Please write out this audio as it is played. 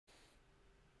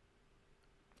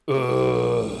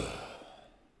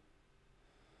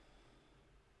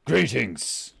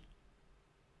Greetings,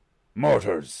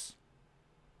 mortars,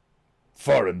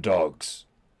 foreign dogs,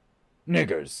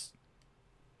 niggers,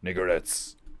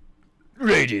 niggerettes,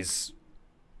 ladies,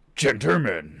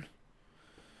 gentlemen.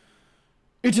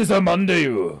 It is a Monday.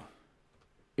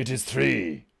 It is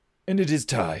 3, and it is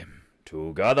time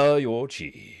to gather your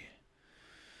chi.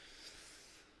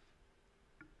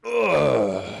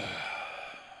 I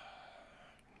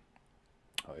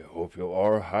hope you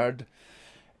all had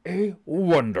a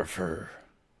wonderful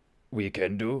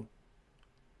weekend.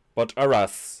 But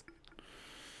alas,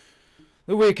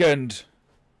 the weekend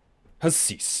has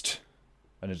ceased,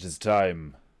 and it is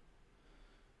time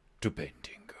to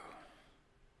painting.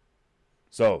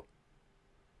 So,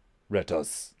 let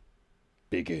us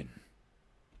begin.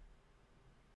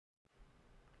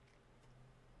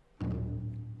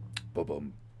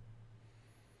 Ba-bum.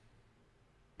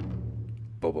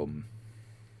 Ba-bum.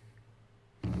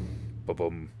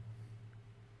 Ba-bum.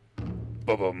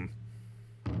 Ba-bum.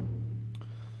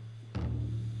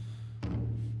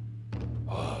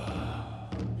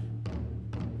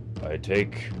 I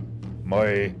take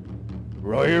my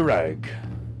royal rag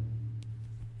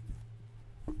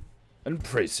and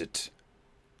place it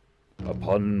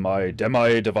upon my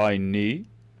demi-divine knee.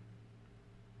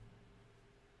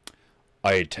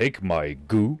 I take my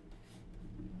goo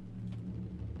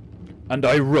and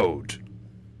I rode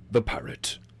the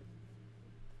parrot.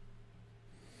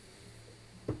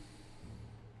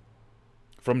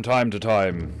 From time to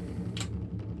time,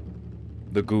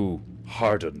 the goo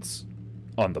hardens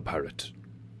on the parrot,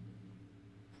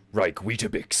 like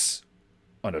Weetabix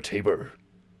on a table.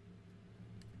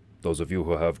 Those of you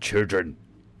who have children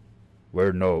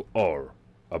will know all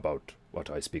about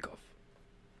what I speak of.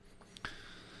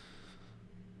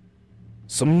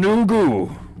 Some new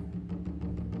goo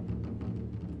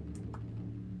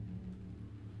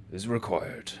is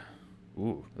required.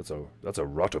 Ooh, that's a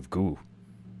rot of goo.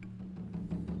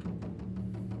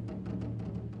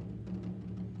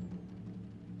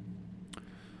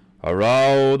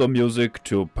 Allow the music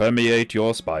to permeate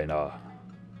your spina.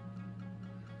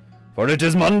 For it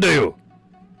is Monday,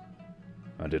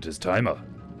 and it is timer.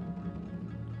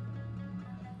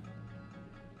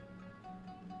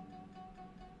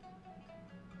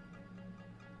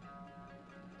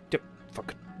 Yep,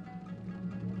 fuck it.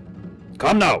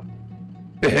 Come now!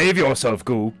 Behave yourself,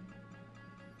 goo!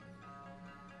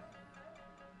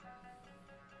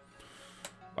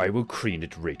 I will clean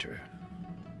it later.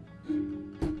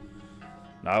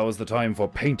 Now is the time for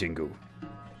painting goo.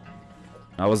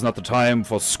 Now is not the time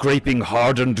for scraping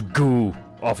hardened goo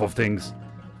off of things.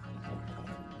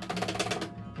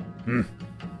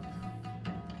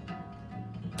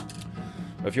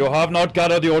 If you have not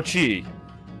gathered your chi,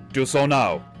 do so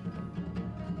now.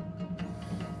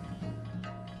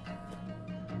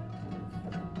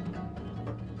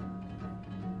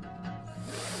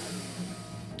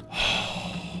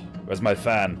 Where's my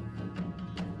fan?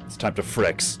 It's time to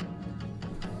flex.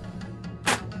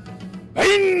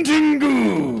 Painting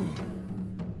goo!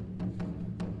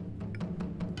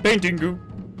 Painting goo.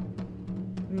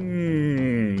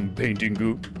 Painting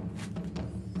goo.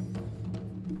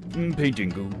 Painting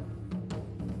goo.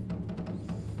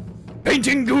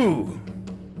 Painting goo!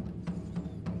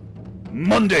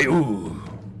 Monday ooh.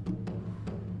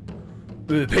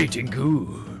 Painting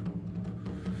goo.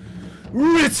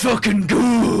 It's fucking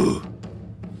goo!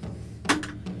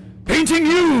 Painting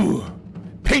you!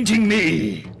 Painting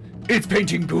me! It's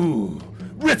painting goo!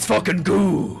 It's fucking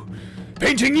goo!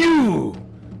 Painting you!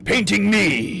 Painting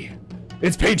me!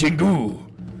 It's painting goo!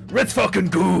 It's fucking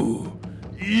goo!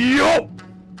 Yo!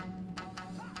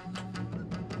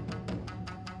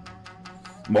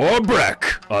 More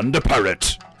brack on the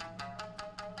parrot.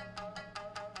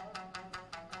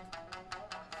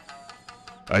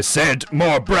 I said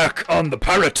more brack on the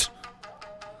parrot.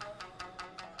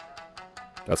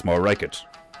 That's more like it.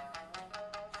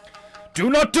 Do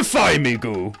not defy me,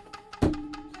 goo.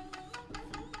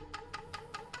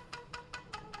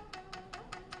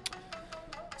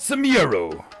 Some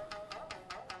yarrow.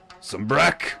 Some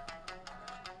brack.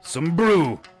 Some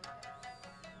brew.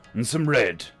 And some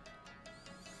red.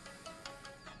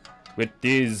 With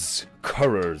these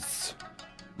colors,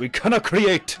 we cannot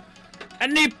create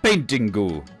any painting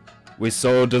goo we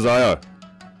so desire.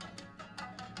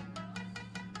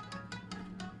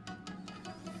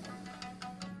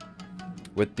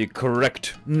 With the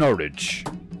correct knowledge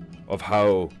of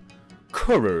how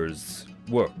colors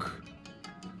work,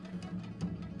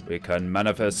 we can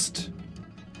manifest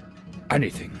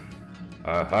anything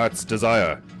our hearts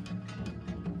desire.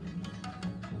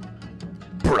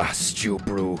 Brast, you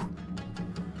brew.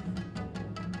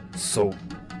 So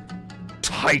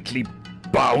tightly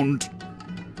bound.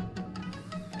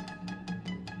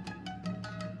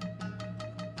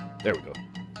 There we go.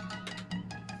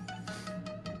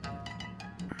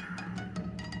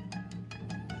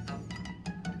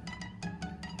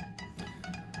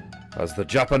 As the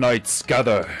Japanites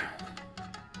gather,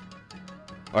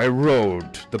 I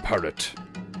rode the parrot.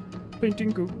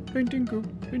 Painting goo, painting goo,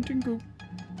 painting goo.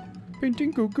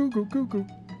 Painting goo, goo, goo, goo, goo.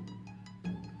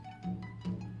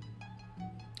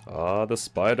 Ah, the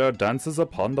spider dances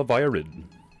upon the violin.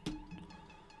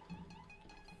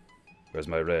 Where's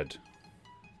my red?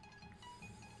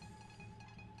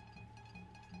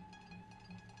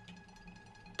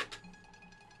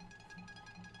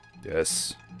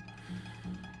 Yes.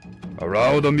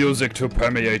 Allow the music to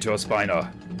permeate your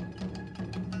spina.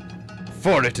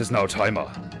 For it is now timer.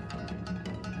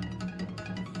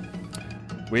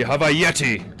 We have a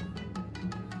Yeti.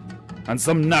 And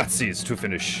some Nazis to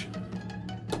finish.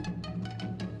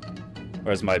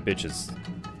 Where's my bitches?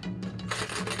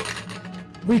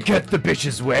 We get the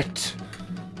bitches wet.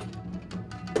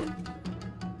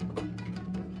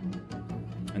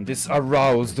 And this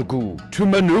aroused the goo to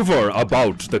maneuver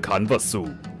about the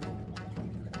canvasu.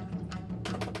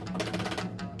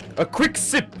 A quick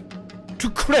sip to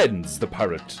cleanse the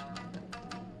parrot.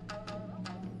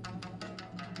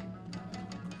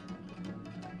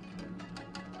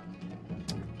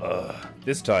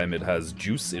 This time it has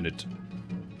juice in it.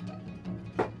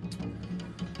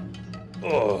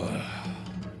 Oh.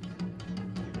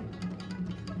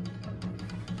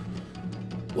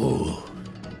 Oh.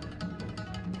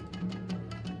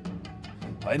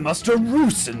 I must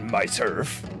loosen my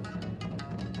turf.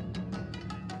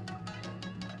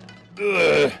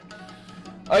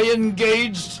 I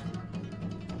engaged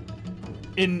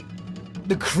in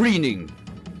the creening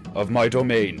of my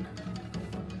domain.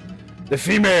 The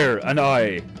female and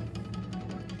I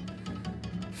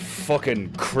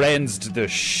fucking cleansed the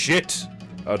shit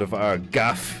out of our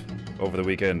gaff over the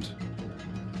weekend.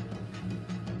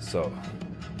 So,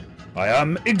 I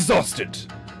am exhausted.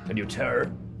 Can you tell?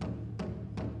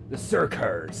 The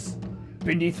circars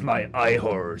beneath my eye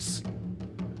holes.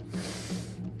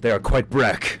 They are quite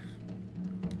brack.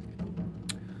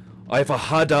 I've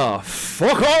had a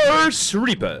fucker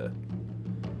reaper,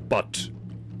 but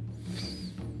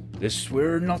this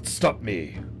will not stop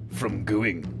me from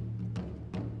gooing.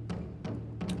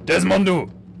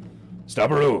 Desmondu,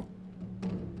 Stabaru,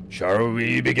 shall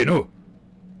we begin?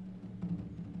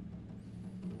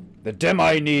 The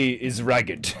demi knee is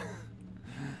ragged.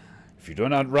 If you do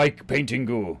not like painting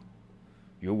goo,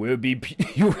 you will be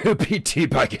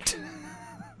teabagged.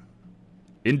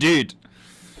 Indeed,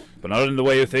 but not in the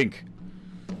way you think.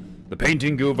 The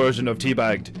painting goo version of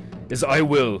teabagged is I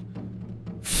will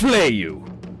flay you,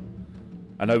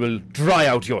 and I will dry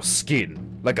out your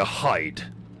skin like a hide,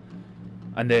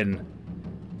 and then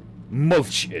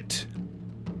mulch it,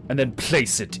 and then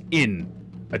place it in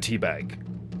a tea bag,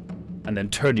 and then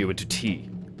turn you into tea.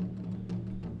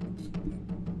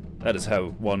 That is how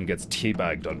one gets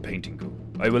teabagged on painting goo.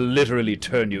 I will literally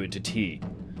turn you into tea.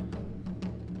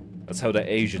 That's how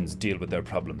the Asians deal with their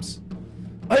problems.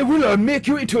 I will make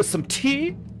you into some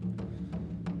tea?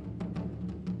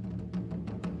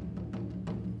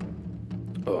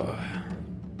 Ugh.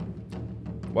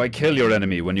 Why kill your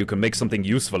enemy when you can make something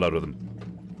useful out of them?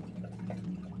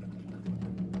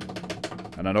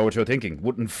 And I know what you're thinking.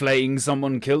 Wouldn't flaying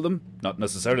someone kill them? Not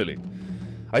necessarily.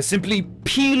 I simply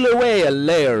peel away a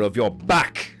layer of your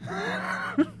back.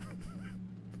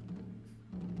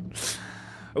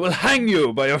 I will hang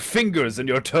you by your fingers and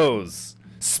your toes.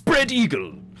 Spread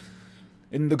eagle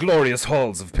in the glorious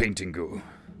halls of painting goo.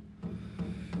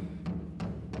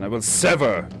 And I will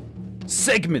sever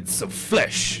segments of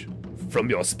flesh from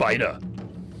your spina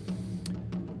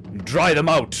and dry them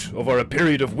out over a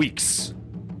period of weeks.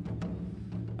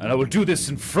 And I will do this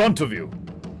in front of you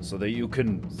so that you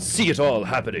can see it all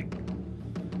happening.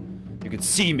 You can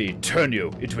see me turn you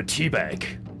into a tea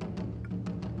bag.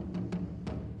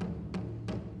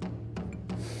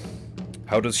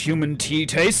 How does human tea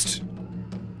taste?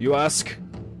 You ask.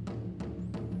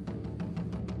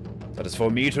 That is for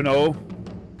me to know,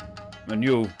 and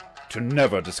you to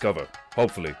never discover.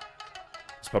 Hopefully.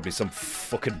 It's probably some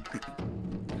fucking...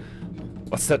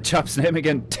 What's that chap's name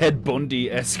again? Ted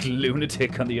Bundy-esque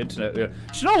lunatic on the internet. Yeah.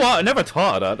 Do you know what? I never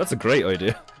thought of that. That's a great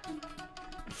idea.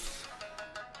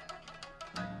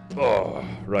 Oh,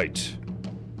 right.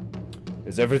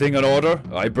 Is everything in order?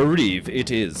 I believe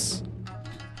it is.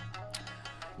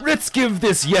 Let's give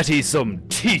this Yeti some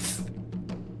teeth.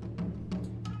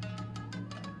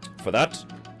 For that,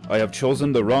 I have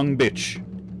chosen the wrong bitch.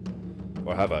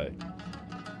 Or have I?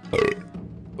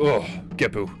 Oh,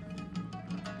 Gepu.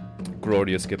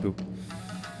 Glorious Gepu.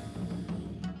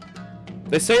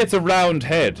 They say it's a round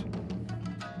head.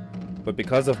 But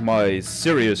because of my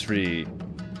seriously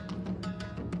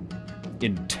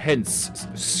intense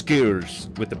skills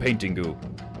with the painting goo,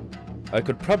 I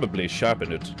could probably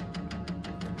sharpen it.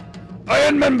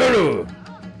 Iron Memberu!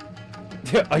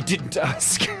 Yeah, I didn't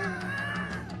ask.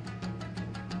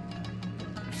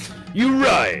 You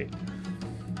right.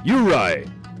 You right.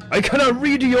 I cannot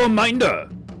read your minder.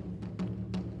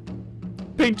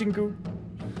 Painting goo.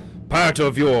 Part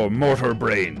of your mortar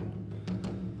brain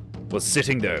was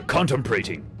sitting there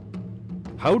contemplating.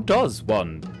 How does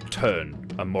one turn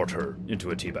a mortar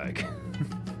into a teabag?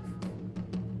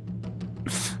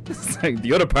 It's like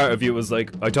the other part of you was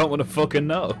like, I don't want to fucking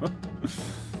know.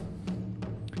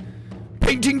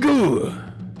 Painting goo!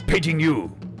 Painting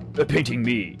you! Painting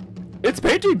me! It's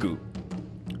painting goo!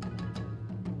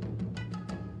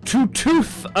 To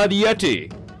tooth a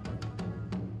Yeti!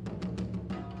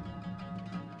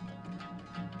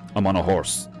 I'm on a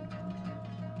horse.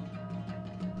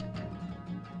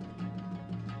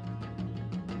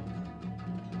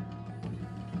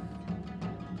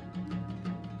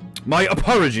 My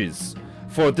apologies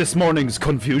for this morning's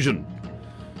confusion.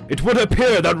 It would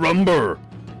appear that Rumber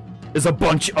is a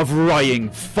bunch of lying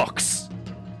fucks.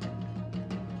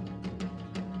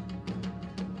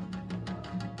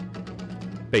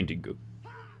 Painting goo.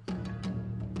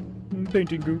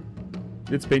 Painting goo.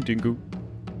 It's painting goo.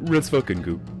 It's fucking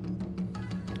goo.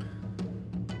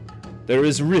 There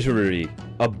is literally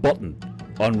a button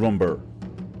on Rumber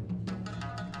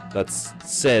that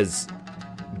says,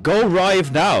 "Go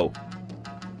live now."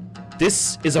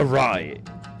 This is a lie.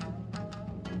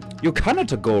 You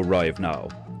cannot go live now.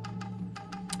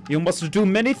 You must do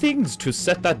many things to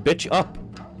set that bitch up.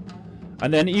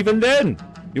 And then even then,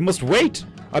 you must wait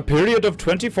a period of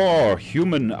 24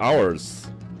 human hours.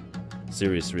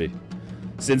 Seriously.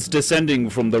 Since descending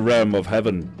from the realm of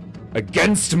heaven,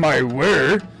 against my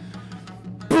will,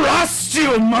 Brast,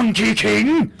 you monkey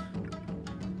king!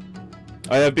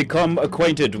 I have become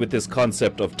acquainted with this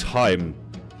concept of time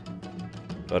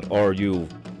that all you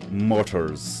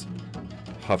mortars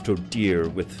have to deal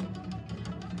with.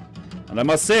 And I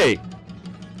must say,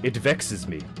 it vexes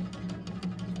me.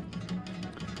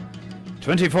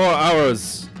 24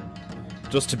 hours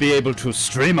just to be able to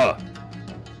stream a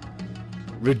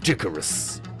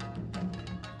ridiculous.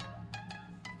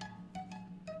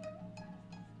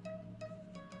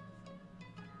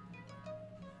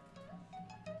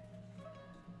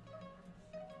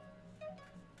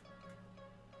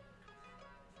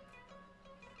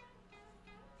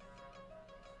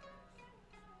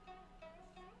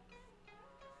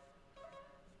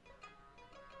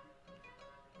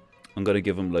 I'm gonna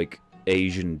give him like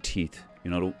Asian teeth.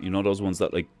 You know those ones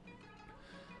that like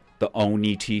the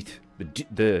Oni teeth,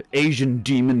 the Asian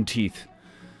demon teeth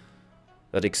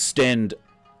that extend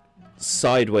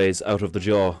sideways out of the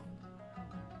jaw.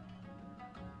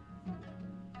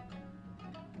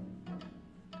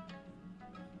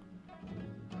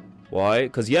 Why?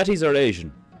 Because Yetis are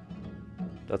Asian.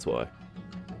 That's why.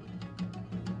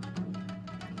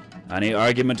 Any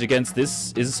argument against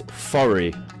this is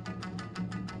furry.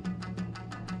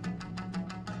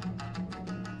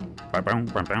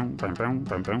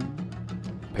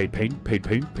 Paid paint, paid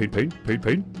paint, paid paint, paid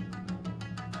paint.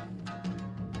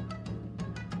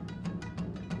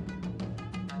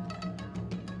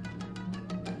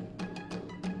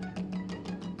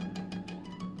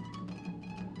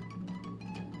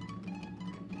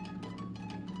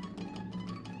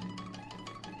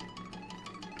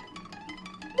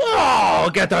 Oh,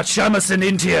 get that shamisen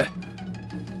into you!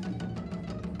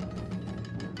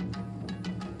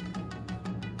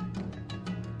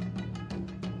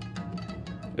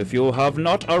 If you have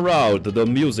not allowed the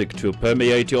music to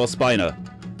permeate your spina,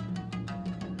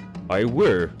 I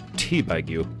will teabag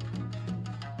you.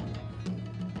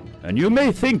 And you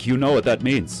may think you know what that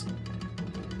means.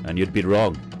 And you'd be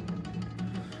wrong.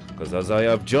 Because as I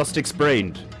have just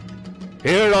explained,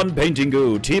 here on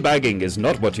PEINTEINGU, teabagging is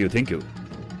not what you think you.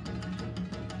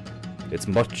 It's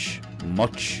much,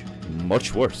 much,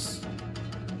 much worse.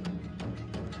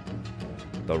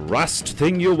 The last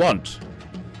thing you want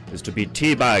is to be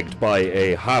teabagged by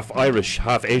a half-Irish,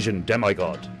 half-Asian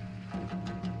demigod.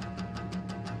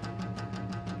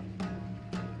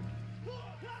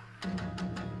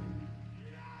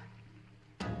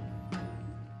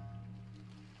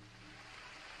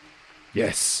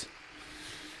 Yes.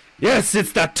 Yes,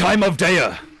 it's that time of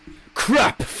day.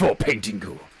 Crap for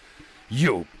PEINTEINGU.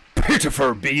 You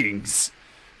pitiful beings.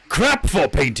 crap for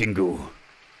Paintingu,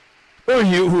 or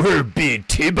you will be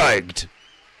teabagged.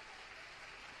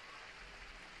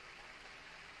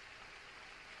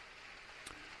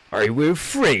 I will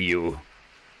fray you.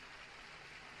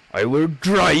 I will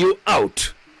dry you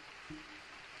out.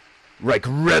 Like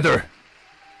leather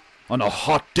on a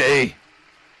hot day.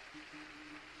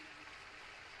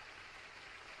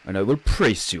 And I will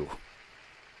press you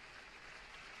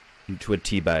into a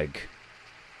tea bag.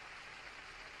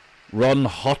 Run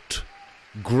hot,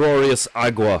 glorious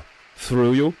agua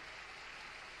through you.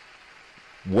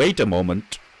 Wait a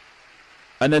moment.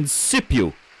 And then sip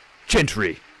you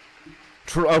gently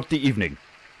throughout the evening,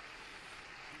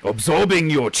 absorbing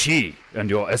your chi and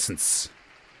your essence,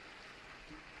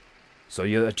 so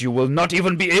that you will not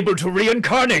even be able to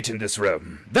reincarnate in this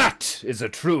realm. That is a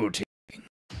true tea.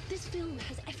 This film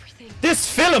has everything.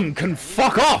 This film can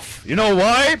fuck off! You know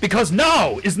why? Because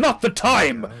now is not the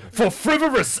time for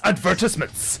frivolous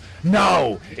advertisements.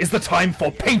 Now is the time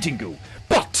for Paintingu.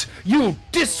 But you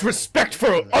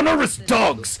disrespectful, honorous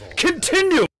dogs,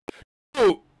 continue!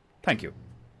 Oh, thank you.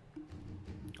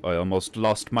 I almost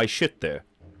lost my shit there.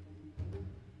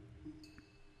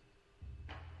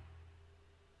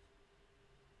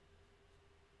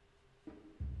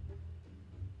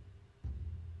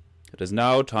 It is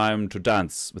now time to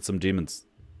dance with some demons.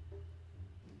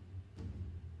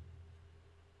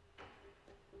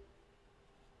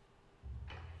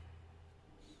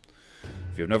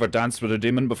 If you've never danced with a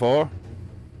demon before,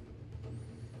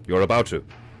 you're about to.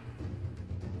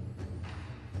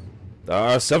 There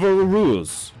are several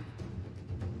rules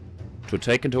to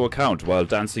take into account while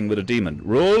dancing with a demon.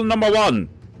 Rule number 1.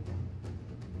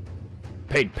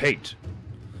 Paint. Paint.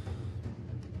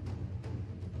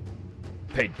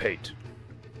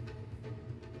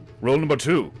 Rule number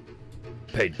 2.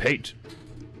 Paint.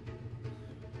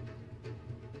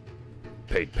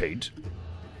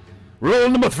 Rule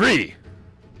number 3.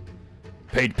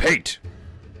 Paint. Paint.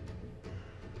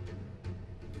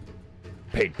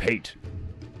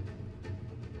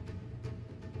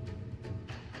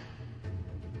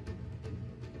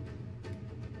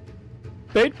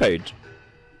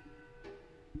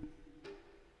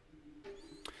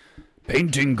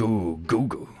 Paintingu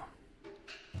Google.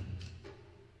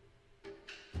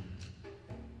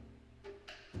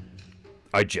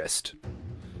 I jest.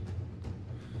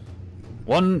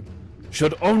 One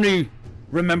should only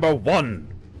remember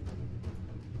one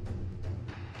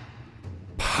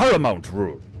paramount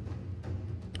rule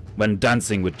when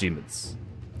dancing with demons.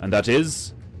 And that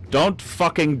is, don't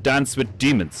fucking dance with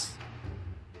demons.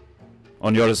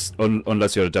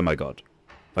 Unless you're a demigod.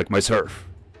 Like myself.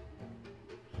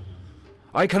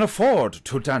 I can afford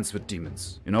to dance with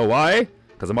demons. You know why?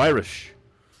 Because I'm Irish.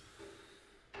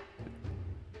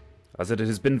 As it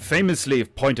has been famously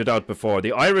pointed out before,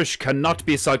 the Irish cannot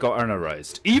be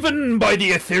psychoanalyzed, even by the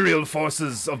ethereal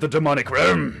forces of the demonic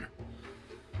realm.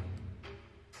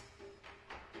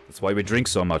 That's why we drink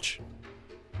so much.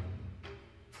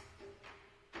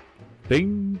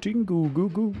 Paintingu goo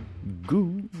goo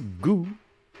goo goo.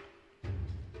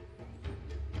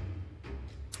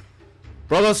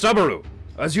 Brother Stabaru,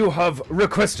 as you have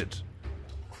requested,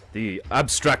 the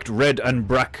abstract red and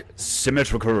black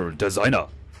symmetrical designer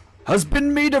has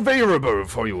been made available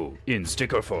for you in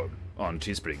sticker form on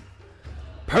Teespring.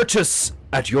 Purchase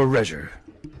at your leisure.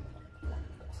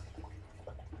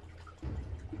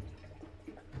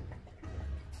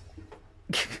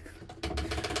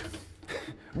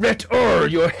 Let all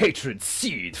your hatred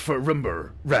seethe for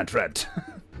rumber, rant.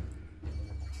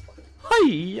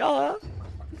 Hiya!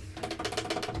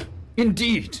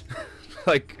 Indeed.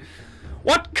 Like,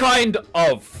 what kind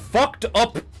of fucked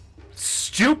up,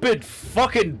 stupid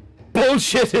fucking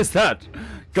bullshit is that?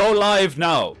 Go live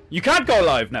now. You can't go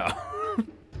live now.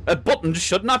 A button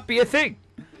should not be a thing.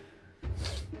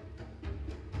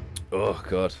 Oh,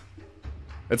 God.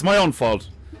 It's my own fault.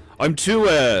 I'm too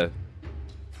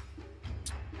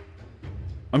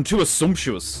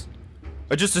assumptuous.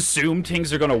 I just assume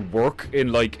things are gonna work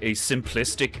in, like, a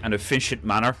simplistic and efficient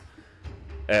manner.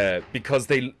 Because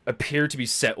they appear to be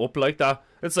set up like that.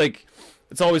 It's like,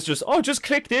 it's always just, oh, just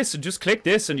click this and just click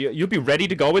this and you'll be ready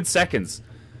to go in seconds.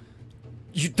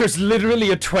 There's literally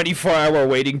a 24-hour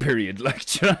waiting period. Like,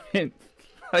 do you know what I mean?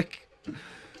 Like,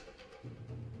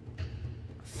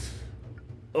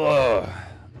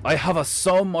 I have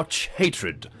so much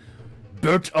hatred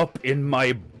built up in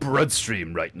my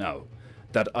bloodstream right now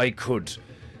that I could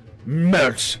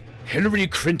melt Hillary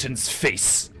Clinton's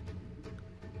face.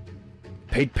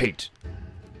 Paint.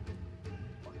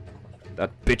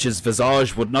 That bitch's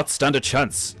visage would not stand a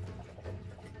chance.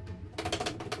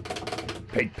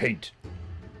 Paint.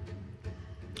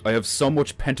 I have so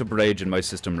much pent-up rage in my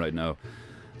system right now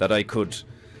that I could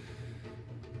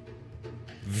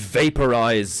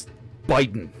vaporize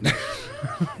Biden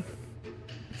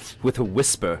with a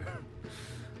whisper.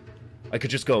 I could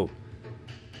just go,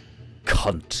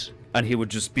 cunt, and he would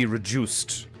just be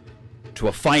reduced to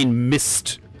a fine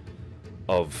mist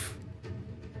of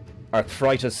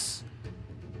arthritis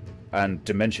and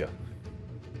dementia.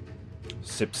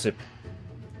 Sip, sip.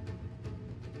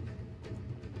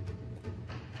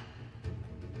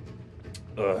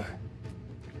 Ugh.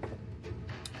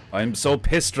 I'm so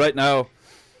pissed right now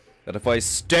that if I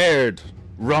stared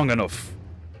wrong enough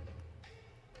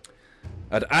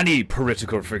at any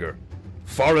political figure,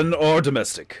 foreign or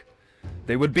domestic,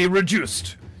 they would be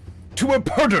reduced to a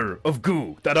powder of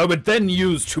goo that I would then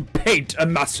use to paint a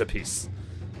masterpiece.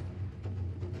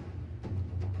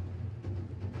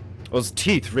 Those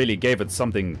teeth really gave it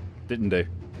something, didn't they?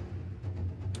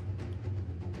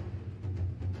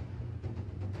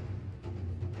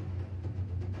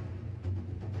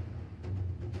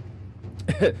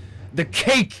 The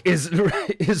cake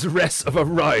is less of a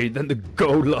ride than the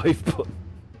go live button.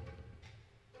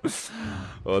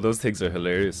 Oh, those things are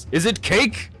hilarious. Is it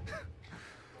cake?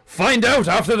 Find out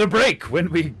after the break when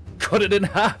we cut it in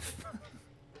half.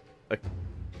 Like,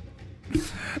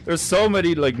 there's so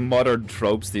many like modern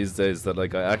tropes these days that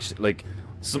like I actually like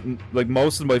like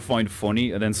most of them I find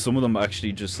funny, and then some of them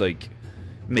actually just like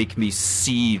make me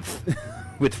seethe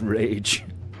with rage.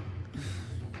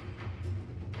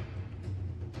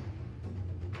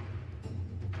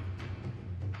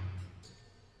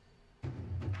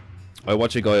 I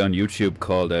watch a guy on YouTube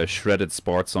called Shredded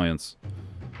Sports Science.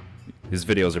 His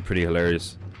videos are pretty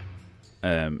hilarious.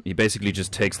 He basically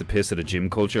just takes the piss at a gym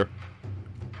culture.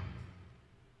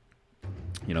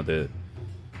 You know, the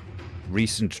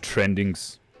recent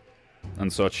trendings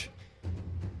and such.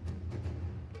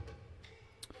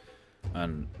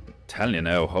 And I'm telling you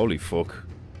now, holy fuck.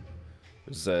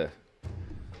 There's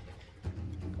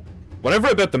whatever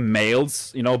about the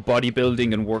males, you know,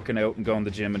 bodybuilding and working out and going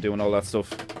to the gym and doing all that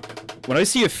stuff. When I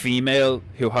see a female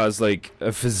who has like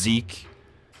a physique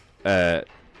that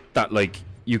like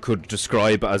you could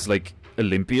describe as like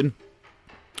Olympian,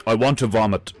 I want to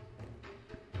vomit.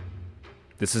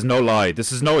 This is no lie.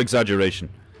 This is no exaggeration.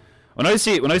 When I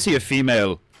see a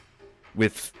female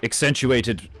with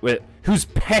accentuated, whose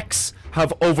pecs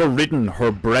have overridden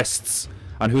her breasts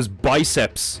and whose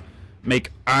biceps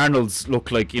make Arnold's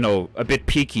look like, you know, a bit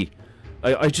peaky,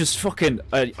 I just fucking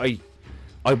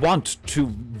I want to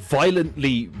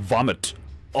violently vomit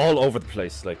all over the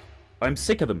place. Like, I'm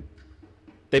sick of them.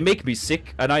 They make me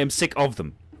sick, and I am sick of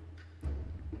them.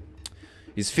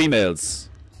 These females,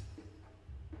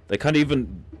 they can't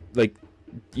even, like,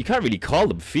 you can't really call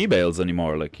them females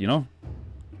anymore, like, you know?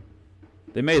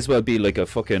 They may as well be like a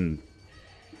fucking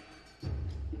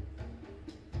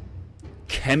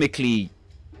chemically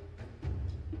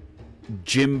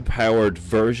gym-powered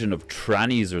version of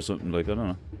trannies or something, like, I don't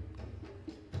know.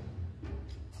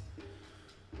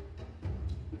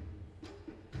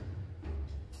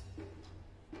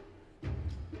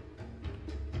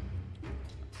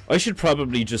 I should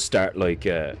probably just start like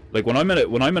when I'm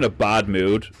in a bad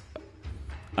mood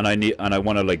and I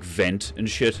want to like vent and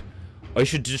shit, I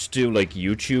should just do like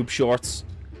YouTube shorts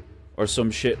or some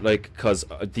shit, like, cause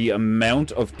the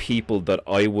amount of people that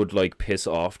I would like piss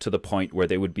off to the point where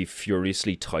they would be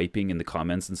furiously typing in the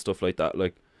comments and stuff like that,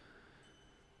 like,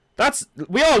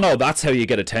 we all know that's how you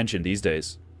get attention these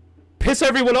days. Piss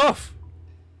everyone off.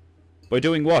 By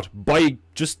doing what? By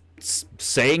just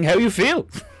saying how you feel.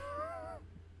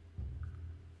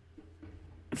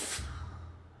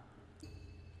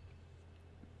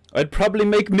 I'd probably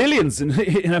make millions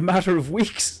in a matter of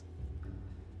weeks.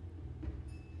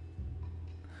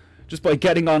 Just by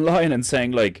getting online and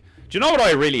saying, like, do you know what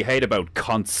I really hate about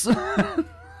cunts?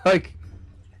 Like,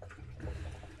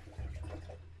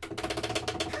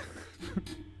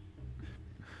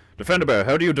 Defender Bear,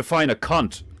 how do you define a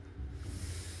cunt?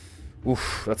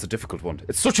 Oof, that's a difficult one.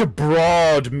 It's such a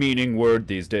broad meaning word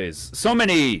these days. So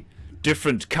many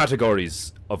different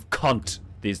categories of cunt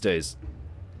these days.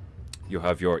 You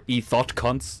have your e-thought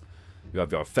cunts, you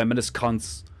have your feminist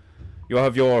cunts, you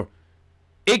have your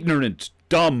ignorant,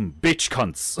 dumb bitch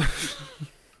cunts.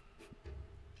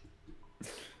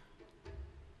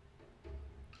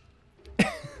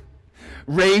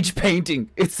 Rage painting,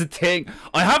 it's the thing.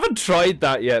 I haven't tried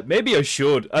that yet. Maybe I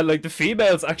should. Like, the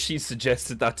females actually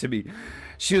suggested that to me.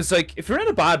 She was like, if you're in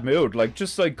a bad mood, like,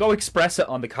 just like go express it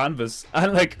on the canvas.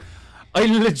 And like, I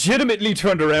legitimately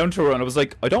turned around to her and I was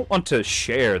like, I don't want to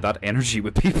share that energy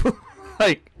with people.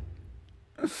 Like,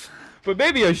 but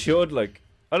maybe I should, like.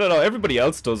 I don't know, everybody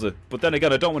else does it, but then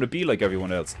again, I don't want to be like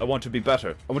everyone else. I want to be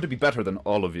better. I want to be better than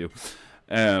all of you.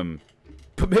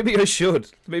 But maybe I should.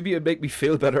 Maybe it'd make me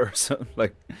feel better or something.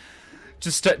 Like,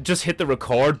 just hit the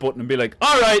record button and be like,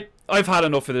 alright, I've had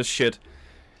enough of this shit.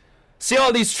 See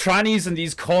all these trannies and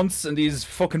these cunts and these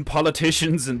fucking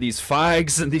politicians and these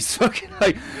fags and these fucking,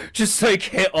 like, just, like,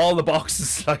 hit all the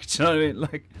boxes, like, do you know what I mean?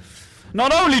 Like,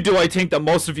 not only do I think that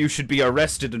most of you should be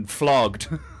arrested and flogged,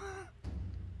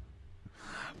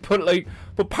 but, like,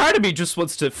 but part of me just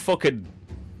wants to fucking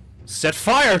set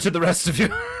fire to the rest of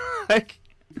you. Like,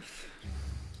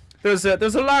 there's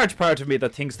a large part of me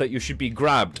that thinks that you should be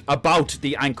grabbed about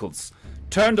the ankles,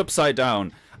 turned upside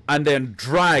down, and then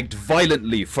dragged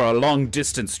violently for a long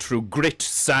distance through grit,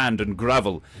 sand, and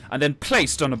gravel, and then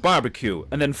placed on a barbecue,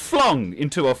 and then flung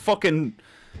into a fucking,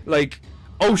 like,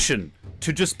 ocean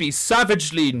to just be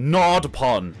savagely gnawed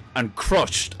upon and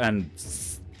crushed and,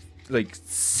 like,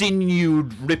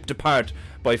 sinewed, ripped apart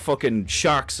by fucking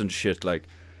sharks and shit, like.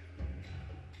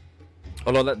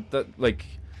 Although that like,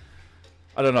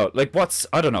 I don't know, like,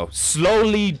 I don't know,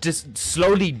 slowly just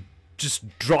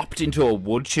dropped into a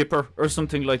wood chipper or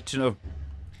something, like, you know.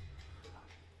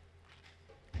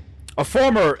 A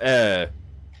former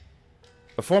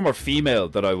female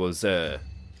that I was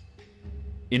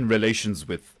in relations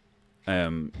with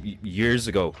years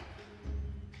ago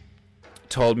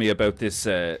told me about this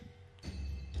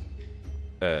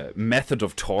method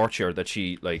of torture that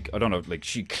she, like, I don't know, like,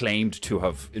 she claimed to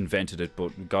have invented it,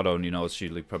 but God only knows, she,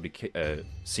 like, probably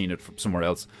seen it from somewhere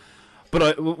else.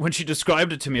 But when she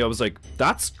described it to me, I was like,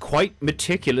 that's quite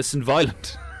meticulous and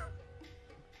violent.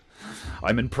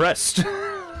 I'm impressed.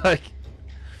 Like,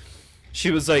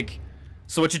 she was like,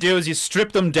 so what you do is you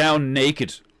strip them down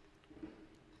naked,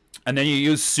 and then you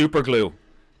use super glue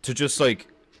to just, like,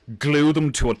 glue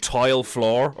them to a tile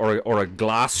floor or a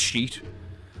glass sheet.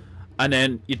 And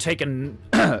then you take a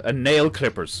nail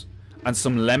clippers and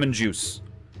some lemon juice,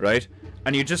 right?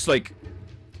 And you just, like,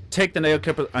 take the nail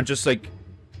clipper and just, like,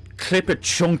 clip a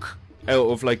chunk out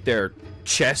of, like, their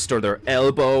chest or their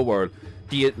elbow or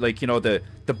the, like, you know, the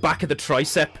back of the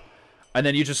tricep, and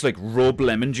then you just, like, rub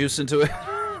lemon juice into it.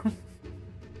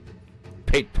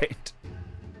 Paint.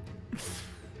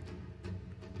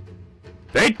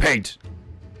 Paint.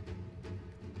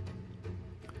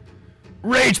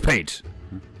 Rage paint.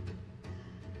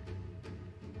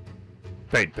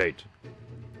 Paint.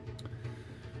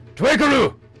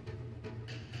 Twickaroo!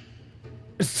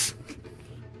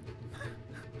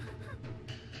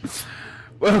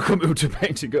 Welcome to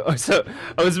Painting. So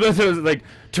I was like,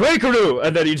 Twickaroo!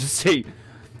 And then you just see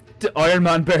the Iron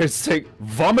Man bears say,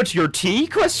 vomit your tea?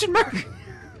 Question mark.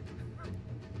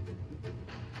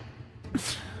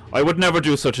 I would never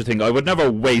do such a thing. I would never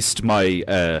waste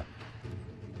my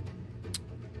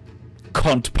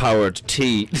cunt-powered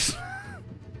tea.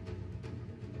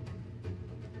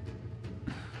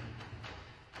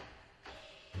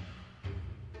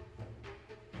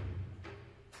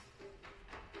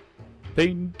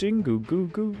 Painting goo.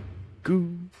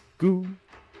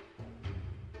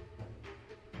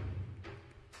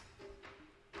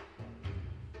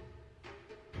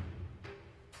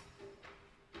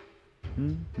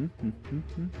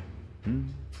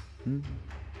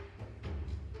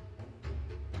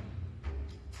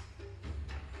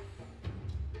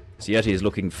 This Yeti is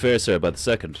looking fiercer by the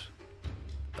second.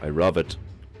 I rub it.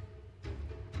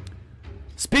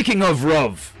 Speaking of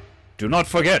rub, do not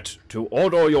forget to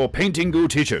order your PEINTEINGU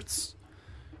T-shirts.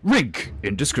 Link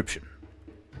in description.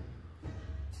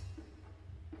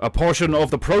 A portion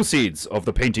of the proceeds of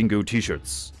the PEINTEINGU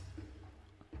T-shirts,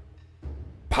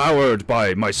 powered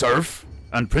by myself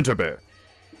and Printer Bear,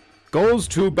 goes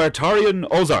to Bartarian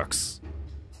Ozarks.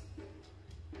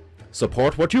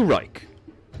 Support what you like,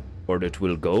 or it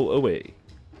will go away.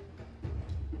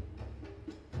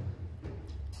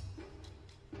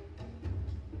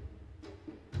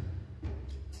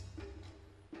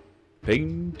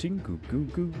 Painting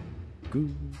goo.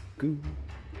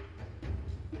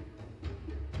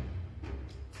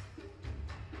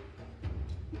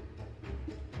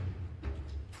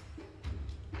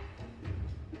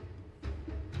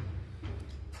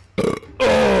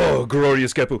 Oh,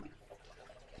 glorious Kepu.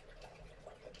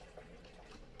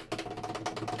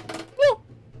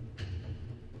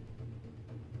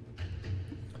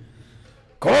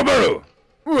 Kobaru,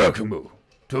 welcome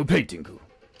to PEINTEINGU.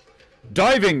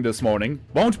 Diving this morning,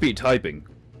 won't be typing.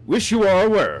 Wish you are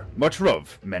aware, much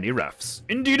love, many rafts.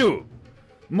 Indeedo.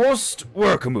 Most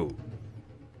welcome.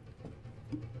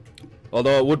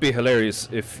 Although it would be hilarious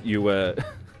if you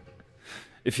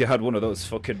if you had one of those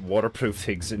fucking waterproof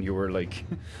things and you were like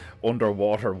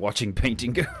underwater watching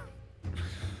painting.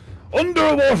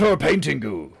 Underwater painting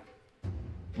goo.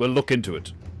 We'll look into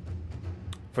it.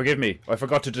 Forgive me, I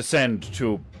forgot to descend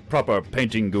to proper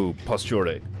painting goo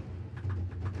posture.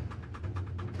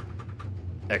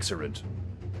 Excellent.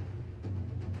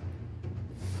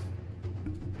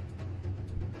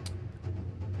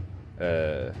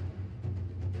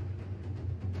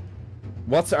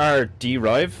 What's our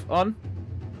D-Live on?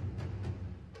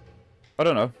 I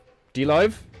don't know.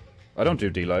 D-Live? I don't do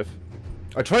D-Live.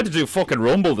 I tried to do fucking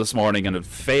Rumble this morning and it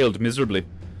failed miserably.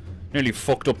 Nearly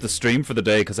fucked up the stream for the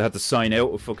day because I had to sign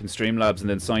out of fucking Streamlabs and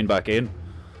then sign back in.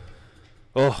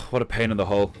 Oh, what a pain in the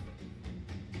hull.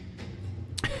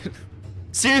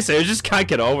 Seriously, I just can't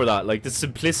get over that. Like, the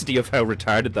simplicity of how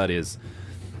retarded that is.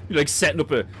 You're like setting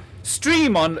up a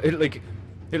stream on,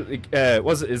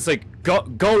 it's like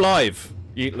go live.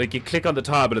 You click on the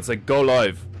tab and it's like go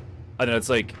live, and then it's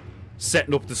like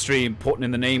setting up the stream, putting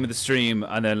in the name of the stream,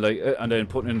 and then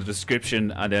putting in the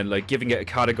description, and then like giving it a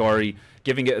category,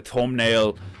 giving it a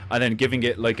thumbnail, and then giving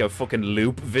it like a fucking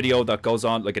loop video that goes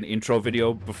on, like an intro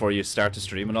video before you start to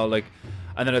stream and all, like,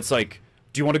 and then it's like,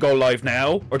 do you want to go live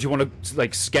now or do you want to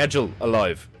like schedule a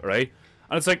live, right?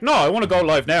 And it's like, no, I want to go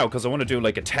live now because I want to do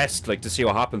like a test, like to see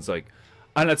what happens, like.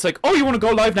 And it's like, oh, you want to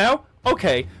go live now?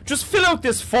 Okay, just fill out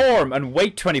this form and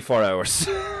wait 24 hours.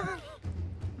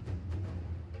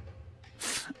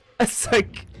 It's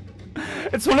like,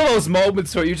 it's one of those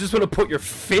moments where you just want to put your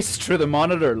fist through the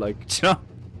monitor, like, you know?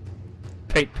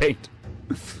 Paint.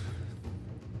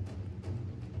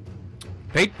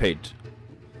 Paint.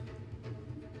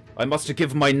 I must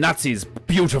give my Nazis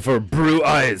beautiful blue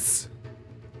eyes.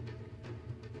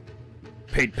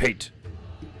 Paint.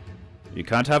 You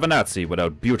can't have a Nazi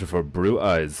without beautiful blue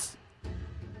eyes.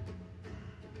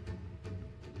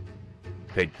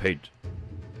 Paint.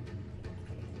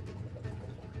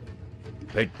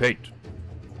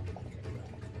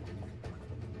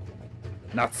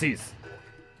 Nazis.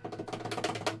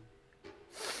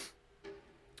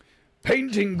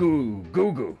 Painting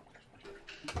goo.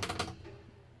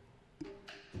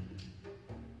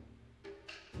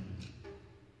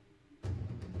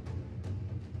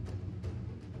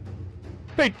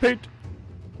 Paint.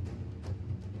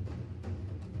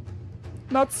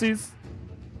 Nazis.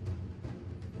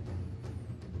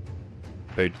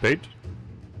 Paint.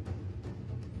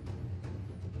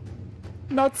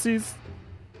 Nazis.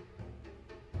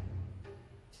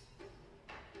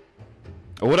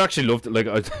 I would actually love to, like,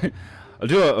 I'll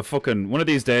do a fucking, one of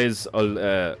these days,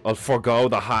 I'll forgo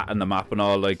the hat and the map and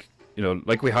all, like, you know,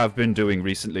 like we have been doing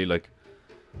recently, like,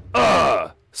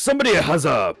 somebody has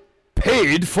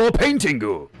paid for painting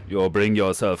goo. You'll bring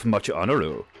yourself much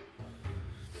honor.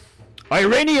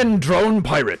 Iranian drone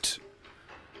pirate.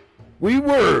 We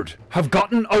would have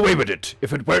gotten away with it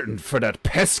if it weren't for that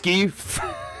pesky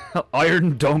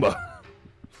Iron Doma.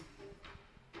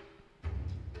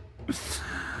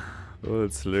 Oh,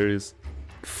 it's hilarious.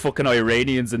 Fucking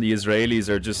Iranians and the Israelis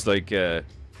are just like, they're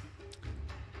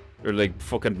like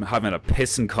fucking having a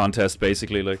pissing contest,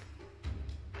 basically, like.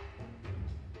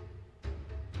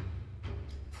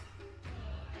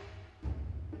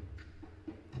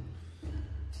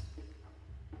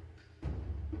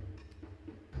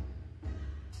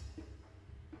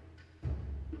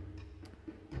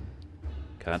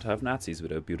 Can't have Nazis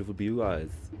without beautiful blue eyes.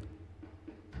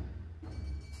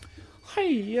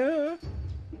 Hiya!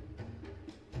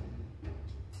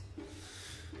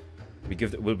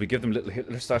 Will we give them little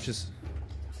Hitler stashes?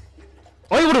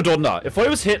 I would have done that. If I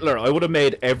was Hitler, I would have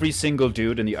made every single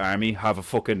dude in the army have a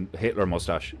fucking Hitler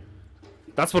mustache.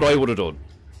 That's what I would have done.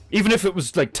 Even if it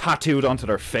was like tattooed onto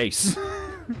their face.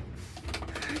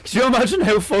 Could you imagine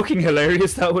how fucking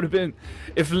hilarious that would have been?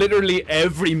 If literally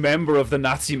every member of the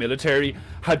Nazi military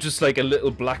had just like a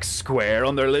little black square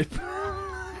on their lip.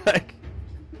 Like,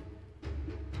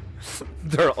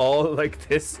 they're all like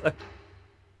this.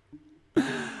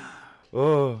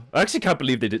 Oh, I actually can't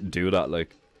believe they didn't do that.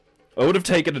 Like, I would have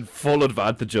taken full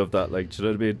advantage of that. Like, do you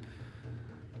know what I mean?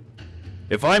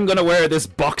 If I'm gonna wear this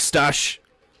box stash,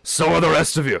 so are the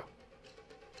rest of you.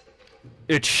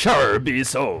 It sure be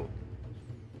so.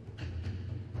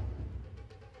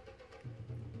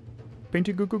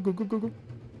 Painting go.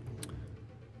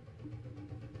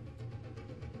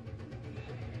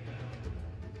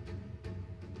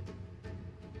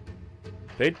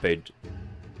 Paint.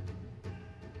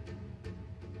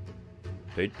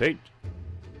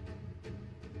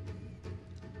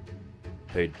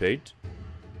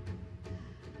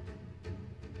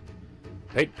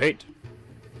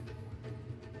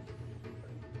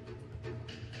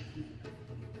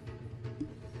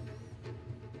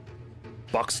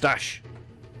 Box stash.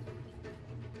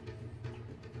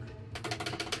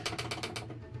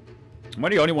 Am I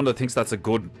the only one that thinks that's a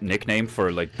good nickname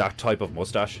for, like, that type of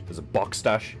mustache? There's a box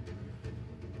stash.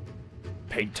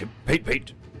 Paint, paint,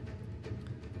 paint.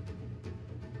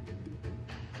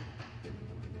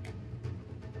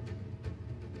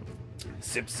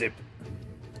 Sip, sip.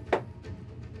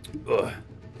 Ugh.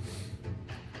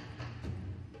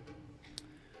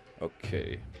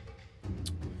 Okay.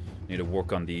 Need to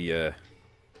work on the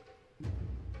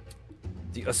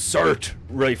assault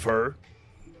rifle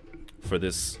for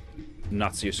this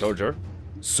Nazi soldier.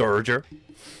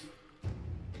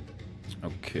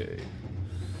 Okay.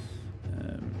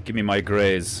 Give me my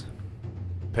greys.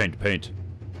 Paint, paint.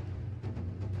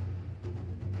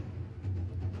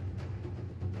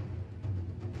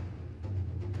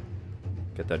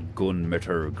 Get that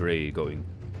gunmeter grey going.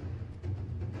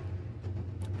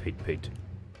 Paint, paint.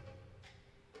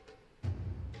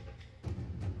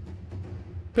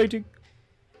 Painting.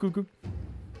 Goo goo.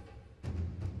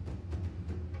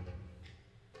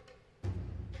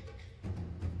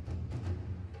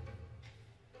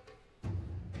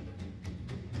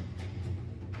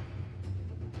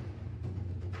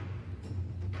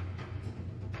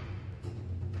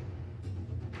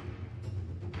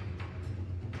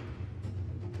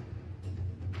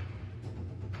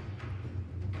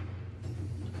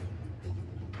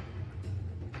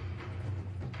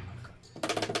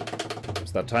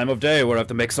 It's that time of day where I have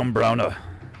to make some browner.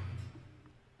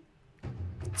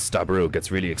 Stabro gets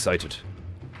really excited.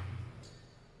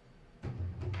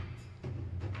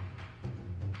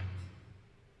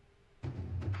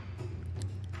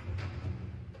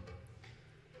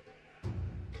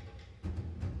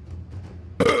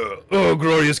 Oh,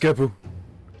 glorious Kepu.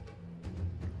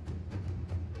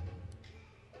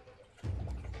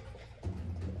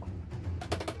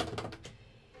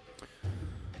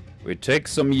 We take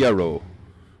some yarrow.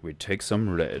 We take some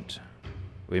red.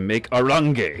 We make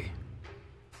orange.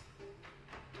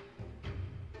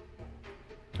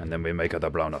 And then we make other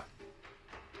browner.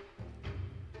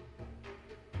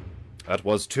 That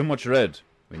was too much red.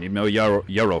 We need more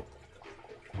yarrow.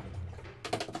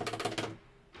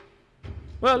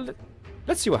 Well,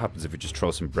 let's see what happens if we just throw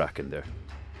some brack in there.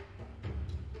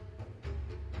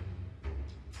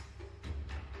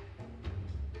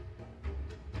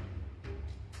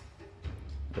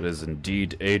 That is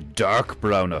indeed a dark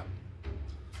browner.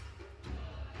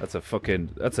 That's a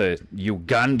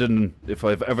Ugandan, if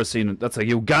I've ever seen it. That's a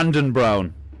Ugandan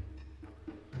brown.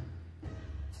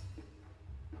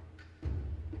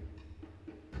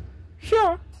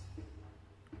 Sure.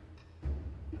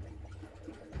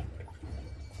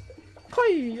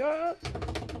 Hiya.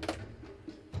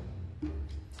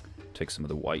 Take some of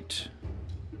the white.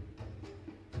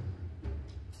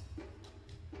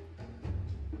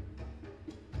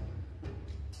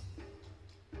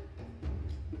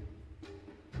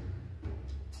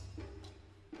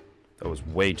 That was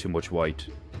way too much white.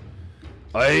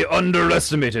 I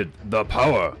underestimated the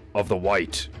power of the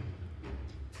white.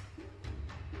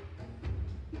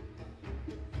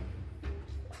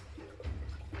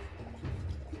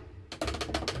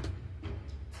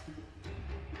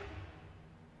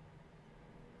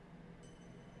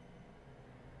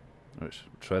 Alright,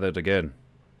 try that again.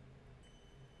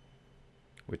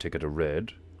 We take it a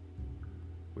red.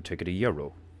 We take it a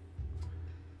yellow.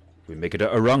 We make it a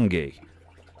orange.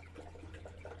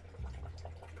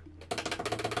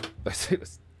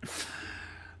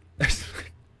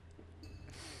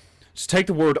 Just take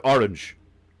the word orange.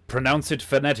 Pronounce it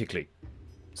phonetically.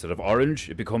 Instead of orange,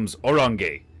 it becomes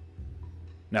orange.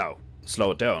 Now,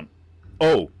 slow it down.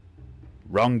 Oh,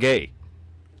 wrong-gay.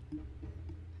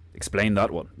 Explain that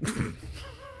one.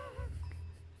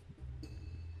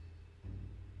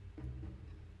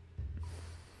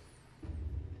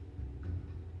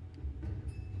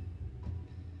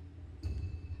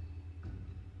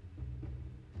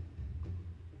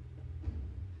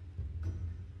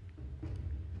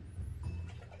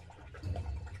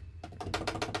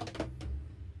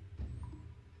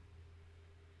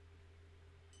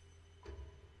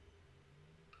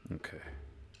 Okay.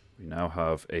 We now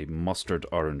have a mustard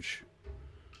orange.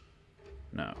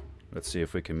 Now, let's see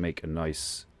if we can make a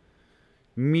nice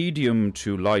medium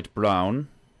to light brown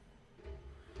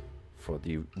for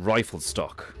the rifle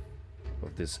stock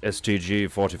of this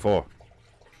STG-44.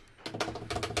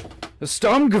 The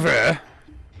Sturmgewehr!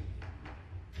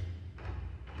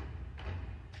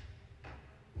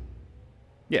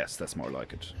 Yes, that's more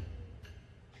like it.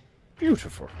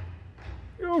 Beautiful.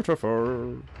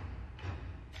 Beautiful.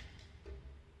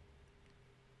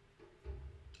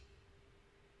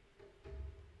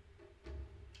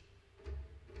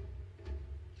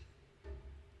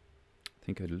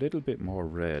 I think a little bit more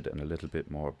red and a little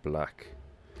bit more black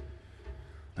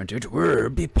And it will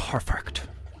be perfect.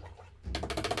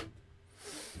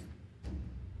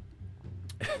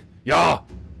 Ja,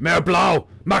 mehr blau,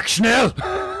 mach schnell!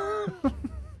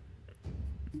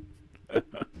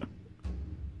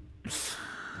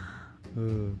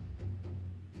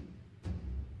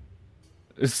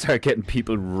 Start getting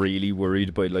people really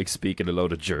worried by like speaking a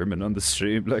lot of German on the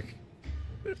stream, like.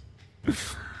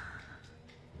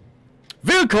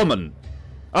 Willkommen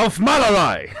auf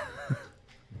Malerei!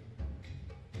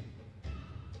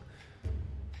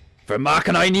 Wir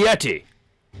machen ein Yeti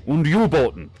und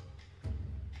U-Booten.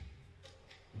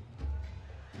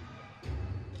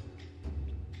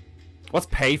 What's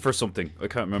pay for something? I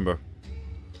can't remember.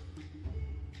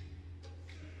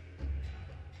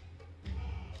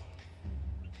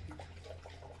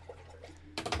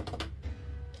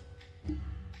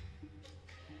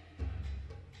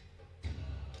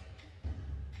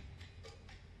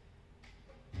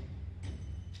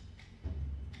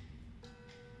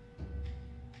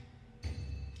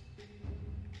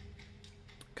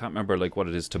 Can't remember like what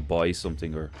it is to buy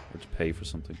something or to pay for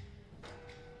something.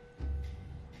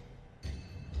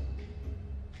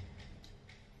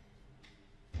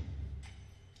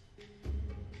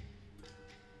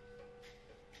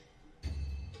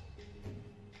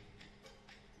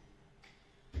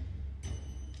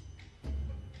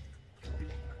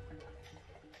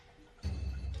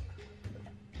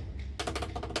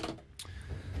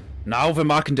 Now wir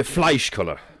machen die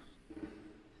Fleischkoller.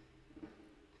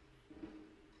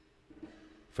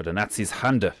 Für die Nazis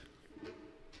Hände.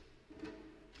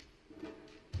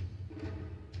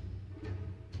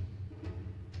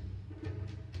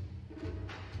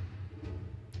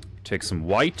 Take some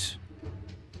white.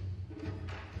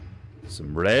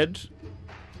 Some red.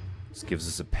 This gives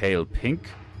us a pale pink.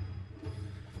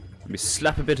 Let me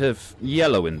slap a bit of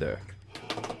yellow in there.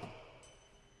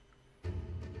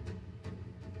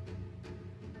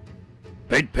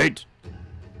 Paint, paint!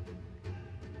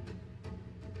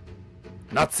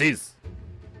 Nazis!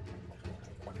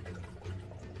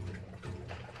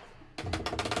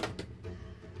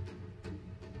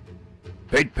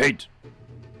 Paint, paint!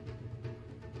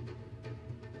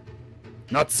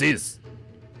 Nazis!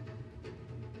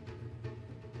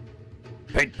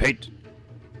 Paint, paint!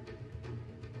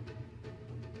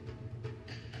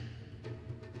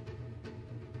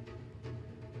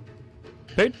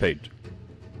 Paint, paint!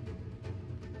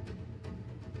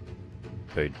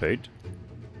 Paint, paint.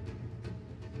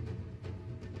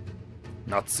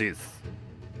 Nazis.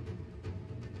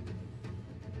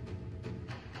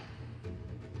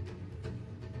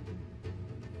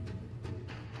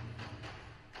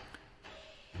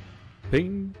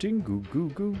 Painting goo goo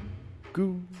goo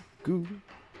goo goo.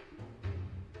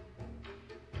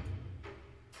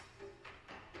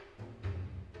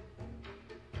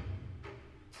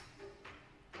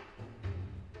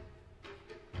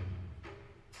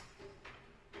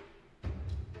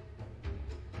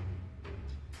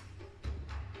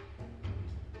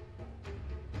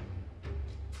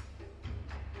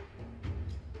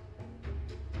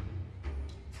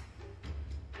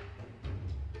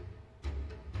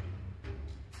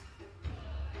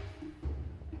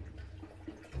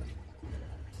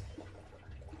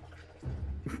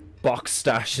 Box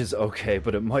stash is okay,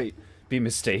 but it might be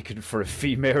mistaken for a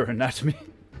female anatomy.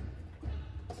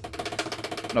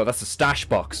 No, that's a stash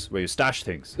box where you stash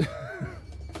things.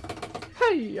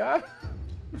 Hey,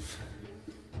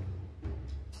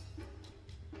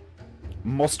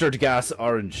 mustard gas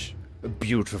orange, a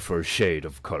beautiful shade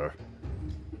of color.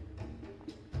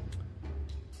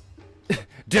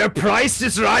 Der Preis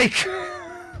ist reich.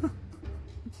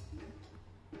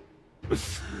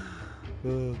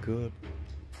 Oh god.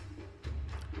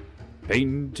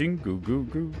 Painting goo goo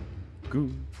goo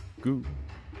goo goo.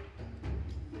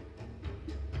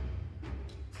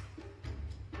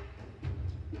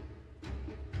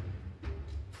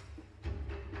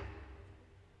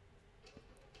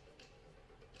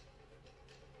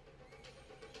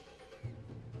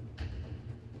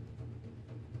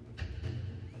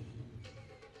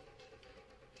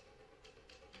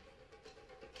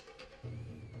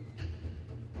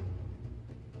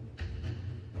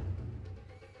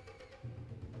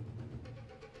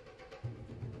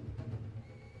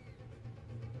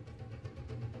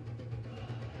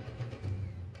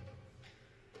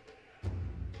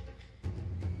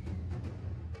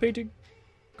 Painting.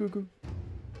 Goo goo.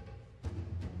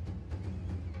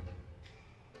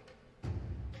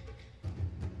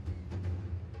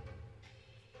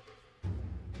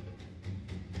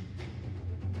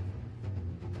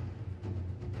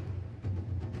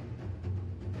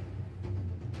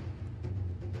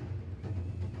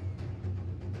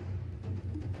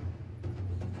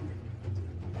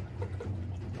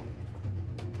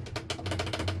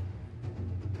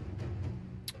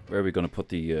 Where are we gonna put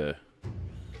the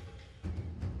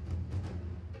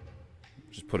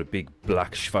just put a big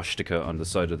black swastika on the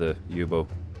side of the U-boat.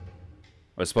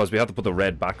 I suppose we have to put the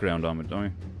red background on it, don't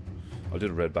we? I'll do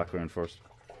the red background first.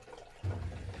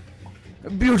 A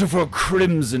beautiful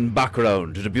crimson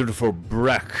background to the beautiful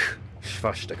black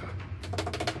swastika.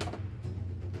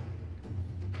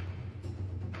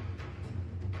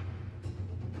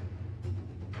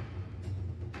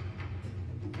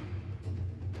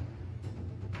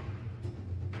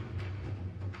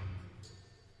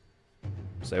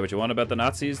 Say what you want about the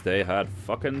Nazis, they had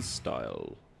fucking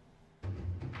style.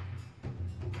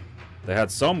 They had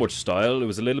so much style, it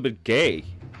was a little bit gay.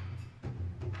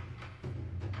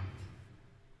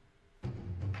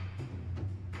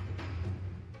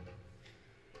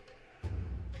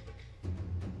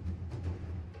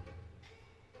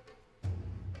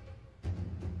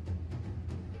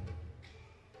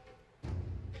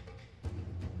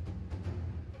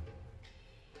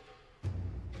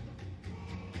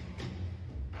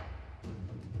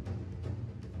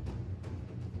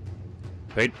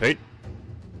 Paint.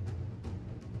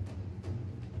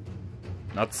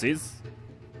 Nazis.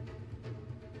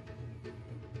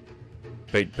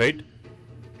 Paint.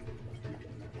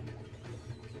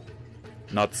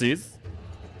 Nazis.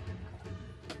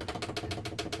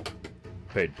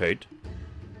 Paint.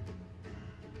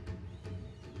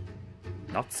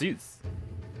 Nazis.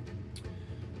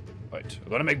 Right, I'm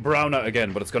gonna make browner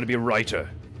again, but it's gonna be brighter.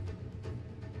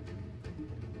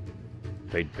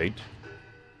 Paint.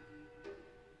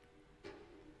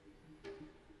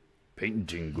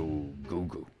 Paintingu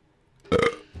Google.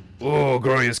 Oh,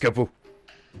 glorious couple.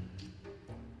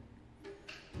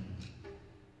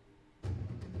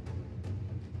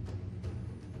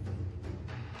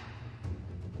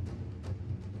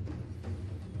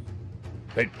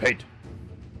 Paint.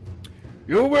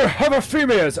 You will have a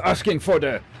females asking for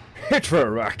the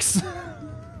Hitler racks.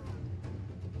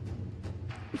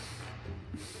 Do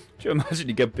you imagine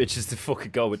you get bitches to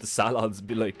fucking go with the salons and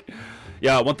be like,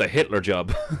 yeah, I want the Hitler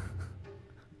job.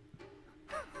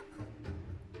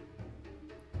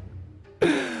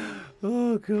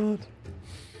 Oh god.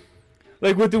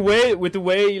 Like with the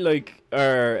way like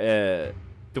our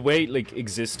the way like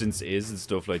existence is and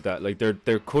stuff like that, like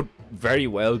there could very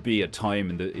well be a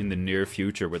time in the near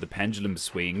future where the pendulum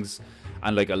swings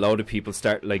and like a lot of people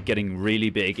start like getting really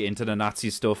big into the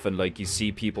Nazi stuff, and like you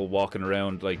see people walking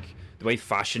around, like the way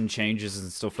fashion changes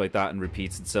and stuff like that and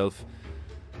repeats itself.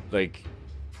 Like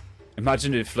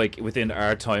imagine if like within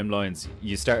our timelines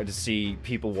you started to see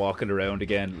people walking around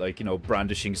again, like, you know,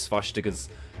 brandishing swastikas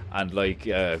and like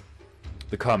the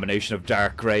combination of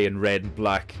dark grey and red and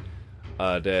black,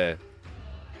 and you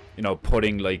know,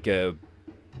 putting like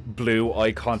blue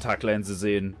eye contact lenses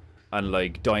in and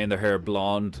like dyeing their hair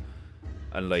blonde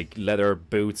and like leather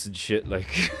boots and shit.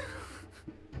 Like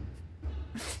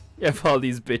you have all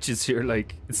these bitches here,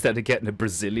 like instead of getting a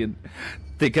Brazilian,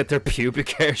 they get their pubic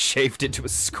hair shaved into a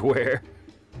square.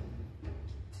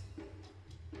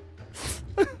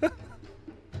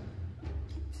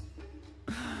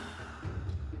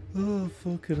 Oh,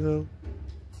 fucking hell.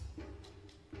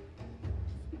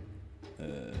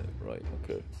 Right,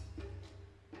 okay.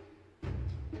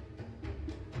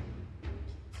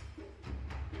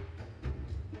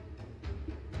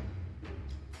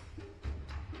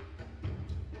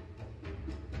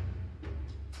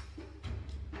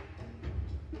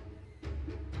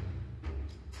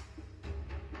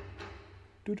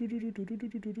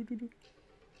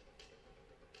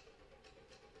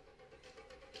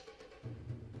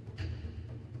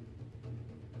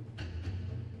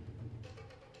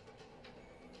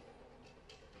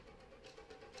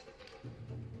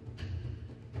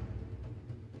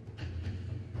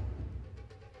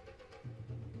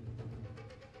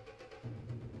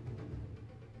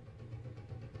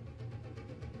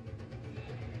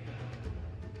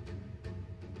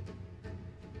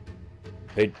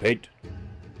 Paint.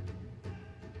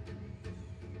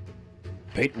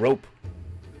 Paint rope.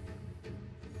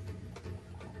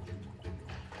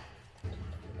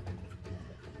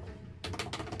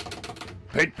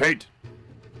 Paint.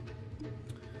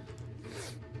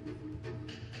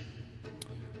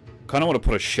 Kind of want to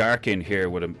put a shark in here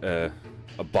with a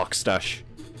box stash.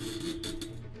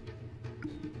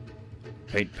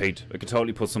 Paint. I could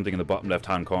totally put something in the bottom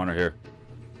left-hand corner here.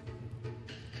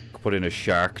 Put in a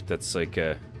shark that's like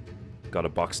got a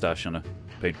box stash on it.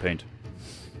 Paint.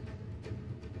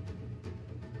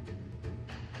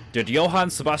 Did Johann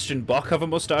Sebastian Bach have a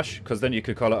mustache? Because then you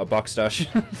could call it a box stash.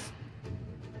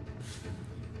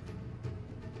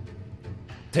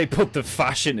 They put the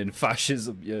fashion in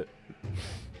fascism, yeah.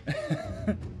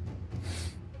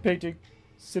 Painting.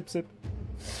 Sip, sip.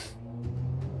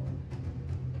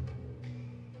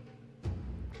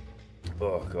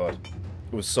 Oh god,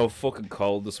 it was so fucking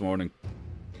cold this morning.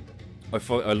 I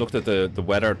looked at the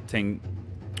weather thing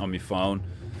on my phone,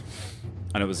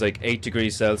 and it was like 8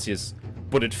 degrees Celsius,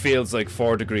 but it feels like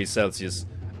 4 degrees Celsius,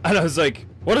 and I was like,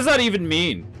 what does that even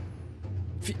mean?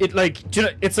 It like, do you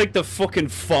know, it's like the fucking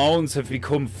phones have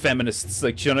become feminists.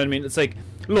 Like, do you know what I mean? It's like,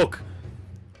 look,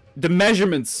 the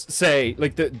measurements say,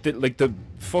 like the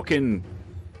fucking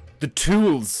the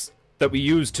tools that we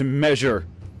use to measure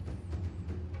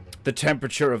the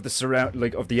temperature of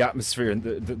the of the atmosphere and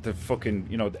the fucking,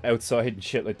 you know, the outside and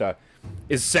shit like that,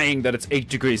 is saying that it's 8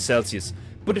 degrees Celsius,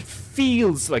 but it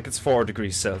feels like it's 4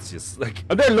 degrees Celsius. Like,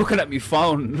 I'm there looking at my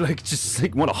phone, like, just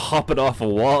like want to hop it off a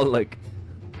wall. Like,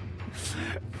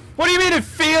 what do you mean it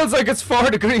feels like it's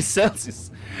 4 degrees Celsius?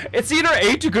 It's either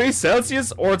 8 degrees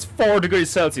Celsius or it's 4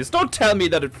 degrees Celsius. Don't tell me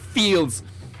that it feels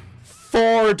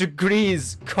 4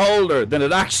 degrees colder than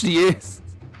it actually is.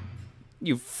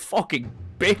 You fucking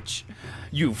bitch.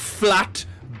 You flat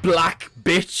black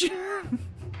bitch.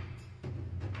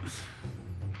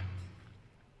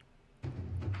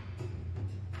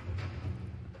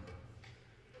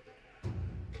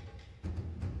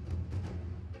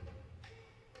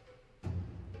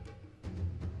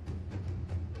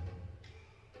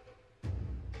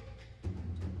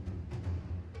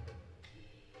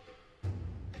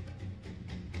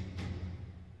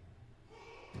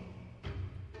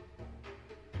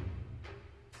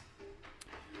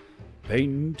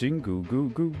 Painting goo goo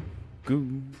goo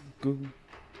goo goo.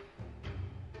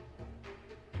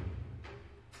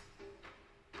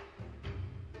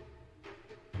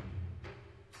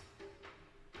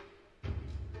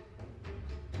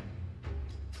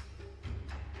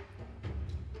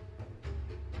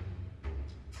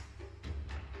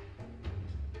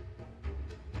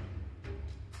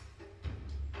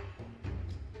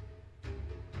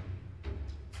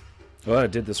 Oh, I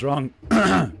did this wrong.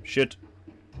 Shit.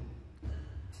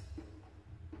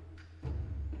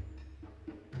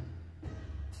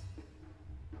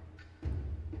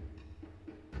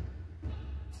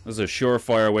 This is a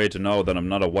surefire way to know that I'm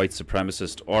not a white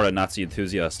supremacist or a Nazi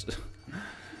enthusiast.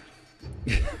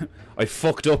 I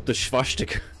fucked up the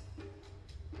swastika.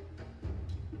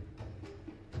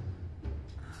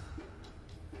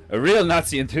 A real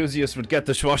Nazi enthusiast would get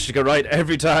the swastika right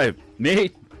every time.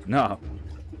 Me? No.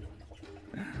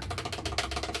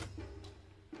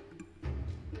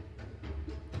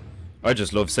 I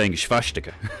just love saying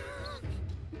swastika.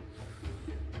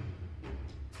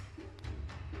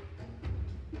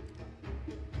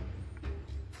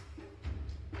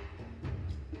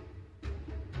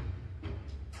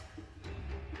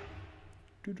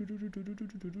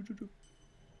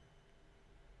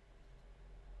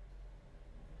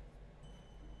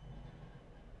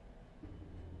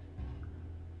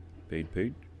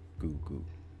 Paid. Goo goo.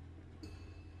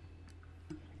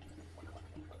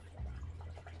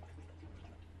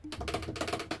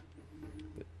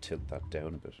 Tilt that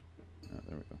down a bit. Oh,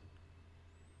 there we go.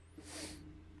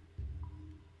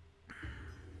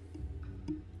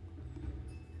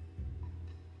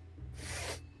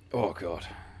 Oh god.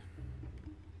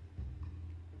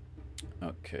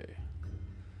 Okay.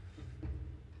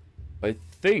 I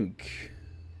think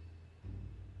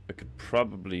I could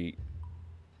probably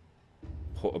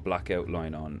put a black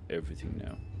outline on everything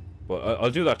now, but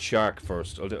I'll do that shark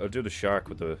first. I'll do the shark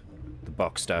with the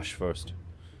box stash first.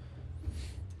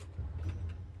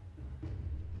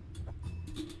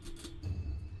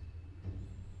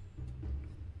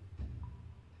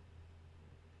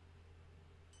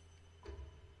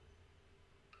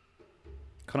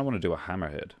 Kind of want to do a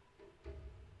hammerhead.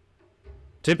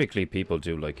 Typically people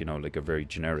do, like, you know, like a very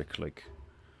generic, like,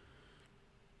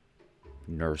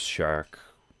 nurse shark,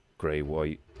 grey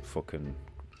white, fucking,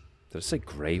 did I say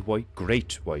grey white?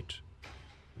 Great white.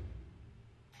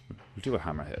 We'll do a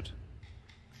hammerhead.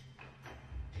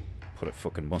 Put a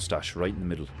fucking mustache right in the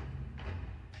middle.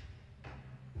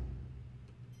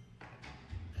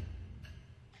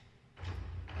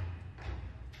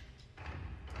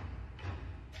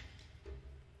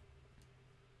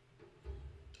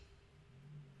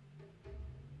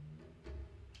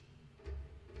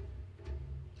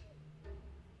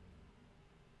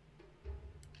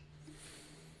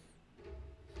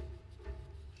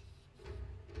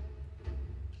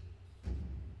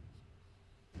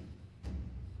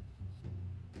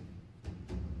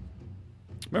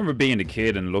 I remember being a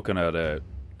kid and looking at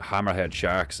hammerhead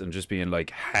sharks and just being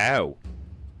like, how?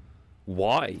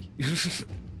 Why?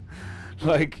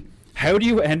 Like, how do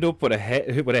you end up with a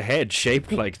head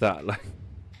shaped like that? Like,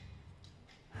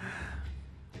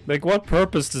 Like, what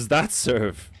purpose does that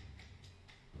serve?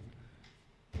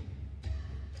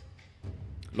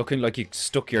 Looking like you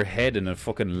stuck your head in a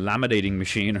fucking laminating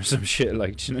machine or some shit,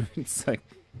 like, you know, it's like...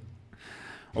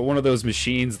 Or one of those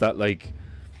machines that, like,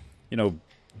 you know,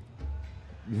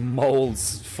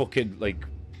 molds fucking, like,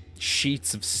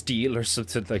 sheets of steel or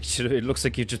something, like, you know, it looks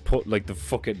like you just put, like, the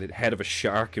fucking head of a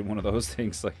shark in one of those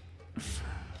things, like...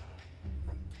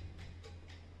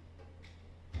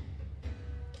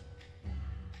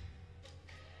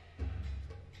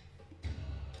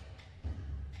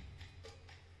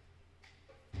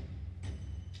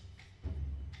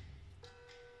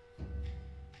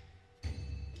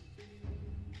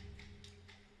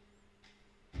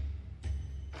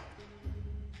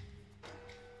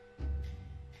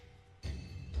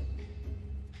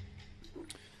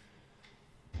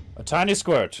 A tiny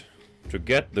squirt to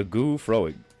get the goo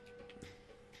flowing.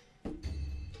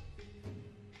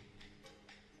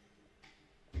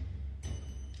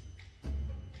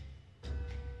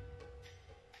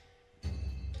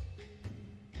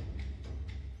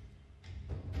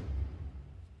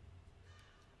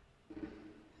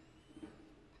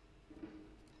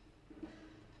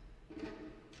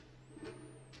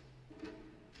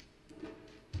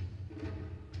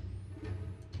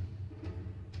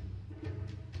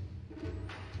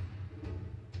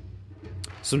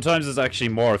 Sometimes it's actually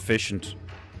more efficient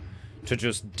to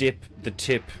just dip the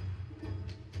tip.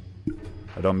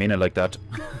 I don't mean it like that.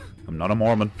 I'm not a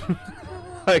Mormon.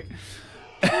 Like,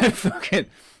 fucking,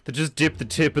 to just dip the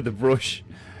tip of the brush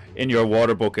in your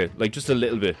water bucket, like just a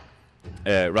little bit,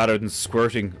 rather than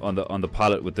squirting on the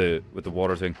palette with the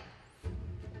water thing.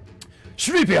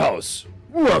 Sleepy house,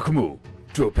 welcome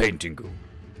to a painting.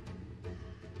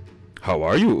 How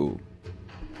are you?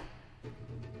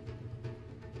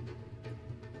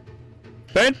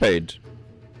 Paint.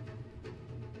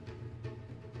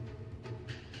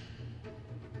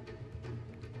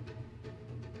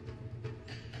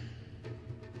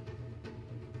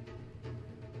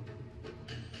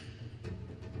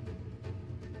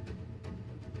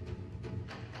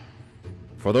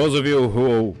 For those of you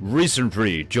who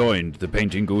recently joined the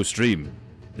Painting Goo stream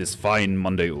this fine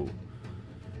Monday,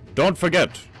 don't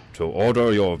forget to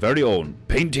order your very own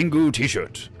Painting Goo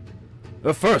t-shirt.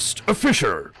 The first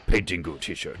official Painting Goo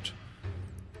t-shirt.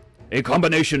 A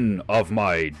combination of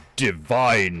my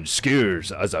divine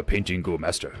skills as a Painting Goo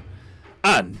master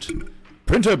and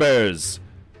Printer Bear's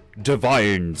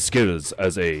divine skills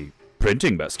as a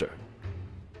printing master.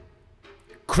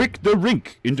 Click the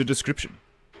link in the description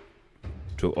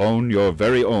to own your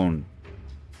very own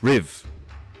Riv,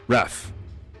 Raff,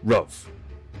 Ruv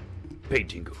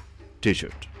Painting Goo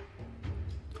t-shirt.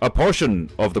 A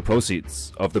portion of the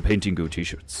proceeds of the Painting Goo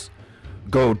t-shirts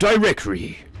go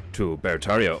directly to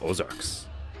Bertaria Ozarks.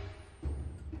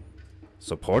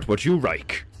 Support what you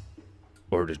like,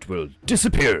 or it will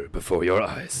disappear before your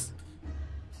eyes.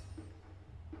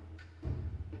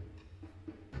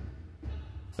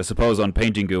 I suppose on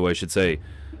Painting Goo I should say,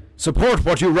 support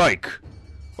what you like,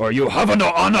 or you have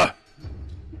no honor.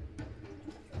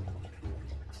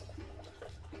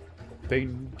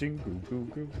 Painting Goo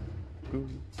Goo Goo. Goo,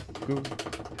 goo.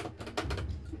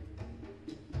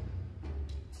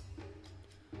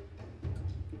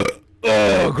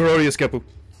 Oh, glorious Kepu.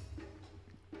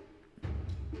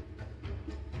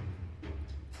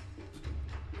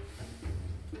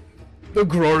 The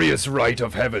glorious light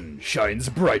of heaven shines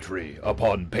brightly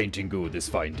upon Painting Goo this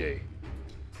fine day.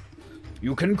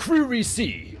 You can clearly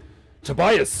see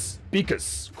Tobias,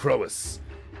 Beakus, Crowus,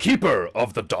 keeper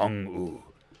of the Dong-U,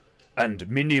 and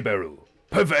Miniberu,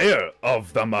 purveyor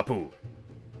of the Mapu.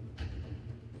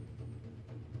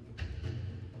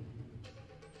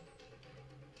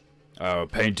 Our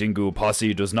Painting Goo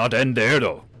posse does not end there,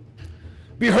 though.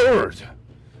 Behold,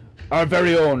 our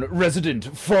very own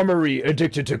resident, formerly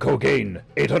addicted to cocaine,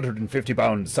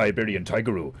 850-pound Siberian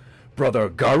tigeroo, Brother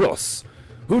Garos,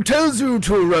 who tells you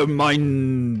to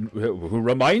who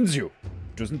reminds you,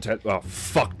 doesn't tell, oh,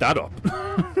 fuck that up.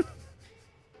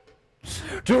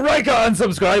 To like and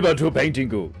subscribe to Painting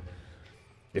Goo.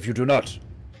 If you do not,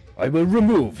 I will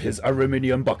remove his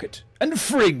aluminium bucket and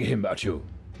fling him at you.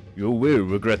 You will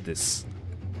regret this.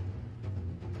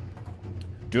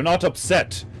 Do not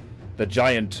upset the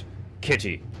giant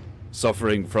kitty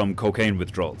suffering from cocaine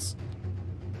withdrawals.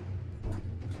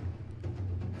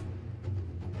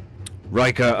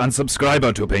 Rika and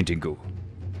subscriber to Painting Goo.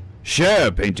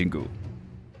 Share Painting Goo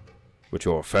with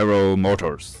your fellow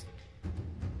mortals.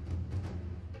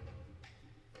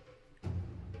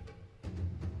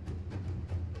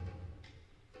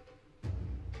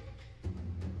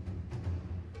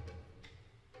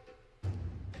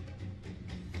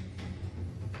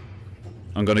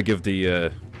 I'm gonna give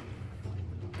the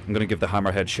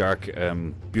hammerhead shark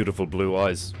beautiful blue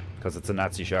eyes because it's a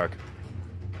Nazi shark.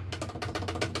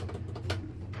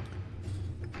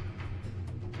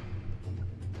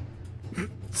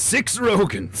 Six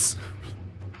Rogans.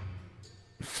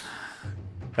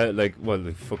 Like,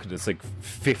 well, fucking, it's like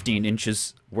 15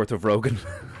 inches worth of Rogan.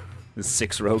 There's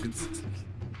 6 Rogans.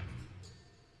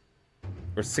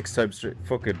 Or 6 times 3,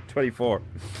 fucking 24.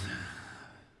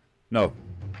 No,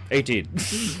 18.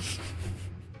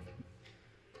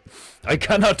 I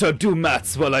cannot do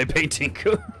maths while I'm painting.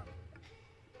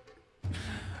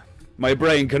 My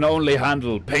brain can only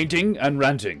handle painting and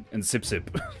ranting and sip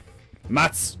sip.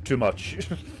 Maths, too much.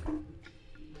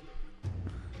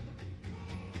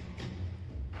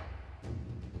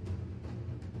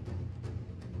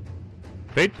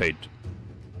 Paint, paint.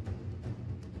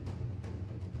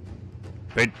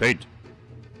 Paint, paint.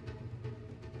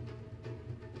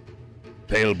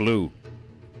 Pale blue.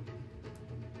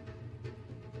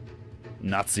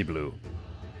 Nazi blue.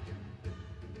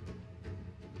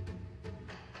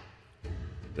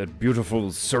 That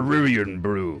beautiful cerulean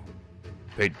blue.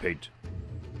 Paint, paint.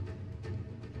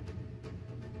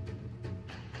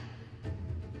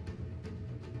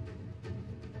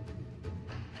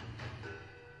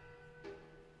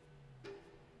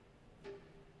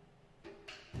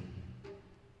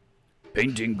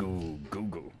 Painting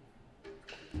Google.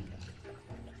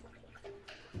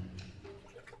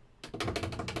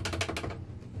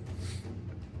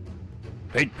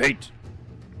 Paint, paint.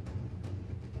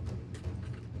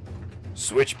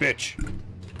 Switch bitch.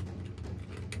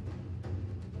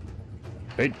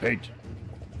 Paint, paint.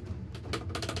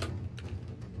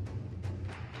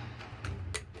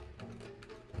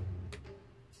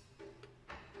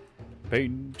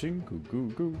 Painting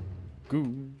goo.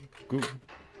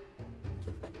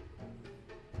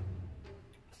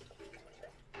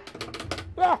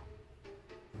 Ah!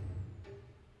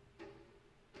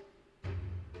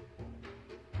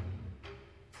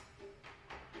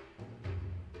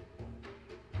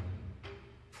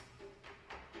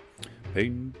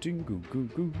 Painting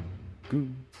goo.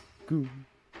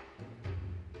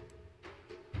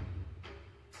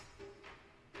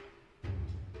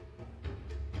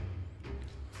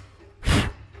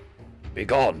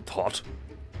 Begone, thought.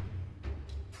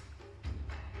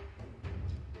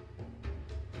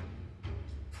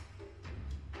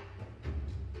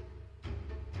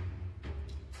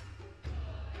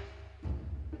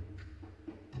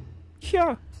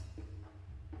 Yeah.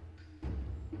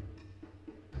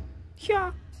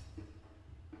 Yeah.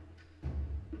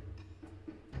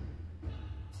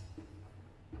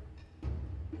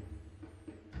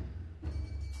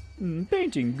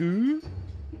 Painting goo.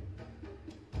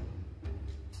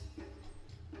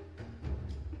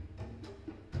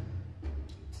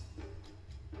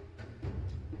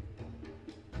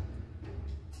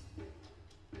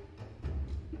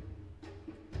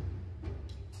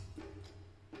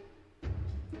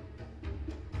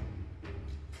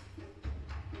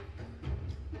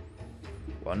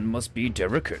 One must be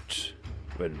delicate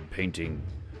when painting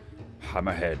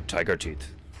hammerhead tiger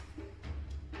teeth.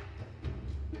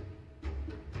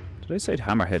 Did I say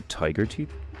hammerhead tiger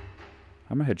teeth?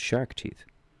 Hammerhead shark teeth.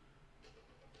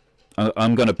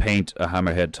 I'm gonna paint a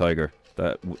hammerhead tiger.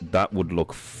 That would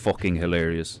look fucking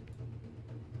hilarious.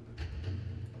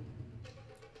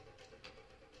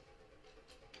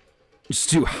 Just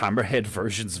do hammerhead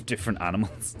versions of different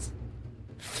animals.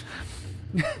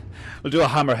 We'll do a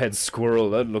hammerhead squirrel.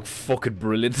 That'd look fucking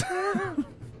brilliant.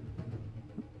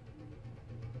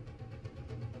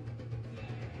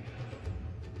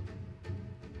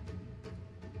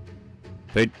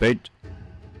 Paint, paint.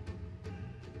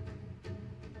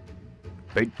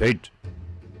 Paint, paint.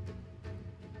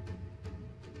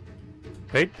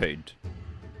 Paint, paint.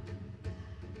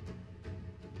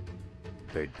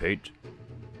 Paint, paint.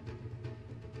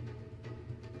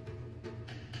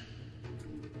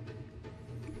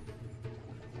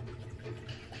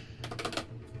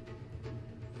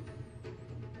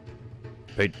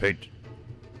 Paint, paint.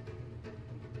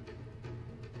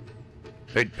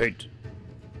 Paint, paint.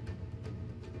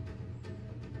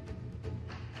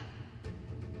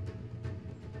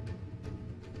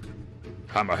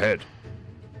 Hammerhead.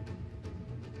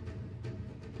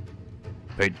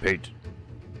 Paint, paint.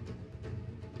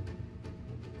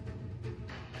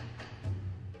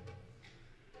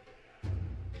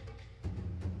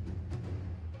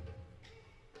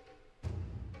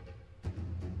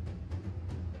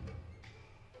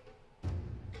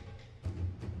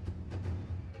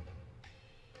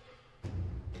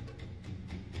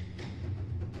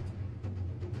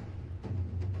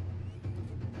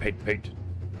 Paint, paint.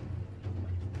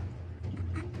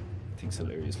 think's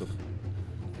hilarious. Look,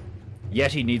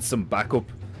 Yeti needs some backup.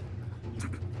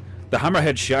 The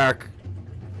hammerhead shark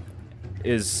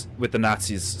is with the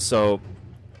Nazis, so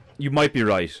you might be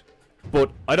right.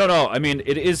 But I don't know. I mean,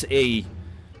 it is a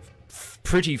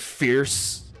pretty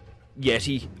fierce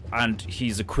Yeti, and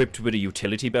he's equipped with a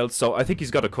utility belt, so I think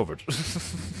he's got it covered.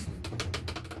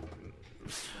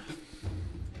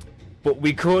 But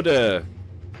we could,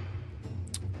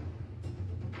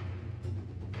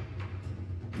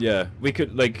 yeah, we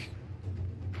could, like,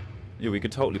 yeah, we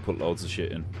could totally put loads of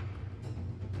shit in.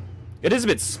 It is a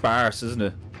bit sparse, isn't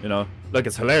it? You know, like,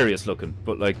 it's hilarious looking,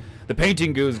 but, like, the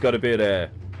painting goo's got a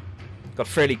bit, got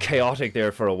fairly chaotic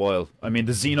there for a while. I mean,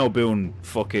 the Xenoboon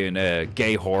fucking,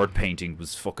 gay horde painting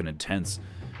was fucking intense.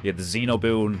 You had the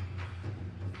Xenoboon,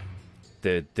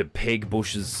 the pig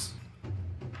bushes,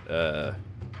 the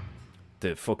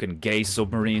fucking gay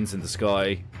submarines in the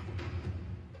sky.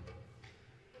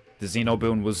 The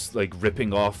Xenoboon was, like,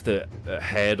 ripping off the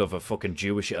head of a fucking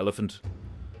Jewish elephant.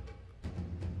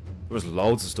 There was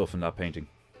loads of stuff in that painting.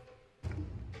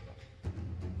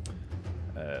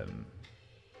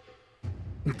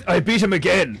 I beat him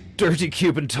again! Dirty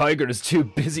Cuban tiger is too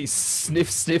busy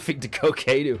sniffing to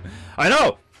cocaine. I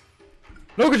know!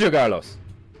 Look at you, Carlos!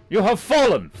 You have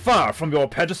fallen far from your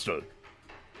pedestal.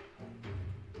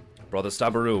 Brother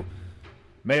Stabaroo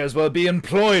may as well be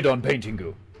employed on painting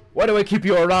goo. Why do I keep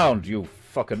you around, you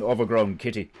fucking overgrown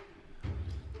kitty?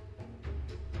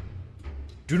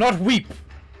 Do not weep,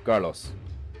 Carlos.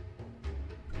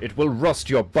 It will rust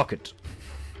your bucket.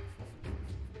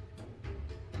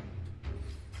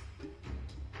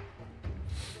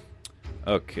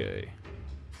 Okay.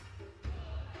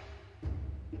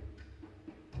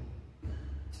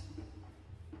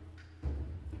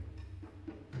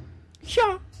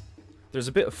 Yeah. There's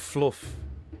a bit of fluff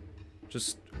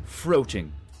just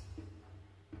floating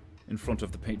in front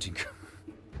of the painting.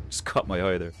 Just caught my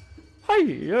eye there.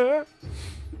 Hiya.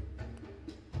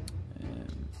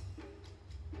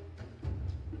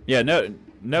 Yeah,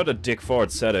 now that Dick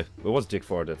Ford said it, it was Dick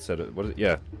Ford that said it. What is it?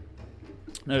 Yeah.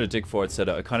 Now that Dick Ford said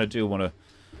it, I kind of do want to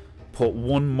put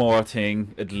one more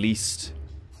thing, at least,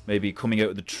 maybe coming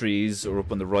out of the trees or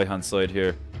up on the right-hand side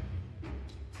here.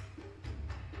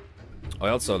 I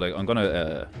also, like, I'm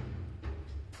gonna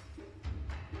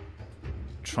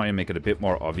try and make it a bit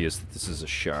more obvious that this is a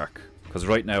shark. Because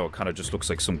right now it kind of just looks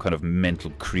like some kind of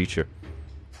mental creature.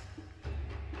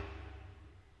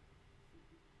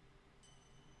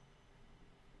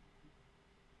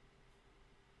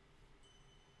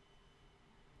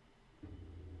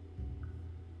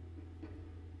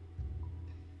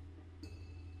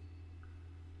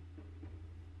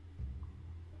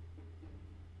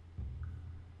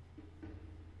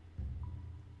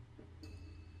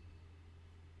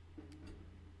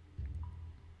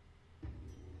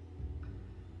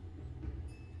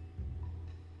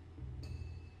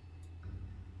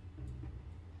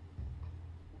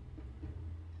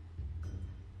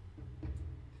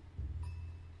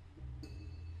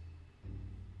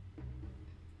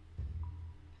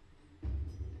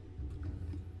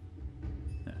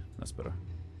 That's better.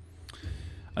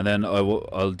 And then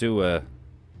I'll do a.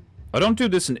 I don't do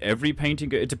this in every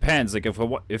painting. It depends. Like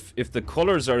if the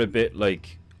colors are a bit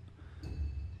like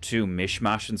too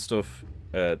mishmash and stuff,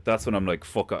 that's when I'm like,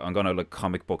 fuck it, I'm gonna like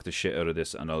comic book the shit out of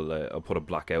this, and I'll put a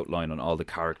black outline on all the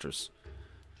characters,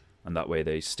 and that way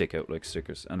they stick out like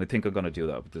stickers. And I think I'm gonna do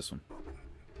that with this one.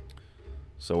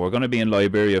 So we're gonna be in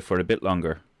Liberia for a bit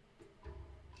longer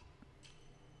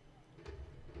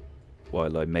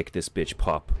while I make this bitch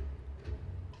pop.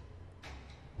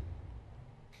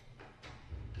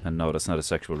 And no, that's not a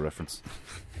sexual reference.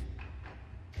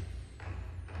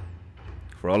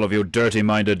 For all of you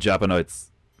dirty-minded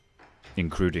Japanites,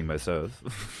 including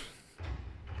myself.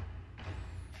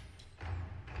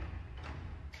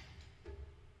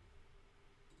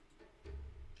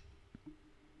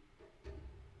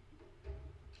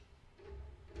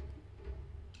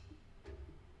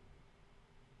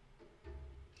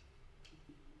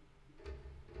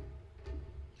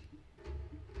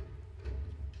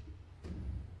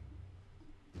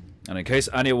 And in case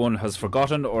anyone has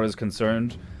forgotten or is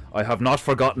concerned, I have not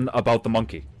forgotten about the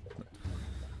monkey.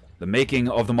 The making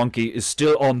of the monkey is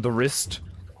still on the wrist.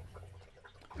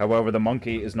 However, the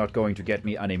monkey is not going to get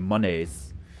me any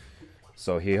monies.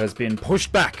 So he has been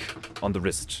pushed back on the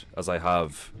wrist, as I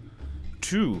have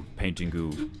two painting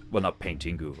goo. Well, not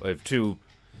painting goo. I have two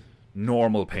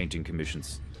normal painting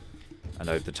commissions. And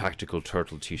I have the tactical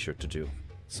turtle t-shirt to do.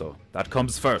 So that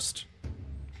comes first.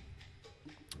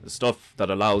 The stuff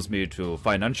that allows me to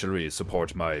financially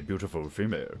support my beautiful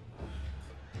female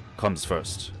comes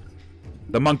first.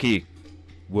 The monkey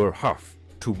will have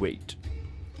to wait.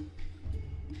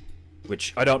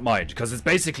 Which I don't mind, because it's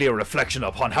basically a reflection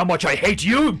upon how much I hate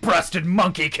you, Brast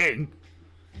Monkey King!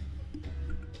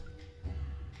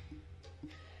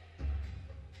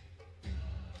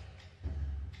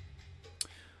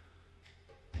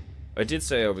 I did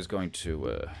say I was going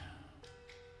to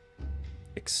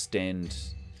extend...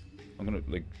 I'm gonna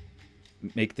like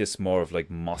make this more of like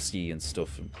mossy and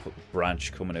stuff, and put a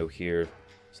branch coming out here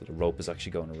so the rope is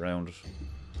actually going around it.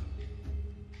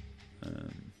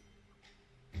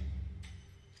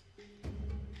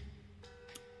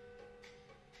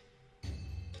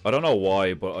 I don't know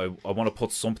why, but I want to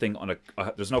put something on a...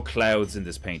 there's no clouds in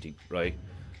this painting, right?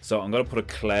 So I'm going to put a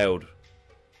cloud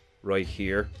right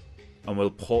here. And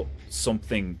we'll put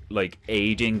something like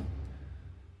aiding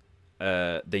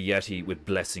the Yeti with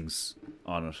blessings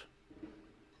on it.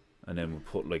 And then we'll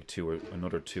put like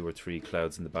another two or three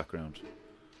clouds in the background.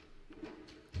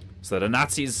 So the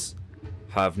Nazis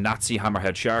have Nazi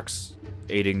hammerhead sharks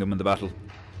aiding them in the battle.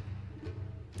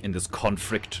 In this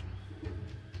conflict.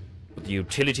 But the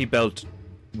utility belt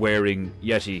wearing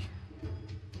Yeti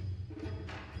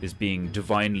is being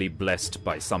divinely blessed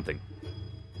by something.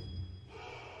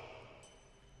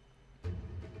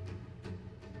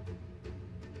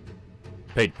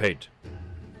 Paint.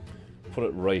 Put it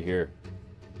right here.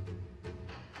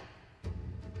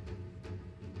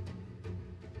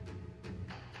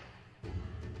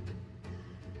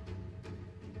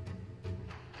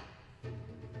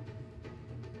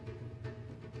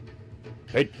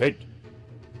 Paint.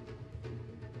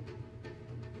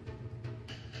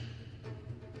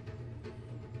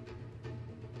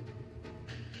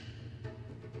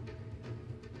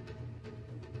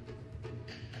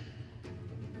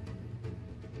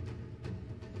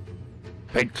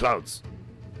 Paint clouds.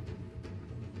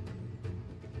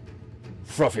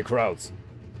 Fluffy crowds.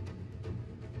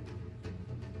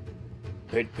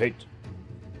 Paint.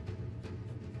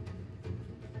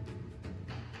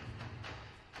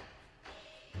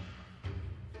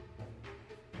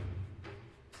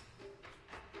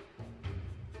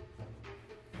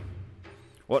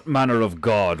 What manner of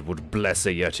god would bless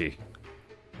a Yeti?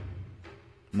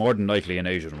 More than likely an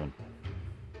Asian one.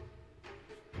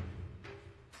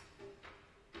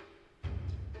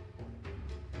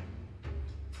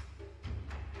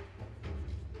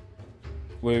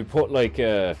 We put like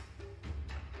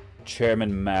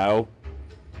Chairman Mao.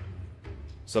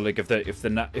 So like if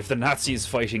the Nazis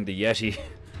fighting the Yeti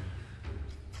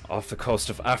off the coast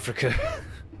of Africa,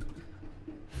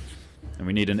 and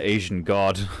we need an Asian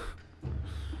god,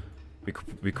 we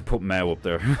could put Mao up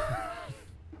there,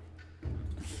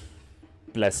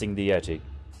 blessing the Yeti.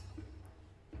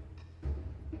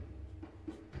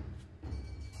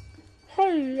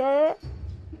 Hiya.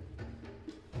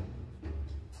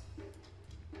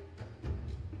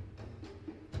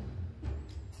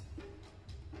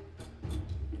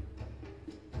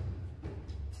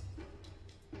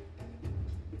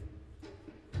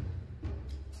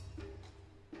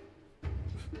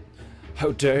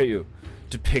 How dare you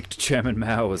depict Chairman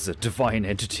Mao as a divine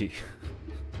entity?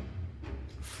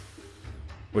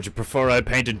 Would you prefer I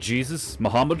painted Jesus,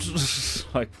 Muhammad,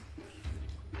 like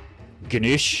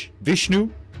Ganesh, Vishnu?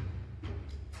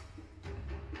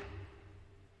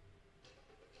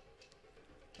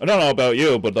 I don't know about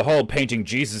you, but the whole painting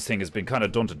Jesus thing has been kind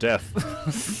of done to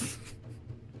death.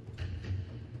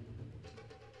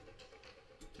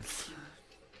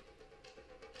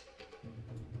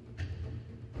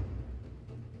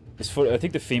 It's funny, I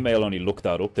think the female only looked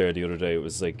that up there the other day. It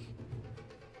was like,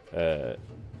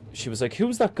 she was like, "Who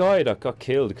was that guy that got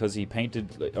killed because he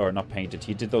painted, or not painted?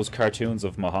 He did those cartoons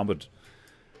of Muhammad,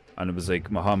 and it was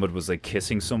like Muhammad was like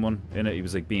kissing someone in it. He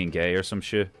was like being gay or some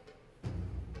shit."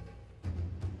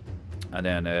 And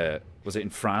then was it in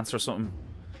France or something,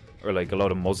 or like a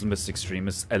lot of Muslimist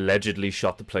extremists allegedly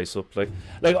shot the place up.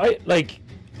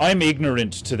 I'm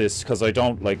ignorant to this because I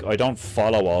don't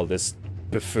follow all this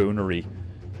buffoonery.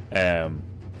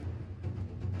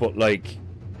 But like,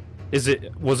 was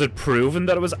it proven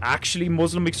that it was actually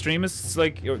Muslim extremists?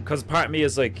 Like, because part of me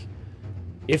is like,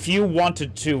 if you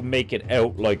wanted to make it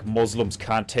out like Muslims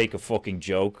can't take a fucking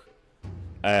joke,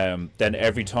 then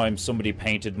every time somebody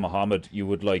painted Muhammad, you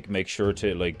would like make sure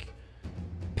to like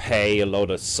pay a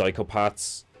load of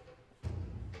psychopaths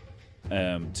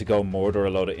to go murder a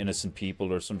lot of innocent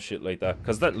people or some shit like that,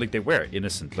 because that, like, they were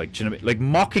innocent. Like, do you know what I mean? Like,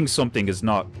 mocking something is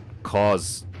not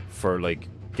cause for like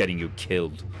getting you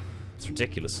killed. It's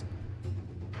ridiculous.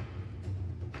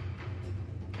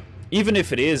 Even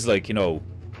if it is like, you know,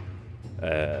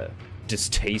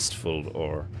 distasteful,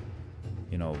 or,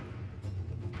 you know,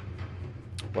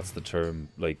 what's the term,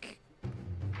 like,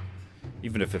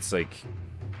 even if it's like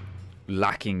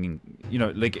lacking, you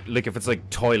know, like if it's like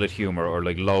toilet humor or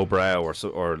like lowbrow or so,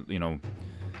 or you know,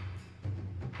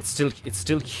 it's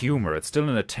still humor. It's still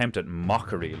an attempt at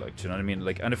mockery. Like, do you know what I mean?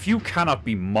 Like, and if you cannot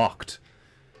be mocked,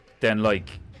 then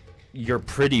like you're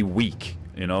pretty weak,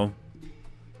 you know.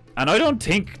 And I don't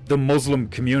think the Muslim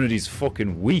community's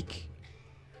fucking weak.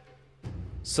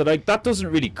 So like that doesn't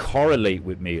really correlate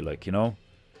with me, like, you know.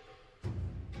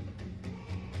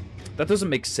 That doesn't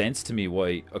make sense to me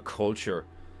why a culture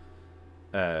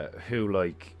who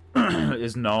like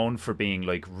is known for being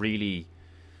like really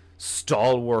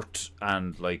stalwart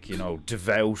and like, you know,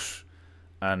 devout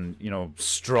and, you know,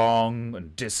 strong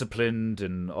and disciplined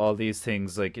and all these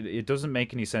things, like it doesn't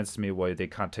make any sense to me why they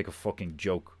can't take a fucking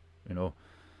joke, you know.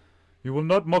 You will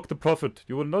not mock the prophet.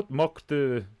 You will not mock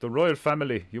the royal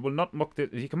family. You will not mock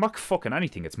the... You can mock fucking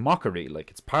anything. It's mockery.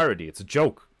 Like, it's parody. It's a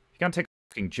joke. You can't take a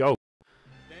fucking joke.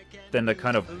 Then they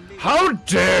kind of... How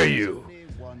dare you!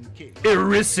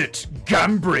 Illicit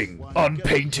gambling on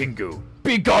PEINTEINGU.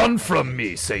 Begone from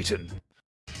me, Satan.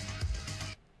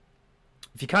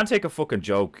 If you can't take a fucking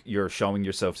joke, you're showing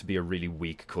yourself to be a really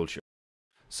weak culture.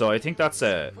 So I think that's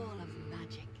a...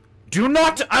 Do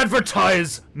not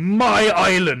advertise my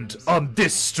island on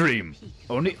this stream.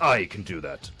 Only I can do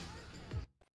that.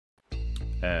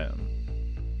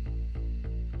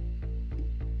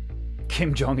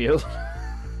 Kim Jong-il.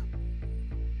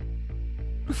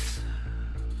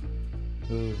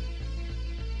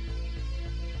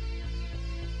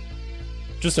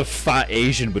 Just a fat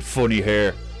Asian with funny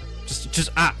hair. Just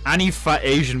any fat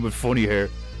Asian with funny hair.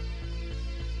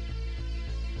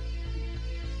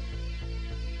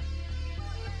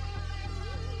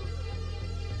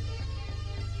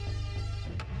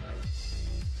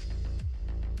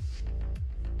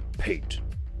 Paint.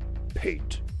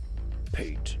 Paint.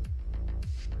 Paint.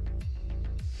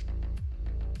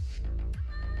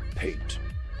 Paint.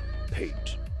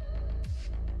 Paint.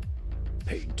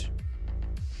 Paint.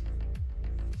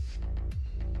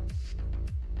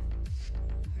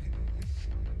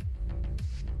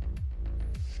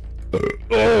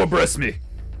 Oh, bless me.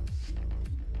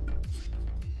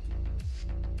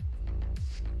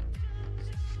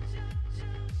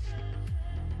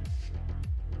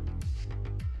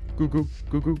 Goo goo,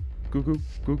 goo goo, goo goo,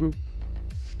 goo goo.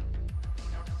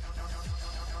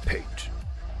 Paint.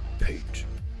 Paint.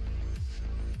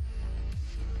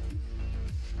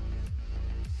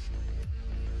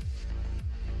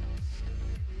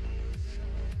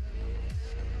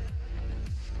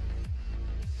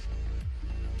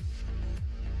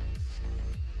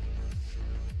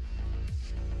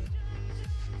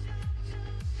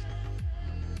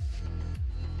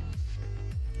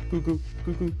 Goo goo,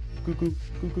 goo goo, goo goo,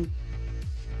 goo goo.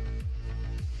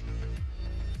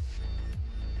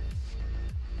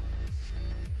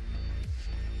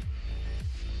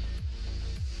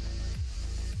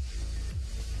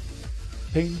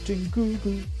 Painting goo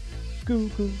goo, goo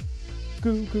goo,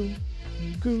 goo goo,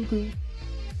 goo goo.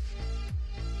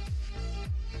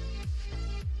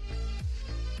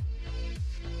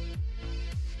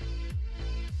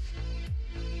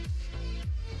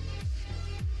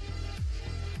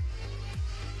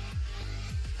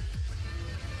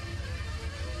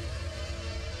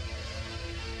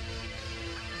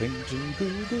 Painting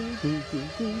goo goo goo goo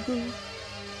goo goo.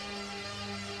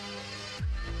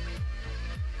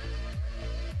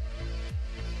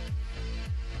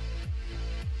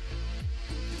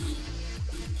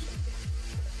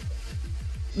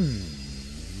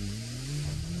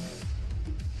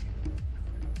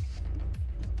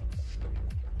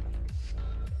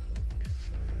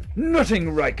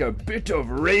 Nothing like a bit of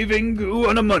raving goo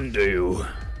on a Monday.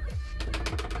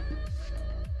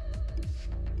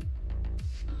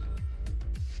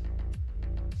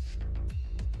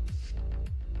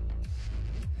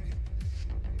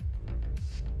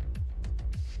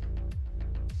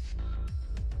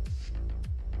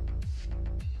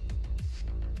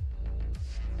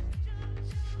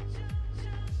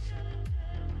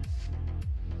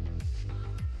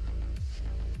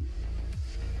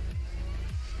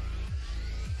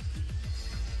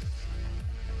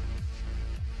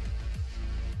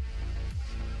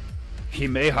 He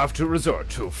may have to resort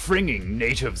to fringing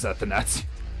natives at the Nazi.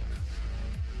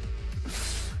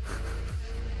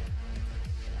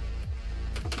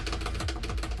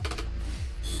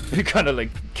 Be kind of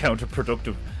like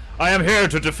counterproductive. I am here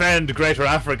to defend Greater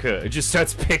Africa. It just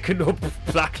starts picking up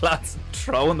black lads and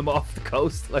throwing them off the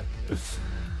coast. Like,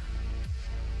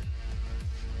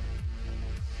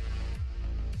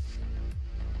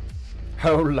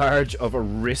 how large of a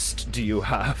wrist do you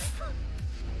have?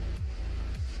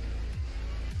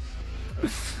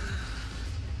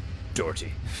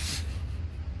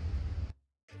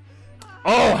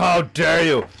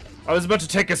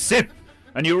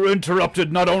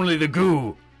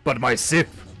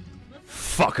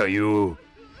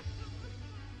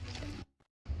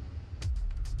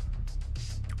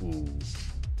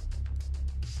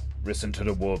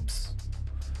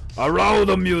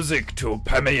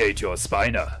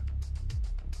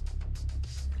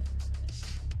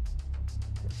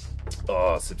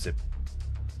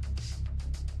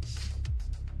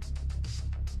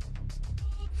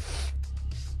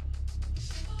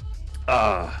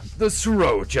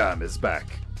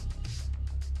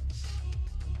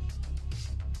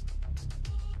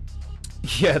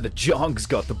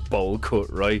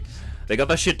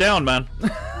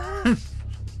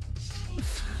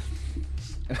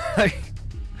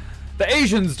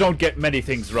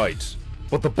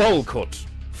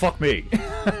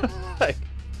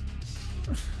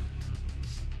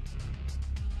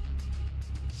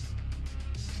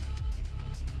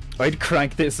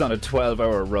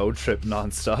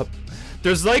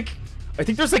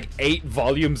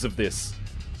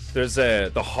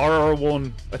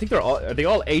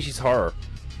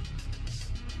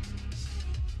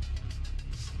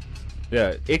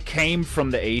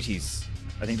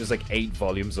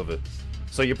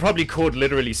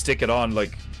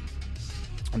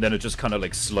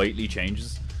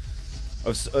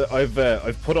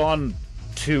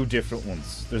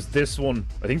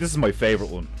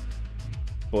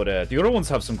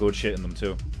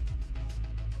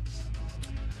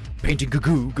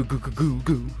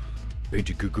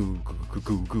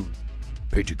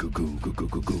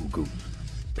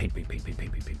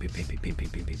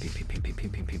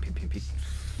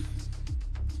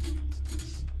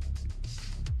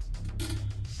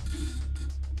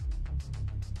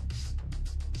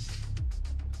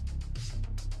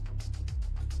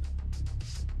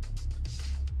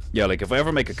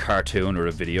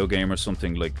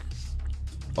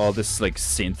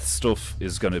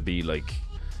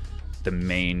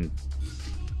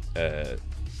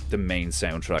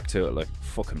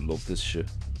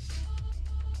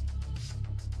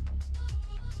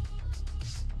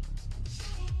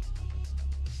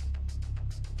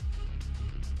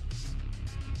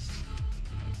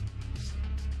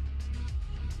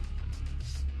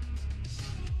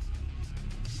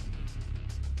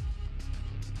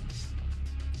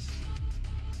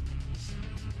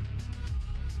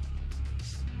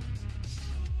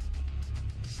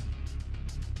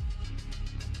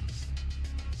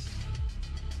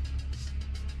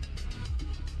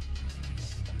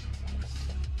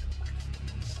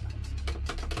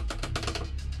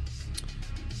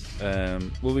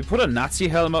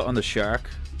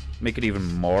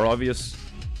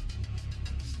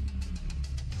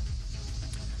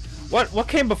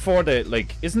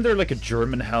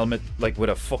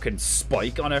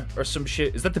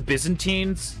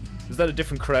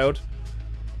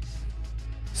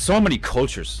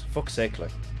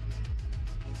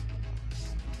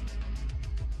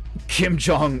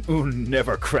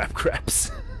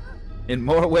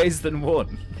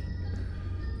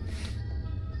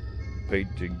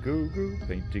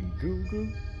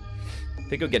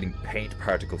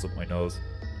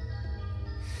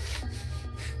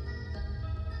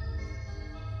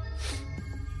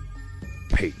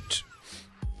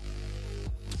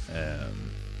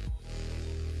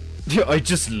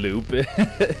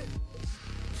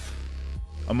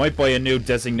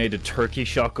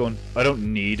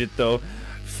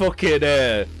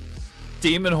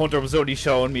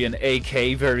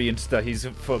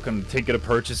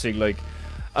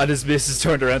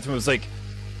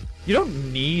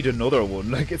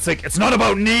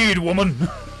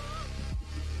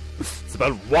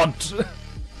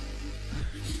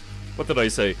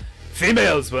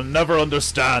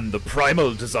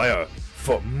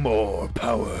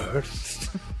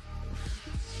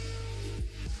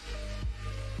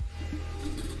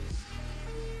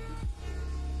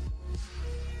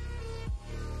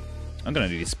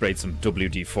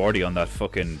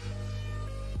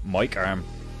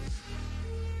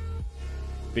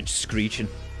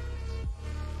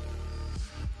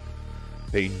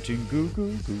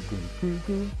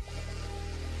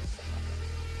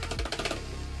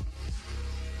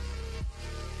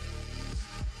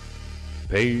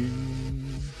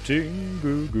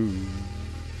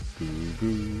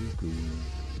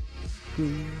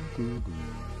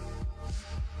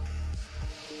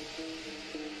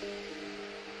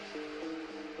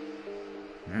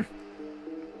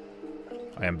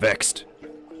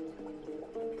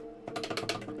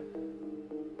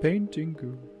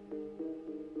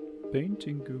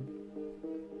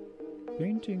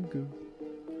 Painting goo.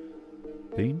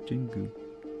 Painting goo.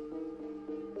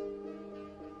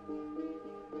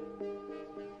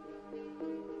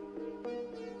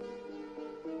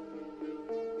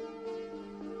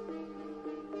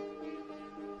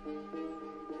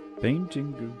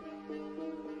 Painting goo.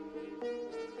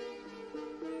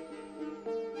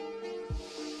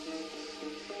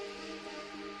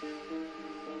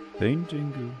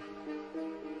 Painting goo.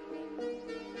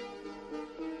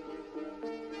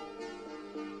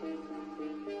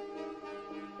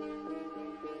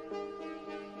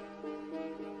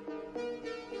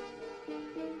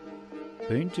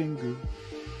 Painting goo.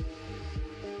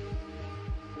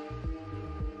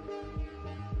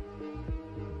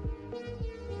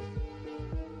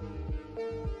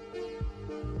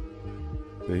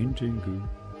 Painting goo.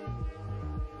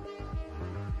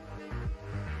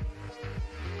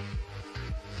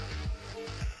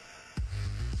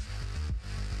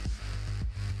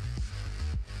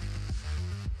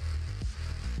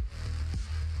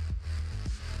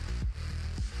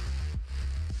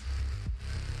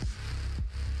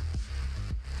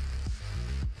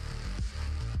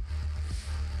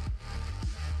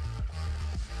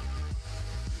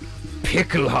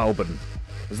 Pickelhauben.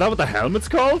 Is that what the helmet's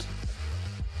called?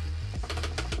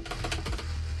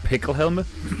 Pickle helmet?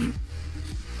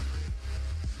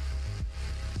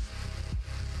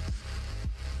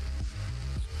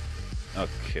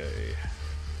 Okay.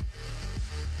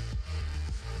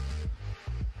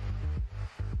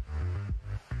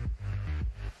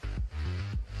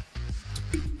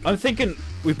 I'm thinking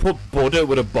we put Buddha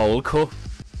with a bowl cut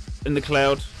in the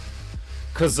cloud.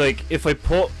 Cause like if I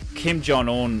put Kim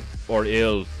Jong-un or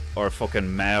Il or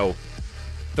fucking Mao,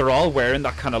 they're all wearing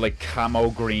that kind of like camo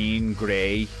green,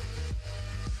 grey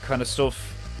kind of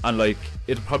stuff, and like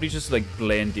it'll probably just like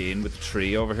blend in with the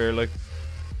tree over here, like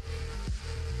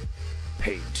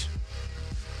paint.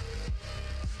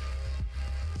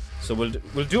 So we'll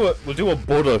do a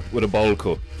Buddha with a bowl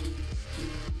cut.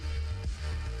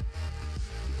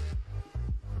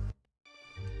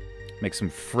 Make some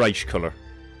fresh color.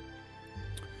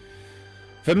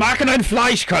 Wir machen ein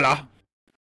Fleischcolor.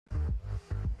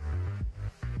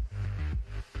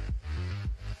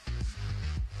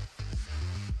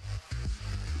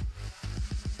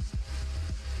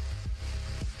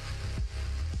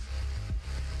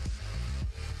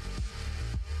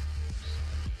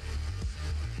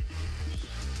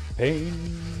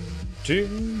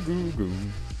 Painting goo goo.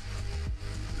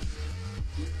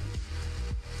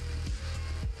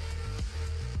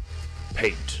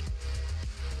 Paint.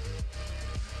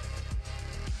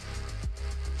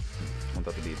 I want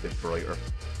that to be a bit brighter.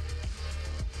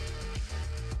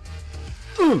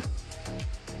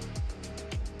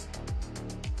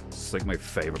 It's like my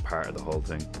favorite part of the whole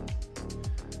thing.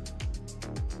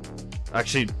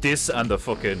 Actually, this and the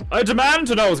fucking... I demand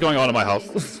to know what's going on in my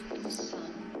house.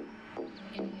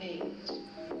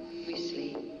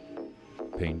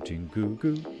 Painting goo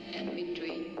goo. And we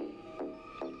dream.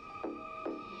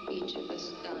 Each of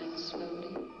us dying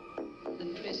slowly. The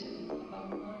prison of our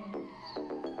minds.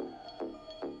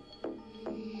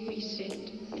 We sit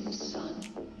in the sun.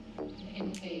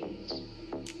 In veins.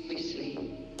 We sleep.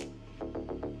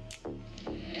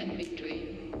 And we dream.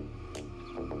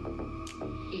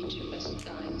 Each of us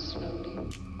dying slowly.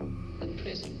 The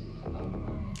prison of our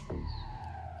minds.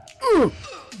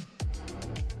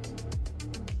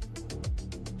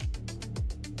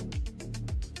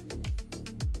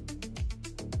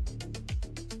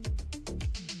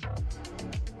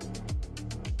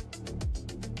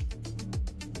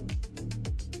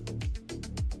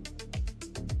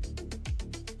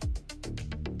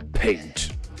 Paint.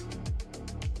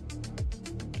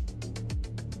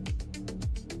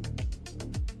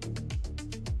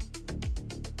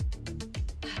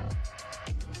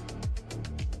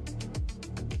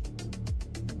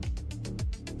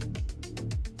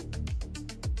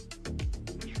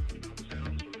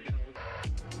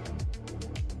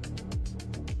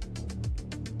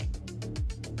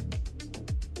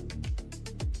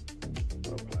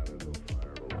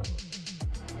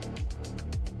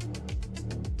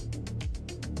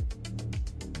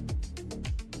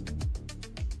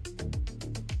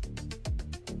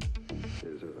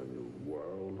 Is it a new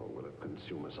world, or will it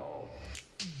consume us all?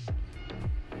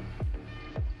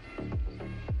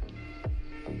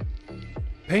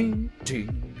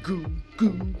 Painting goo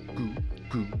goo goo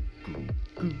goo goo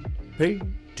goo.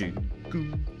 Painting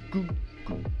goo goo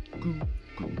goo goo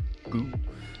goo goo.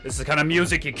 This is the kind of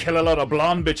music you kill a lot of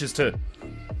blonde bitches to.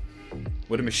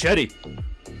 With a machete.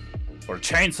 Or a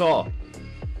chainsaw.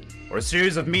 Or a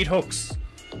series of meat hooks.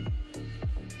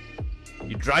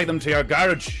 You drag them to your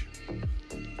garage.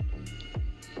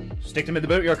 Stick them in the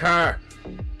boot of your car.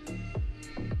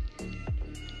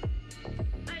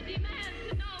 I demand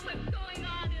to know what's going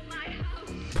on in my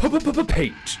house.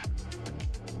 Paint.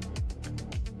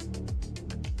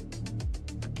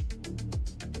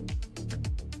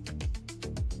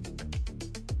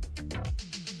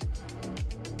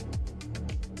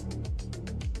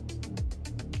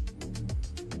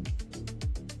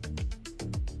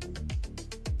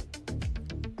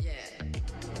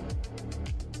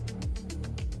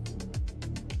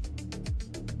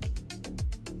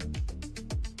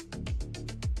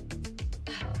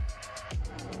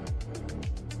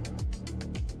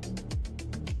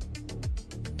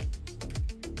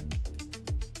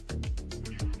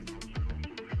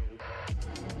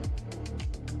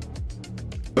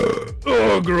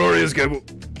 Oh, glorious game.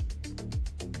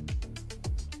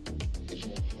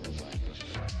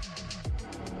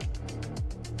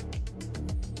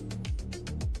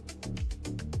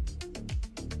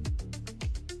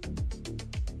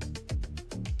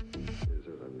 Is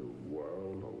it a new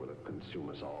world, or will it consume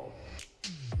us all?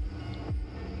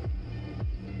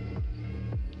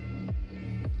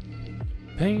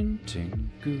 Painting,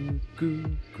 goo, goo,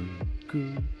 goo,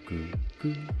 goo, goo,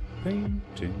 goo.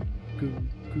 Painting, goo,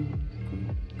 goo, goo,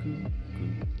 goo,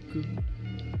 goo, goo.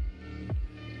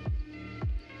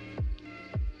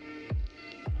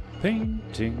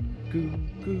 Painting, goo,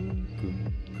 goo, goo,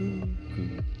 goo,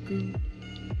 goo, goo.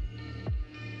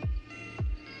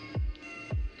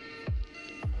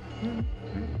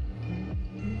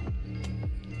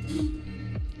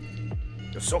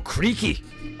 You're so creaky.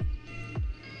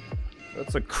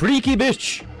 That's a creaky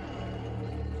bitch.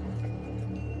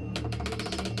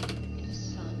 The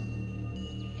sun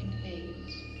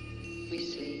invades. We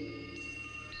sleep.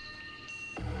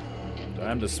 And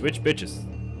Time to switch bitches.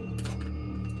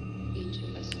 each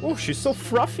of us Oh, she's so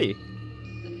fluffy.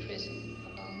 the prison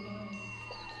of our mind.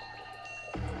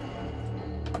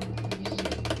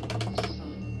 The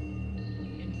sun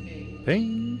invades.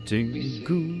 Painting,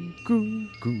 goo, goo,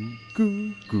 goo,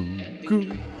 goo, goo,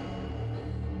 goo.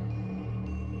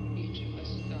 Each of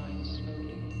us dies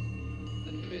slowly.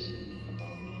 The prison of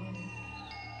our mind.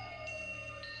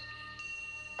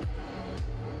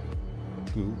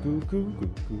 Goo, goo, goo,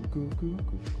 goo, goo, goo, goo,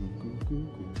 goo, goo, goo,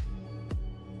 goo.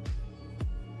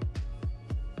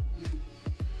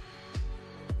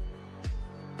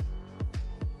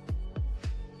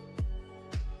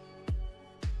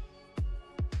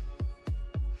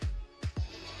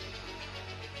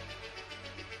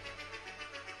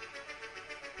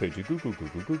 Painting, goo, goo, goo,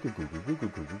 goo, goo, goo, goo, goo, goo,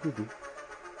 goo, goo, goo, goo.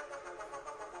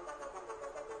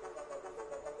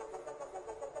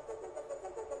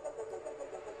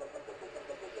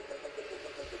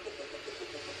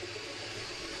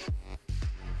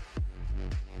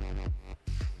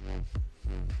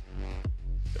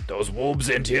 Get those wolves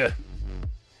into you.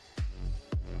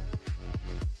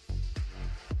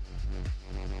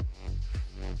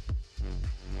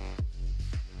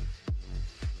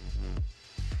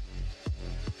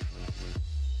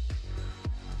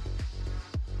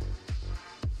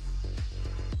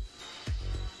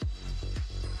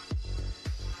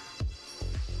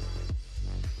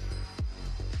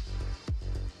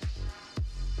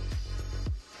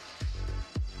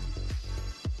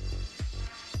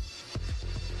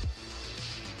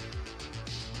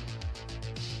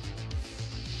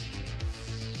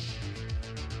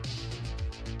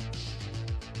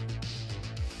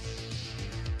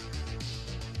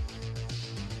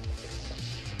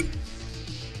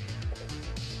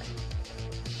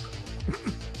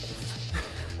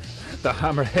 The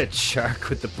hammerhead shark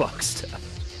with the box stab.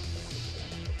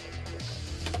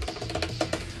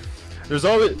 There's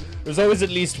always at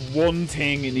least one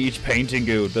thing in each painting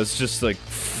goo that's just like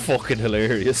fucking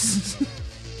hilarious.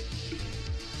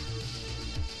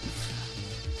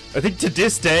 I think to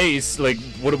this day is like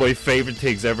one of my favorite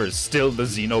things ever is still the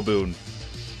Xenoboon.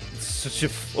 It's such a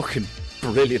fucking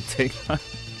brilliant thing.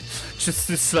 Just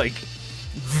this like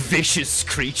vicious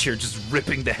creature just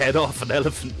ripping the head off an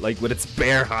elephant like with its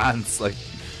bare hands, like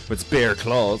with its bare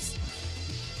claws.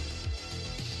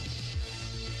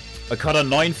 I caught a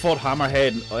 9-foot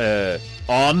hammerhead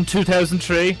on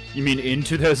 2003. You mean in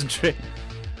 2003?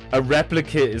 A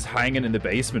replica is hanging in the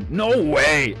basement. No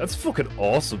way! That's fucking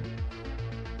awesome.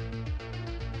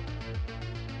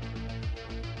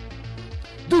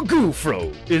 The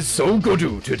Goofro is so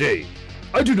good today.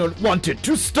 I do not want it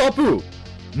to stop you.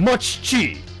 Much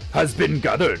chi has been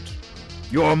gathered.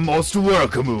 You're most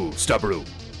welcome, Stabru.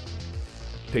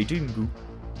 Painting goo,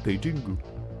 painting goo,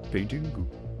 painting goo,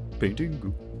 painting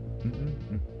goo.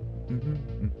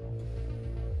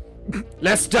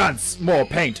 Let's dance, more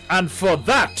paint, and for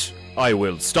that I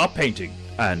will stop painting.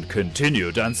 and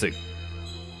continue dancing.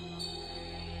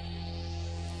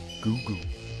 Goo goo.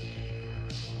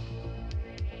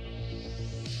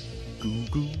 Goo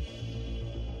goo.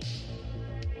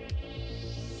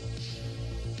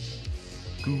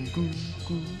 Goo goo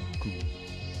goo goo.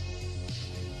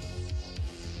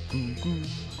 Goo goo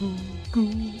goo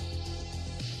goo.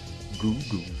 Goo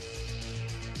goo.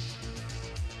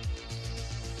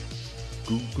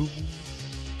 Goo goo.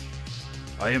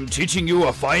 I am teaching you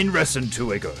a fine lesson,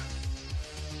 Two-Egger.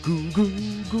 Goo goo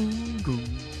goo goo.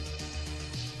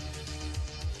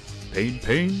 Paint,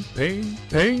 paint, paint,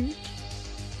 paint.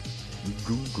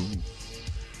 Goo goo.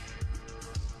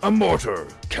 A mortar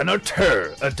cannot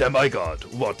tell a demigod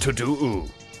what to do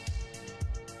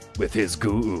with his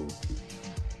goo.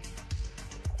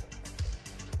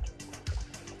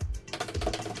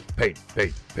 Paint,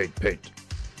 paint, paint, paint.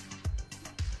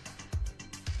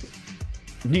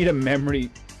 Need a memory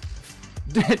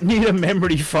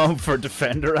foam for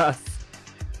defender ass.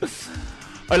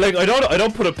 I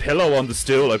don't put a pillow on the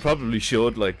stool. I probably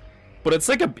should, like, but it's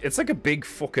like a big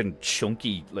fucking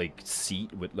chunky like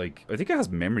seat with, like, I think it has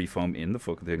memory foam in the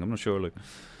fucking thing. I'm not sure, like,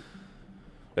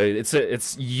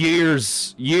 it's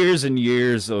years and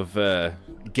years of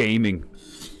gaming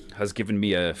has given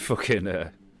me a fucking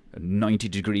a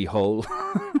 90-degree hole.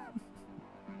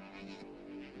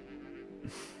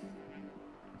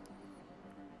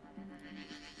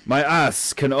 My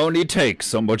ass can only take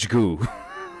so much goo.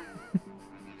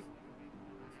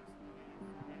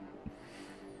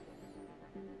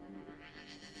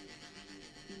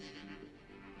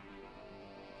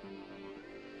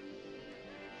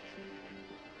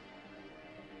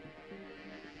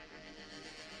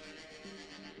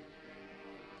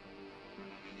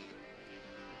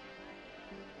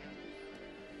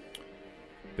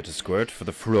 Bit of squirt for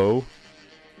the fro.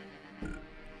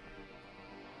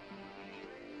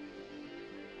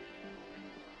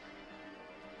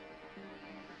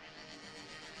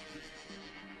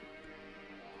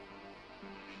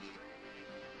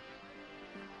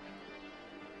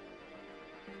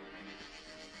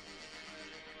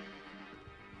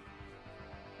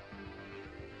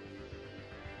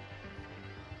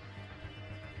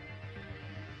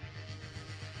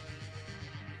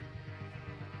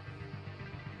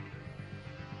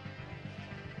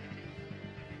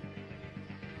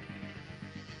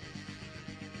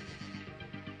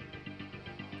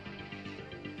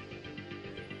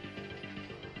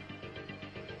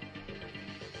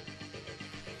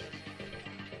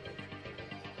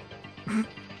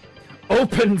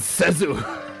 Open Sezu.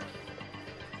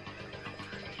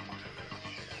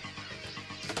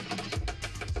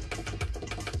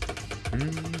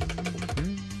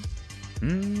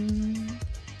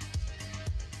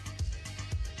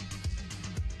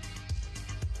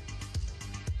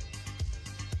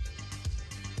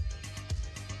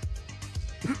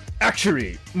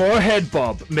 Actually, more head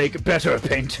bob make better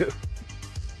paint too.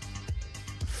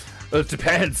 Well, it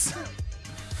depends.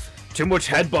 Too much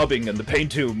head bobbing and the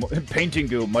painting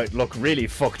goo might look really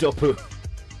fucked up. I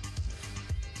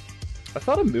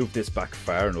thought I moved this back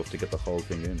far enough to get the whole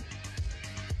thing in.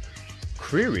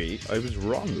 Query, I was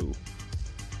wrong.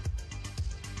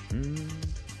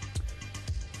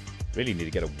 Really need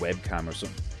to get a webcam or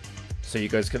something, so you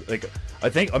guys can, like,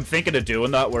 I'm thinking of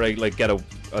doing that where I like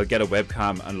I'll get a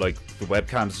webcam and like the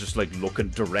webcam's just like looking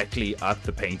directly at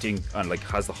the painting and like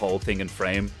has the whole thing in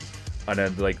frame. And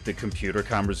then, like, the computer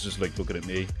camera's just, like, looking at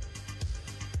me.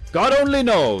 God only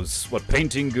knows what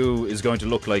painting goo is going to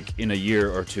look like in a year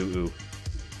or two.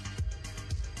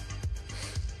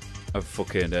 I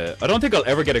fucking, I don't think I'll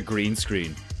ever get a green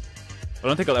screen. I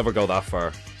don't think I'll ever go that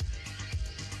far.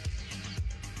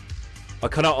 I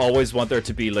kind of always want there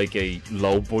to be, like, a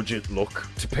low-budget look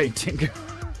to painting.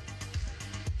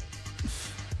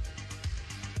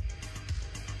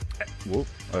 Whoa,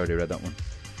 I already read that one.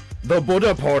 The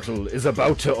Buddha portal is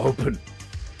about to open.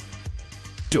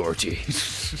 Dirty.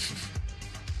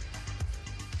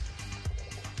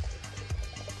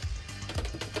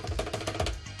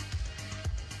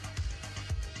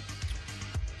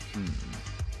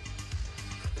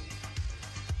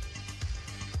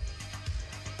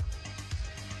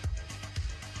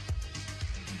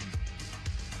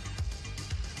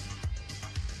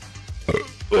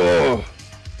 Oh,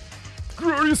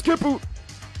 glorious Kippu.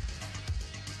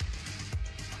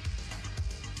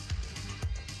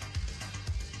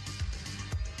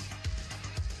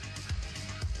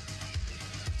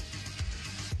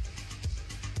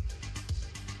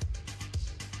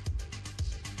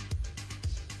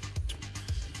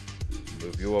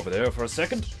 Move you over there for a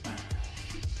second.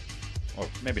 Or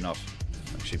maybe not.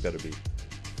 Actually, better be.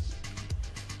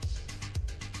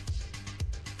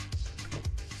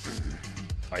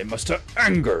 I must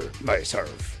anger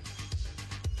myself.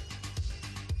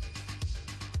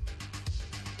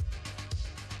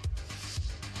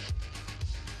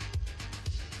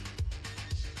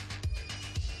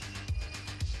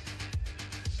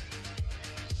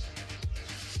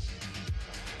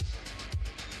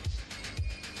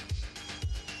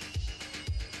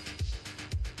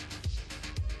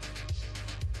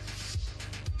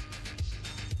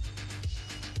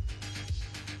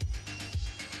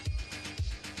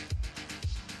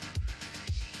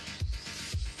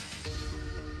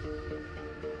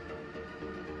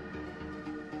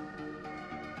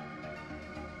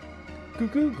 Goo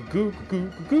goo goo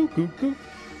goo goo goo goo.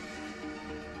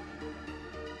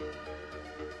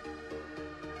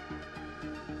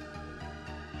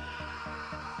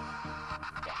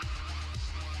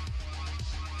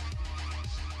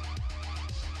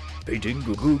 Painting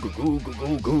goo goo goo goo goo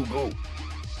goo goo goo.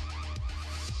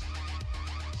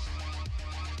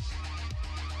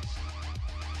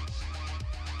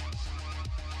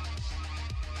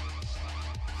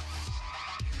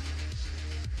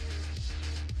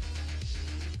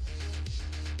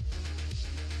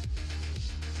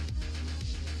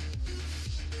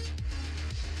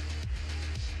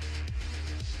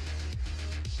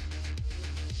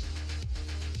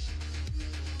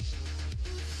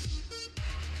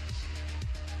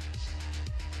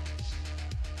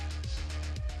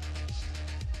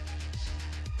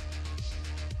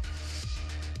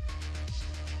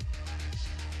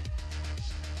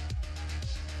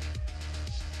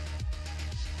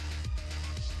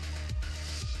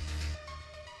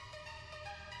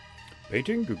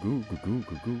 Painting goo goo goo goo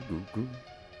goo goo goo goo.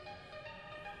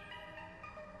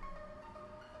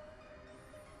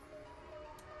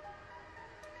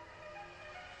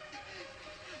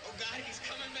 Oh God, he's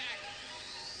coming back!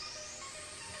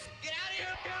 Get out of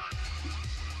here!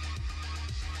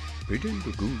 Painting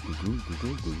goo goo goo goo goo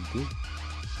goo goo goo.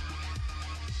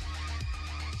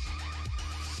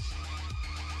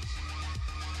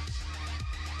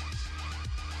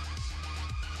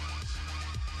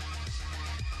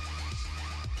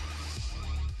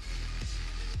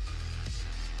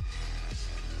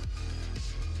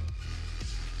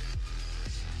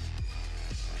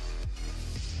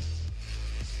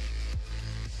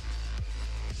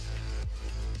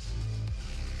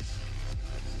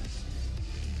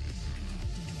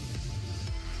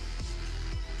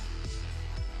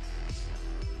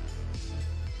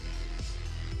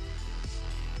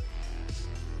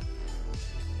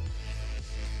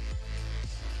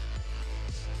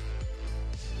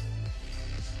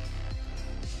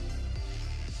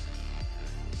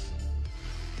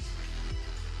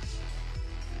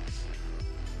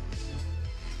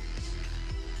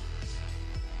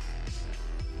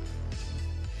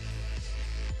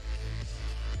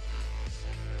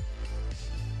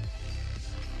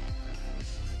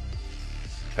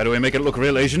 How do I make it look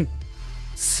real Asian?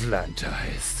 Slant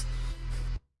eyes.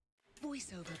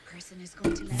 Voiceover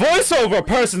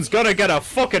person's gonna get a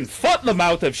fucking foot in the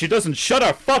mouth if she doesn't shut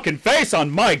her fucking face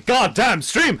on my goddamn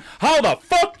stream. How the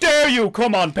fuck dare you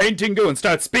come on Paintingu and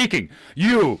start speaking?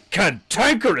 You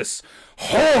cantankerous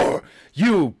whore!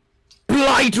 You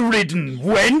blight-ridden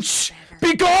wench!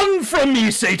 Begone from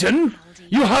me, Satan!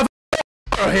 You have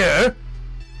a here!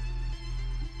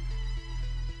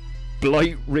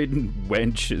 Blight-ridden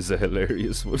wench is a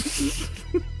hilarious one.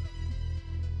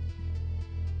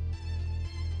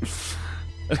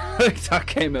 That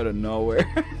came out of nowhere.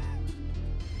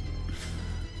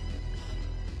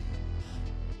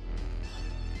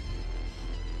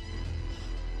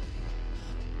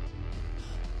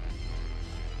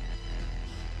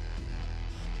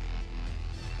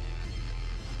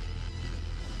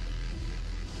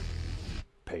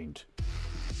 Paint.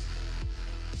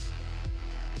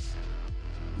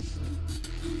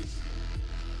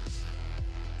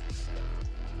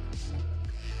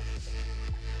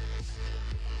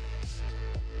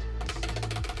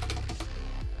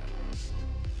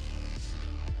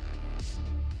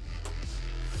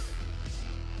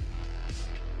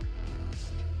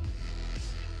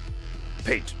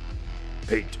 Paint.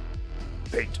 Paint.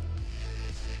 Paint.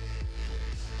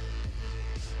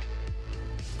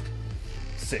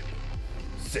 Sip.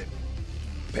 Sip.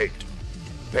 Paint.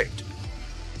 Paint.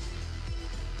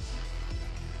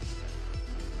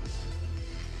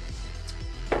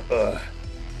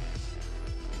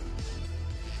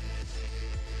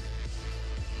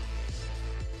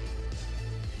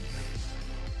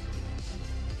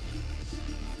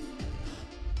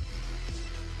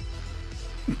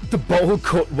 The bowl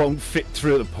cut won't fit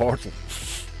through the portal.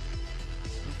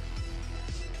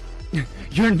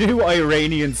 Your new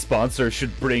Iranian sponsor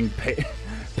should bring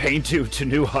paint you to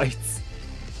new heights.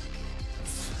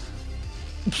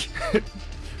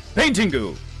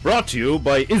 Paintingu, brought to you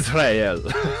by Israel.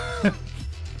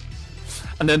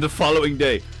 And then the following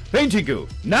day, Paintingu,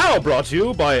 now brought to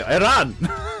you by Iran.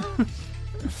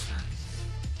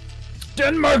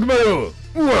 Denmark,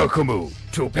 welcome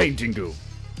to Paintingu.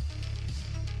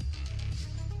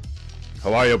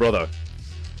 How are you, brother?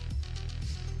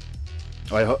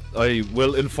 I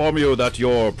will inform you that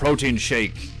your protein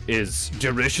shake is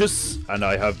delicious, and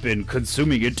I have been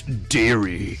consuming it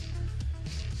dairy.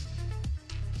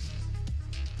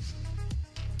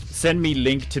 Send me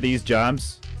link to these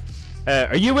jams.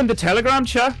 Are you in the Telegram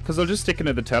chat? Because I'll just stick it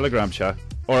in the Telegram chat.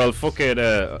 Or I'll fucking,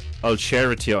 I'll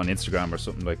share it to you on Instagram or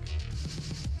something like.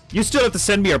 You still have to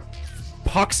send me your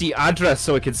poxy address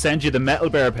so I can send you the Metal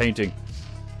Bear painting.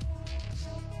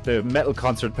 The metal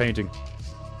concert painting.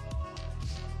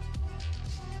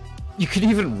 You could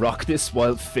even rock this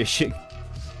while fishing.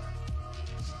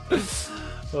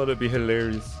 Oh, that'd be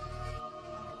hilarious.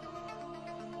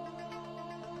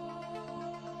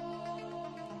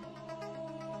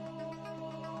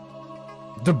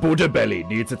 The Buddha belly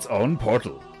needs its own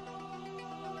portal.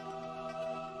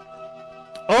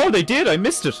 Oh, they did. I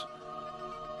missed it.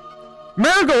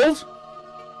 Marigold!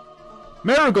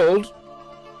 Marigold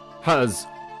has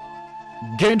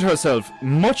gained herself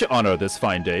much honor this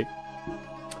fine day.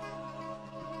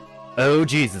 Oh,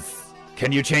 Jesus.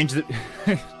 Can you change the...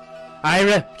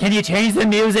 Ira, can you change the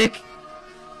music?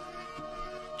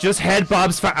 Just head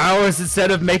bobs for hours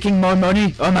instead of making more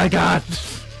money? Oh my god.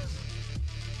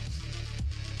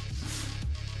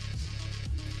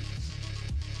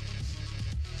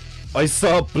 I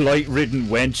saw Blight-Ridden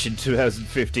Wench in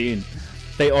 2015.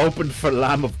 They opened for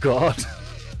Lamb of God.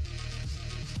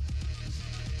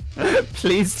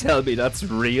 Please tell me that's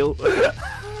real.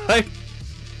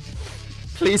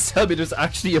 Please tell me there's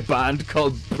actually a band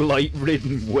called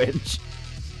Blight-Ridden Wench.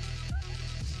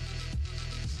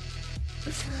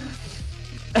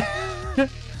 Do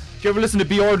you ever listen to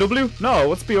BRW? No,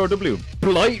 what's BRW?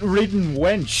 Blight-Ridden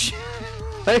Wench.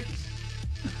 Like...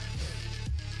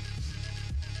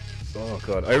 Oh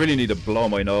god, I really need to blow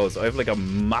my nose. I have like a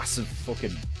massive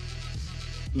fucking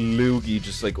loogie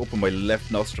just like up in my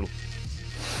left nostril.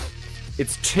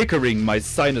 It's tickling my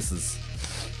sinuses.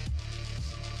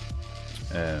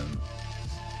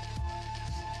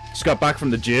 Just got back from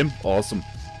the gym. Awesome.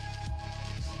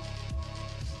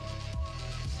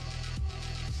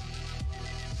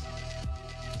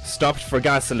 Stopped for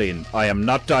gasoline. I am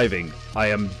not diving. I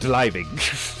am driving.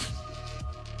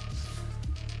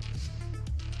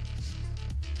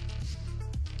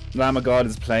 Lamb of God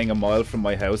is playing a mile from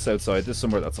my house outside this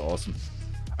somewhere. That's awesome.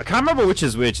 I can't remember which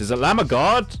is which. Is it Lamb of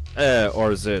God?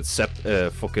 Or is it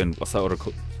fucking... What's that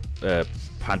other...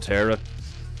 Pantera?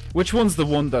 Which one's the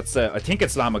one that's... I think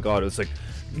it's Lamb of God. It's like...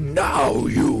 Now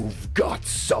you've got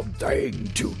something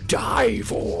to die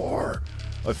for.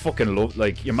 I fucking love...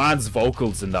 Like, your man's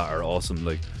vocals in that are awesome.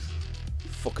 Like...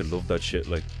 Fucking love that shit.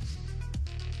 Like...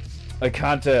 I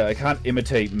can't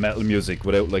imitate metal music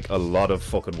without, like, a lot of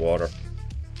fucking water.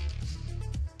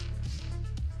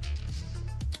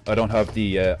 I don't have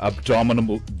the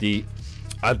abdominal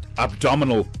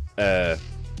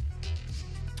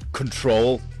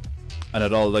control, and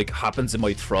it all like happens in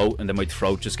my throat, and then my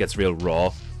throat just gets real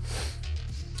raw.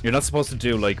 You're not supposed to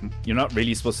do like, you're not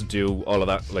really supposed to do all of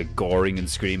that like goring and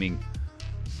screaming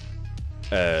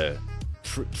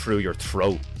through your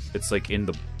throat. It's like in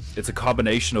the, it's a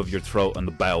combination of your throat and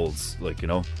the bowels, like, you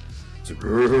know. It's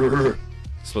like,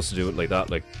 supposed to do it like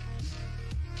that. Like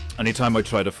anytime I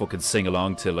try to fucking sing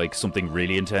along to like something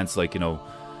really intense, like, you know,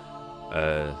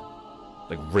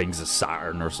 like Rings of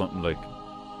Saturn or something, like,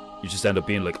 you just end up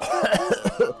being like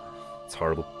it's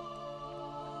horrible.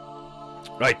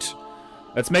 Right,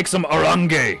 let's make some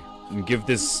orange and give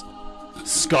this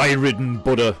sky-ridden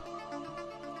Buddha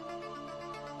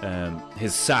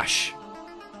his sash.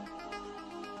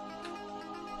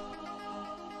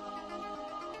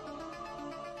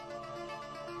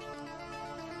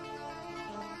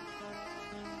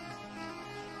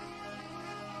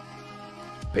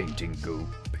 Painting goo,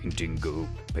 painting goo,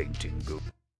 painting goo.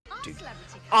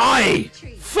 I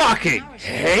fucking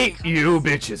hate you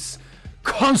bitches.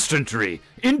 Constantly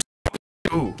into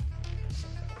goo.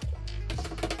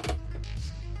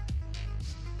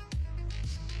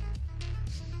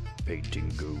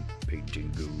 Painting goo, painting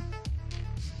goo.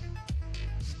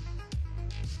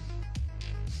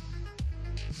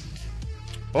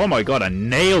 Oh my god, I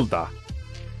nailed that.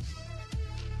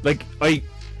 Like, I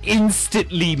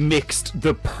instantly mixed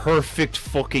the perfect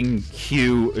fucking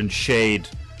hue and shade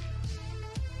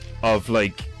of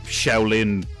like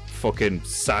Shaolin fucking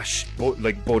sash,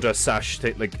 like Buddha sash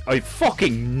thing. Like, I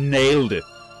fucking nailed it.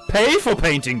 Pay for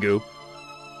painting goo.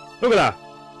 Look at that.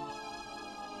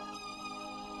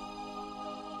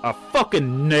 I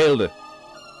fucking nailed it.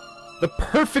 The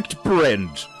perfect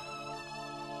blend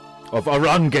of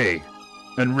orange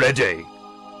and rede.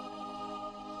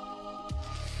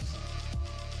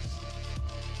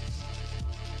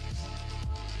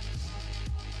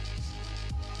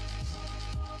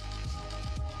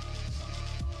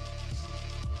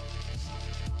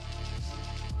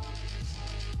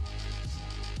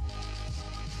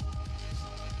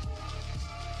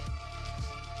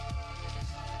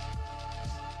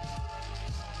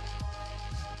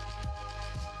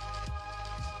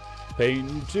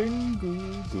 Painting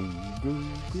goo goo goo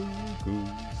goo goo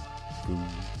goo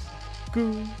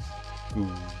goo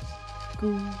goo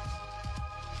goo.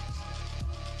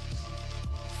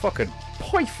 Fucking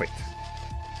perfect.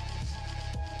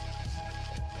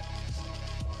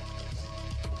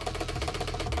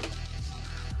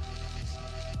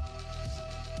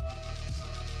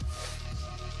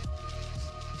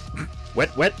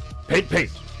 Wet, wet, paint,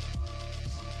 paint.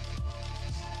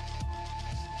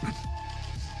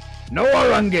 No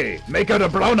orange! Make out a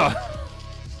browner!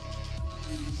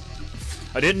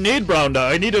 I didn't need browner,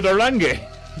 I needed orange!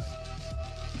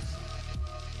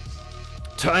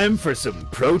 Time for some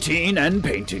protein and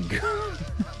painting.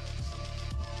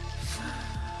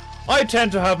 I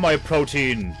tend to have my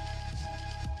protein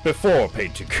before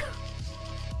painting.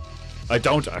 I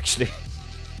don't actually.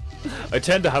 I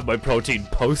tend to have my protein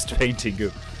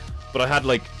post-painting. But I had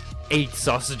like 8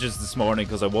 sausages this morning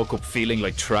because I woke up feeling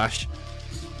like trash.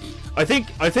 I think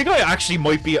I actually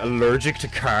might be allergic to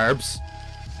carbs.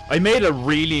 I made a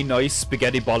really nice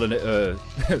spaghetti bolognese.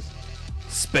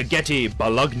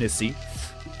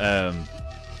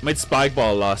 Made spag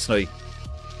bol last night,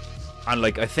 and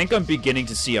like I think I'm beginning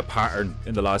to see a pattern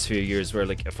in the last few years where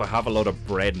like if I have a lot of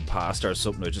bread and pasta or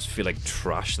something, I just feel like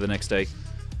trash the next day.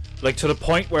 Like to the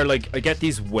point where like I get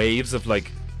these waves of like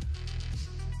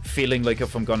feeling like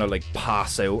if I'm gonna like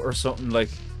pass out or something, like.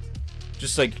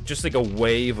 Just like a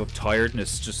wave of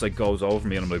tiredness just like goes over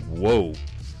me and I'm like, whoa.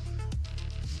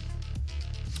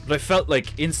 But I felt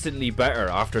like instantly better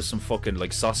after some fucking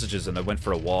like sausages and I went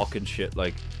for a walk and shit,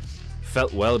 like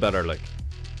felt well better. Like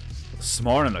this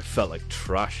morning I felt like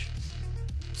trash.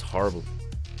 It's horrible.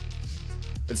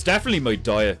 It's definitely my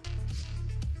diet.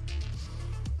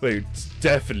 Wait, it's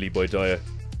definitely my diet.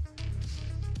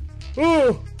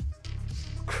 Oh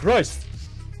Christ.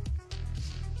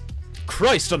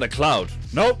 Christ on a cloud.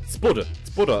 No, it's Buddha. It's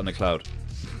Buddha on a cloud.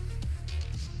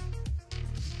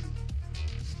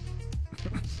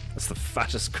 That's the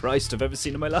fattest Christ I've ever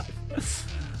seen in my life.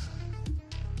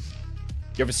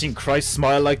 You ever seen Christ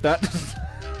smile like that?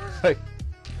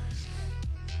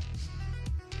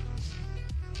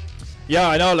 Yeah,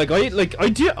 I know. Like I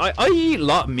eat a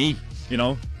lot of meat. You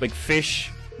know, like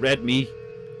fish, red meat,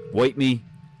 white meat,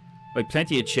 like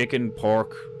plenty of chicken,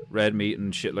 pork, red meat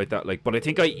and shit like that. Like, but I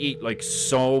think I eat like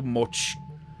so much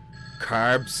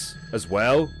carbs as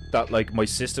well that like my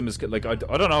system is like I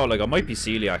don't know, like I might be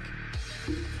celiac.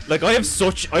 Like I have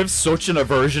such an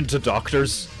aversion to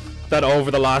doctors that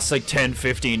over the last like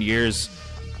 10-15 years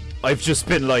I've just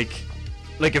been like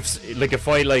if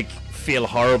I like feel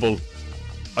horrible,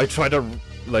 I try to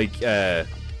like I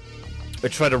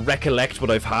try to recollect what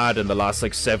I've had in the last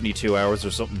like 72 hours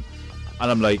or something,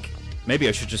 and I'm like, maybe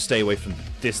I should just stay away from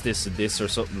this and this or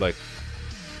something. Like,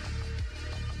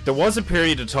 there was a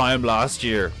period of time last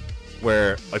year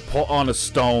where I put on a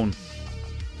stone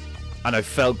and I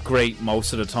felt great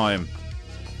most of the time.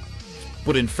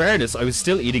 But in fairness, I was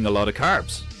still eating a lot of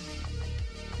carbs.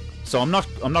 So I'm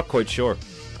not quite sure.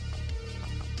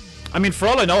 I mean, for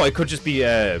all I know, I could just be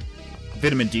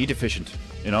vitamin D deficient,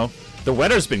 you know? The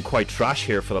weather's been quite trash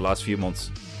here for the last few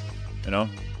months, you know?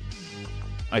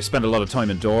 I spend a lot of time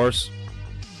indoors.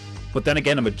 But then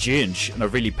again, I'm a ginge and a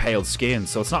really pale skin,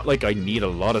 so it's not like I need a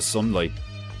lot of sunlight.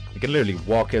 I can literally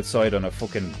walk outside on a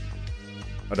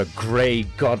grey,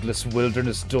 godless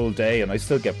wilderness dull day and I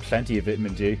still get plenty of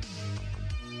vitamin D.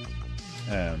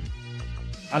 And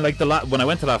like when I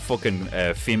went to that fucking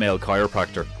female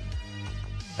chiropractor,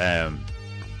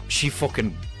 she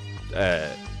fucking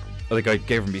like I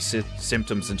gave her me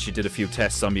symptoms and she did a few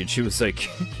tests on me and she was like,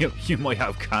 you might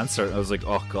have cancer. And I was like,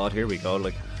 oh god, here we go.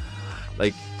 Like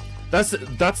that's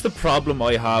the problem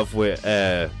I have with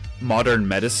modern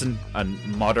medicine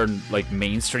and modern like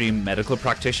mainstream medical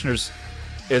practitioners,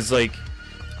 is like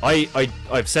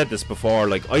I've said this before,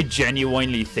 like I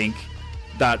genuinely think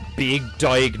that being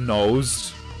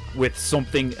diagnosed with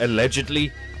something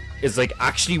allegedly is like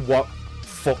actually what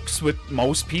fucks with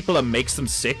most people and makes them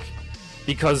sick.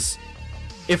 Because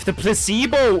if the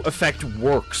placebo effect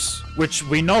works, which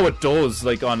we know it does,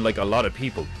 like on like a lot of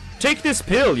people, take this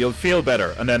pill, you'll feel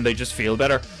better, and then they just feel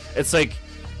better. It's like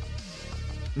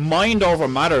mind over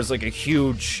matter is like a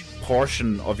huge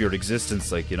portion of your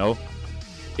existence, like, you know.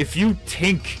 If you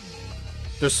think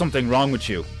there's something wrong with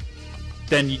you,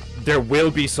 then there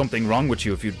will be something wrong with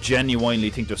you if you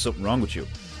genuinely think there's something wrong with you.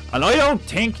 And I don't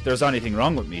think there's anything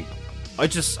wrong with me. I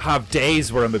just have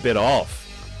days where I'm a bit off.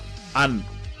 And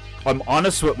I'm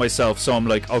honest with myself, so I'm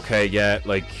like, okay, yeah,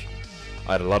 like,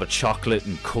 I had a lot of chocolate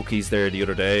and cookies there the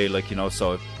other day, like, you know,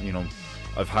 so, you know,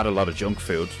 I've had a lot of junk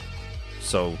food,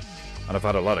 so, and I've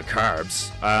had a lot of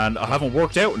carbs, and I haven't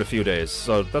worked out in a few days,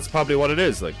 so that's probably what it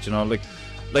is, like, you know, like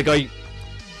I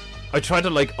try to,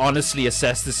 like, honestly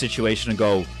assess the situation and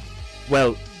go,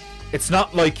 well, it's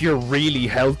not like you're really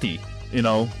healthy, you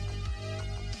know.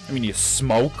 I mean, you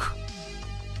smoke,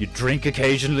 you drink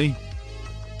occasionally.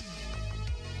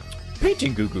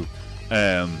 Painting goo goo.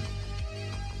 I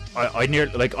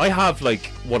have like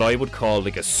what I would call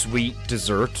like a sweet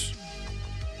dessert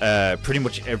pretty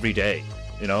much every day,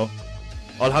 you know.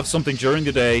 I'll have something during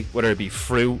the day, whether it be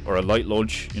fruit or a light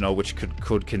lunch, you know, which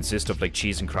could consist of like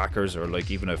cheese and crackers or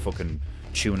like even a fucking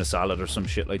tuna salad or some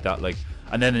shit like that, like.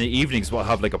 And then in the evenings we'll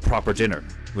have like a proper dinner,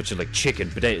 which is like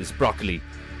chicken, potatoes, broccoli,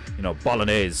 you know,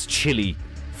 bolognese, chili,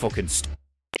 fucking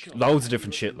loads of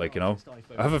different shit, like, you know.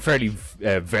 I have a fairly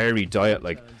varied diet,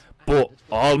 like, but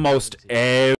almost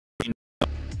every night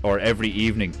or every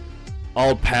evening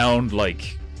I'll pound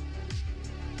like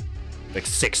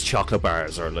 6 chocolate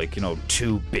bars or like, you know,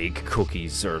 2 big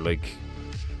cookies or like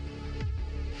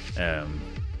I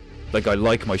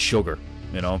like my sugar,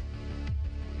 you know.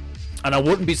 And I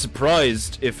wouldn't be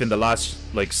surprised if in the last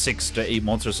like 6 to 8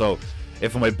 months or so,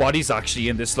 if my body's actually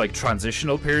in this like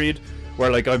transitional period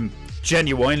where like I'm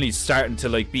genuinely starting to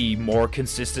like be more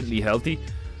consistently healthy.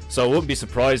 So I wouldn't be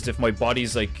surprised if my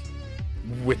body's like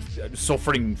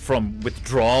suffering from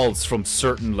withdrawals from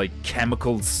certain like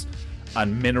chemicals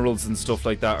and minerals and stuff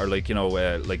like that, or like, you know,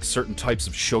 like certain types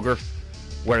of sugar,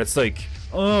 where it's like,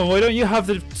 oh, why don't you have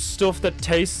the stuff that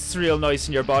tastes real nice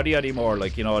in your body anymore,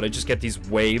 like, you know. And I just get these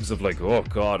waves of like, oh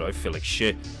god, I feel like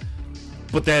shit,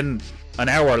 but then an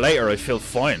hour later I feel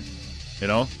fine, you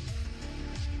know.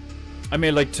 I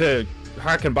mean, like, to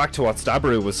harken back to what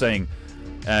Stabberoo was saying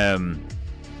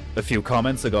a few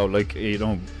comments ago, like, you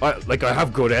know, I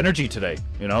have good energy today,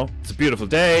 you know. It's a beautiful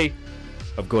day,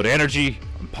 I've good energy,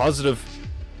 I'm positive.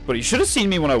 But you should have seen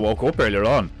me when I woke up earlier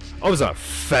on. I was in a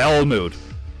foul mood.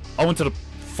 I wanted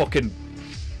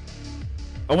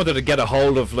to get a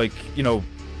hold of, like, you know,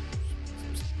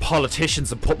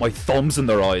 politicians and put my thumbs in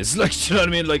their eyes, like, you know what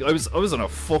I mean? Like, I was in a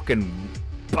fucking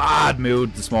bad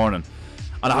mood this morning.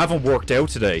 And I haven't worked out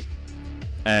today,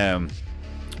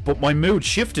 but my mood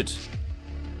shifted,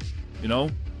 you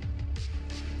know.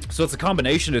 So it's a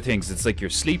combination of things. It's like your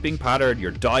sleeping pattern,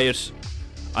 your diet,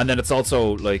 and then it's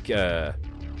also like it's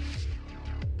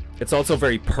also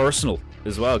very personal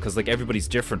as well, because like everybody's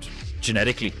different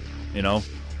genetically, you know.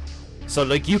 So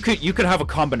like you could have a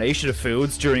combination of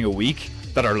foods during a week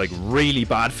that are like really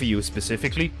bad for you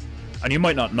specifically, and you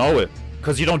might not know it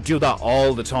because you don't do that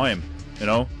all the time, you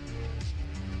know.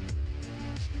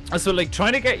 And so like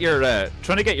trying to get your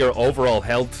overall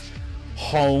health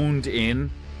honed in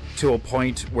to a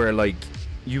point where like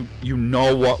you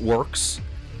know what works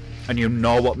and you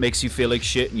know what makes you feel like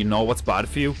shit and you know what's bad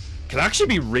for you can actually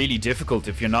be really difficult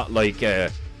if you're not like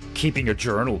keeping a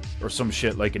journal or some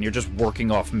shit, like, and you're just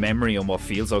working off memory on what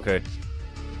feels okay.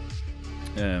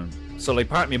 So like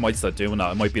part of me might start doing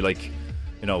that. It might be like,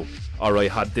 you know, alright,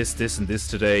 had this and this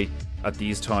today at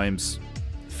these times,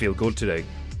 feel good today.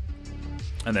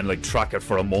 And then like track it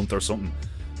for a month or something,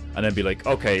 and then be like,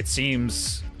 okay, it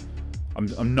seems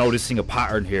I'm noticing a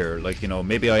pattern here, like, you know,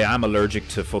 maybe I am allergic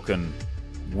to fucking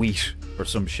wheat or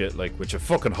some shit, like, which I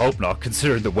fucking hope not,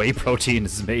 considering the whey protein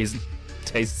is amazing.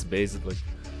 Tastes amazing. Like,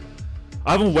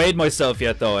 I haven't weighed myself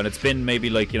yet though, and it's been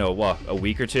maybe like, you know, what, a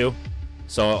week or two,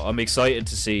 so I'm excited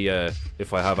to see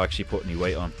if I have actually put any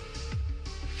weight on.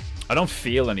 I don't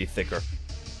feel any thicker,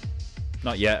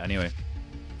 not yet anyway.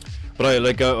 But I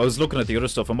was looking at the other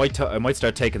stuff. I might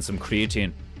start taking some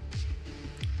creatine.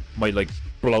 Might like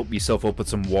bloat myself up with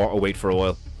some water weight for a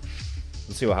while.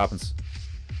 We'll see what happens.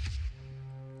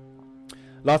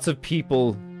 Lots of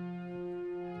people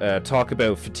talk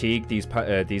about fatigue these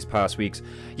past weeks.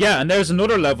 Yeah, and there's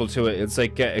another level to it. It's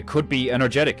like it could be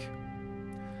energetic.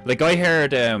 Like I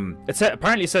heard,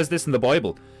 apparently it says this in the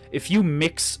Bible. If you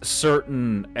mix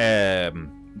certain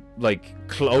like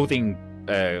clothing,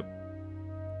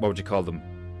 what would you call them?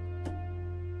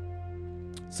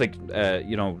 It's like,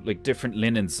 you know, like different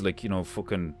linens, like, you know,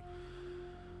 fucking...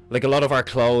 Like a lot of our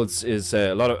clothes is,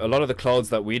 a lot of the clothes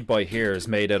that we'd buy here is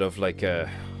made out of like,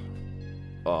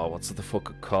 oh, what's the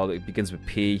fuck called? It begins with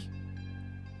P.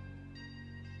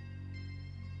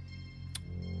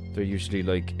 They're usually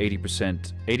like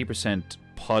 80%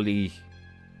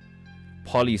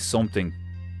 poly something,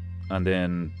 and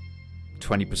then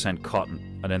 20%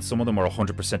 cotton, and then some of them are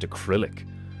 100% acrylic.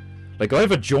 Like, I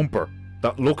have a jumper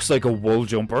that looks like a wool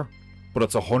jumper, but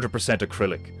it's 100%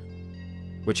 acrylic,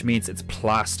 which means it's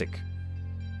plastic.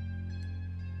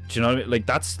 Do you know what I mean? Like,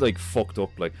 that's like fucked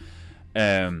up. Like,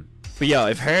 but yeah,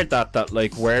 I've heard that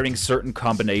like wearing certain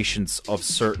combinations of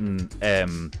certain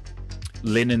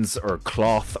linens or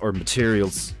cloth or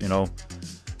materials, you know,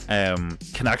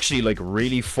 can actually like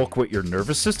really fuck with your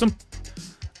nervous system.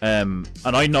 And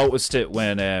I noticed it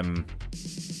when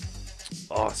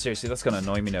oh, seriously, that's gonna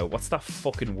annoy me now. What's that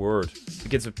fucking word? It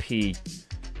begins with P.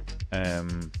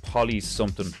 Poly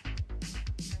something.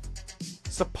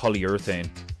 It's a polyurethane.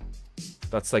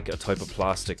 That's like a type of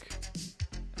plastic.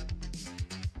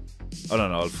 I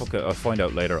don't know. I'll find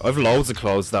out later. I've loads of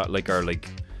clothes that like are like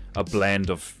a blend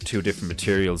of two different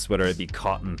materials, whether it be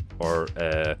cotton or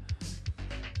a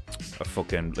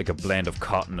fucking like a blend of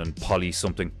cotton and poly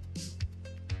something.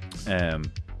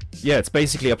 Yeah, it's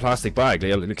basically a plastic bag,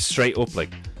 like straight up, like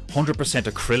 100%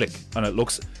 acrylic, and it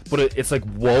looks, but it's like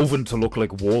woven to look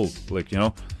like wool, like, you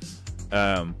know.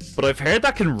 But I've heard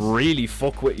that can really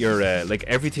fuck with your like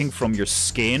everything from your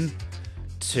skin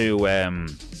to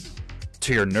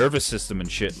your nervous system and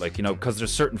shit, like, you know, because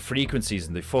there's certain frequencies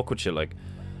and they fuck with you, like.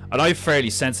 And I have fairly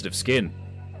sensitive skin,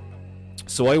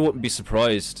 so I wouldn't be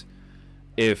surprised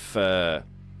if like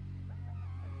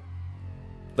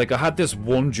I had this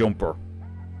one jumper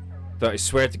that I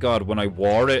swear to God, when I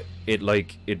wore it, it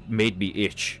made me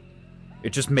itch.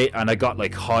 It just made, and I got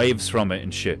like hives from it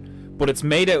and shit. But it's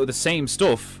made out of the same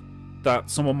stuff that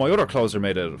some of my other clothes are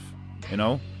made out of, you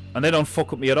know? And they don't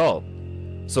fuck with me at all.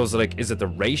 So it's like, is it the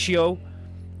ratio?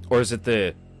 Or is it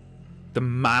the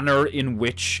manner in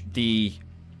which the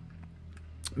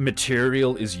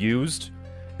material is used?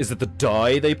 Is it the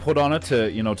dye they put on it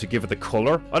to, you know, to give it the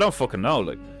color? I don't fucking know,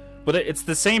 like. But it's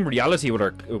the same reality with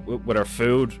our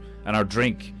food and our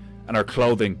drink and our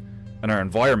clothing and our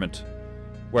environment,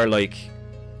 where like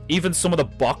even some of the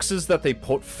boxes that they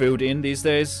put food in these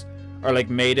days are like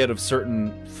made out of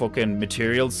certain fucking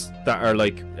materials that are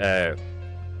like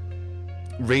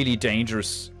really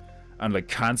dangerous and like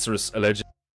cancerous, alleged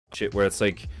shit, where it's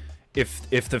like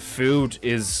if the food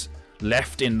is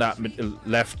left in that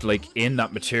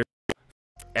material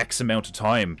X amount of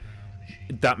time,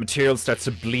 that material starts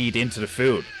to bleed into the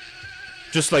food.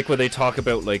 Just like when they talk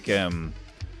about like you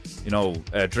know,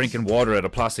 drinking water out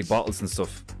of plastic bottles and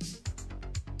stuff.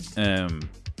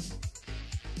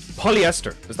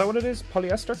 Polyester, is that what it is?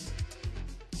 Polyester?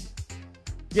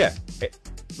 Yeah,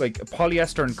 like a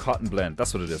polyester and cotton blend,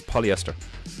 that's what it is. Polyester.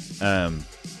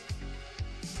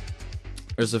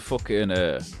 There's a fucking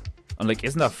and like,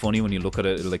 isn't that funny when you look at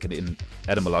it like in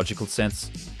etymological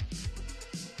sense?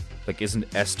 Like,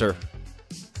 isn't Esther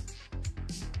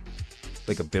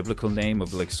like a biblical name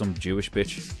of like some Jewish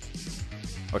bitch?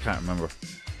 I can't remember.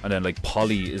 And then like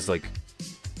poly is like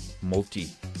multi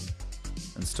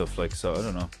and stuff, like, so I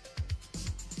don't know.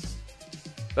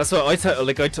 That's what I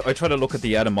try to look at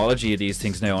the etymology of these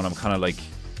things now, and I'm kind of like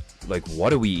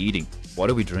what are we eating? What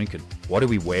are we drinking? What are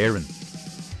we wearing?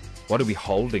 What are we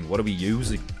holding? What are we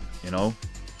using? You know,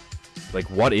 like,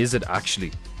 what is it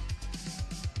actually?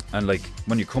 And like,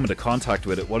 when you come into contact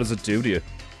with it, what does it do to you?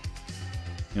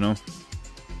 You know,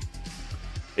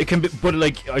 it can be, but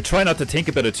like, I try not to think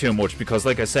about it too much, because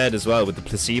like I said as well with the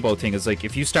placebo thing, is like,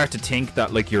 if you start to think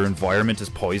that like your environment is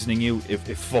poisoning you, it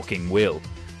fucking will,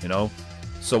 you know.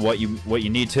 So what you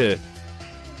need to,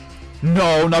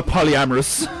 no, not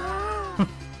polyamorous.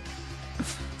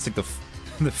 It's like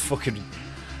the fucking,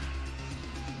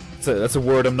 that's a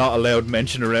word I'm not allowed to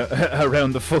mention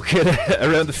around the fucking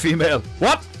around the female.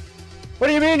 What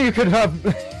do you mean you could have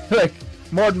like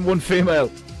more than one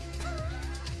female?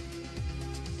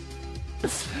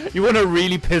 You want to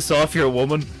really piss off your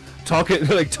woman? Talk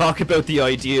about the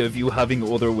idea of you having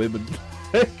other women.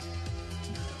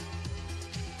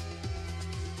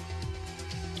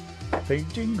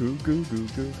 Painting goo goo goo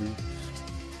goo goo.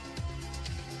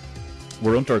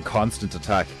 We're under a constant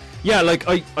attack. Yeah, like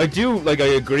I do, like, I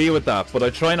agree with that, but I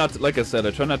try not to, like I said,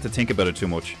 I try not to think about it too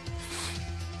much.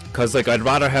 Cause like, I'd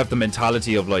rather have the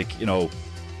mentality of like, you know,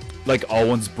 like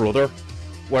Owen's brother,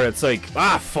 where it's like,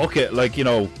 ah, fuck it, like, you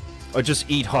know, I just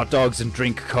eat hot dogs and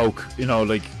drink Coke, you know,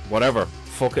 like, whatever,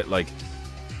 fuck it, like.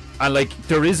 And like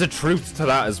there is a truth to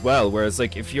that as well, whereas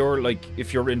like if your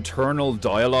internal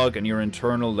dialogue and your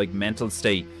internal like mental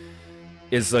state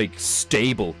is like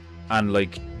stable and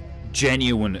like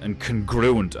genuine and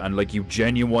congruent, and like you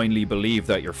genuinely believe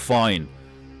that you're fine,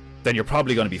 then you're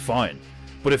probably going to be fine.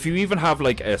 But if you even have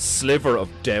like a sliver of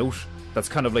doubt that's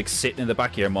kind of like sitting in the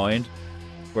back of your mind,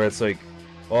 where it's like,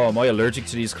 oh, am I allergic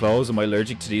to these clothes, am I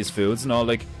allergic to these foods and all,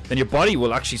 like, then your body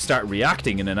will actually start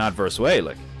reacting in an adverse way,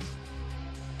 like.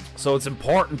 So it's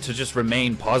important to just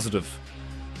remain positive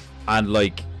and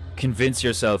like convince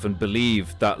yourself and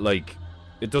believe that like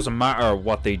it doesn't matter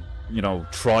what they, you know,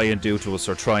 try and do to us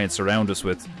or try and surround us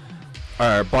with.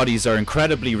 Our bodies are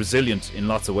incredibly resilient in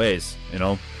lots of ways, you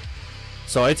know.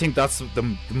 So I think that's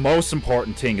the most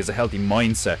important thing, is a healthy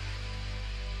mindset.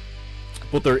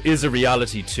 But there is a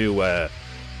reality to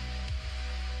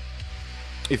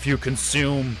if you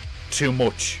consume too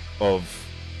much of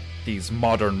these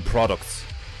modern products,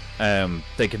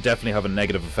 they can definitely have a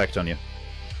negative effect on you.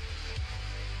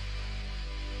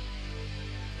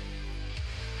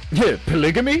 Yeah,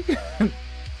 polygamy?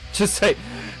 Just say,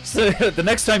 so the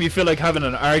next time you feel like having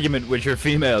an argument with your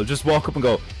female, just walk up and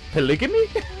go, polygamy?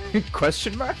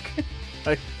 Question mark?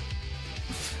 Like,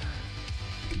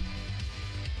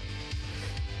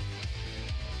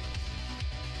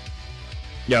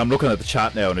 yeah, I'm looking at the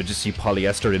chat now and I just see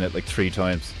polyester in it like 3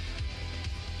 times.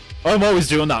 I'm always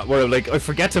doing that, where like I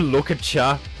forget to look at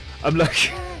chat. I'm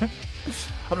like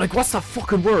I'm like, what's that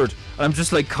fucking word? And I'm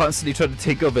just like constantly trying to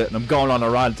think of it, and I'm going on a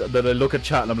rant, and then I look at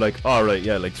chat and I'm like, alright,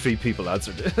 yeah, like 3 people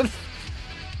answered it.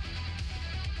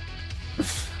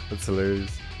 That's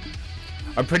hilarious.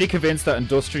 I'm pretty convinced that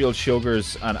industrial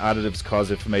sugars and additives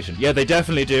cause inflammation. Yeah, they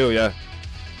definitely do, yeah.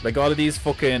 Like all of these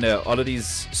fucking, all of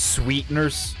these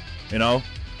sweeteners, you know?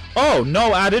 Oh,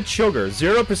 no added sugar,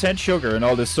 0% sugar and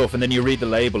all this stuff, and then you read the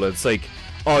label and it's like,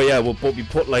 oh yeah, well, but we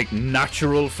put like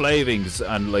natural flavorings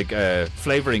and like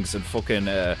flavorings and fucking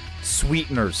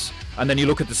sweeteners, and then you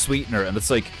look at the sweetener and it's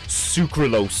like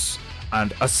sucralose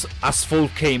and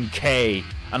aspartame K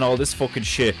and all this fucking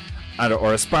shit, and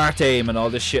or aspartame and all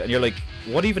this shit, and you're like,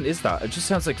 what even is that? It just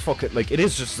sounds like fucking, like, it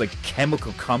is just like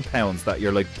chemical compounds that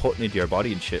you're like putting into your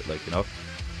body and shit, like, you know?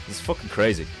 It's fucking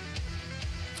crazy.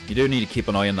 You do need to keep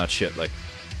an eye on that shit, like,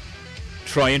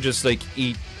 try and just like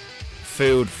eat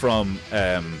food from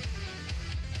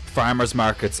farmers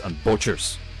markets and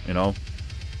butchers, you know.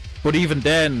 But even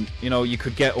then, you know, you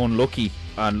could get unlucky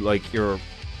and like you're,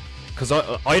 because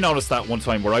I noticed that one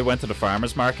time where I went to the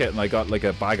farmers market and I got like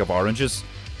a bag of oranges,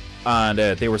 and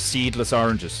they were seedless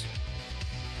oranges.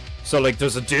 So like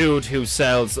there's a dude who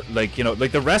sells like, you know,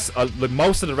 like the rest, like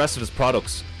most of the rest of his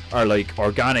products are like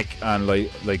organic and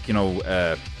like you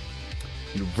know,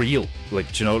 real,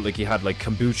 like, you know, like he had like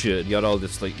kombucha, he had all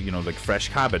this like, you know, like fresh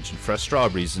cabbage and fresh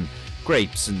strawberries and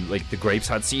grapes, and like the grapes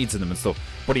had seeds in them and stuff.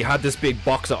 But he had this big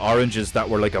box of oranges that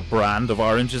were like a brand of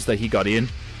oranges that he got in,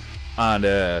 and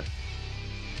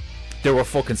they were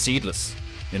fucking seedless,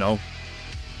 you know.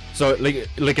 So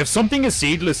like if something is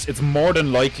seedless, it's more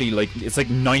than likely, like, it's like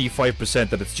 95%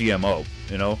 that it's GMO,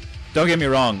 you know. Don't get me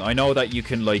wrong, I know that you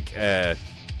can like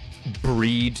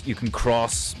breed, you can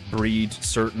cross breed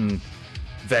certain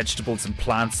vegetables and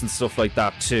plants and stuff like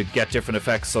that to get different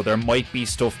effects, so there might be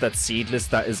stuff that's seedless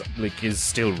that is like is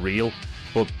still real,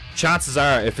 but chances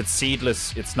are if it's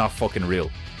seedless, it's not fucking real.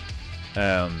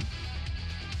 So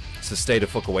stay the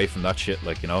fuck away from that shit,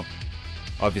 like, you know.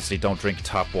 Obviously don't drink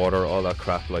tap water, all that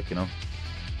crap, like, you know.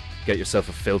 Get yourself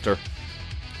a filter.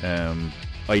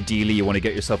 Ideally you want to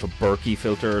get yourself a Berkey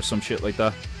filter or some shit like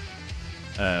that.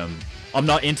 I'm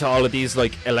not into all of these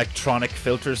like electronic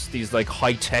filters, these like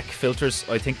high-tech filters.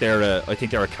 I think they're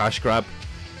a cash grab.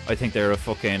 I think they're a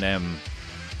fucking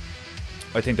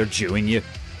I think they're Jewing you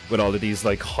with all of these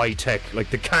like high-tech, like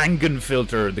the Kangen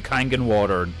filter, the Kangen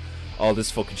water, and all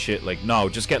this fucking shit. Like, no,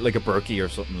 just get like a Berkey or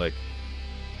something. Like,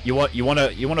 you want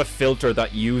a filter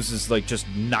that uses like just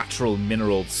natural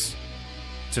minerals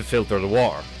to filter the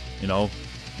water, you know.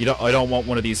 I don't want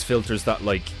one of these filters that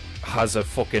like has a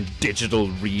fucking digital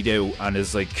readout and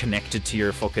is like connected to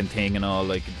your fucking thing and all.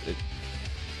 Like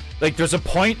like there's a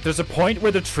point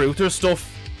where the truther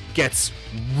stuff gets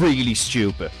really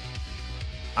stupid,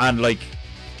 and like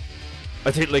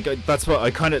I think like that's what I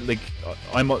kind of like,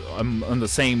 I'm on the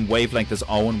same wavelength as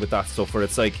Owen with that stuff, where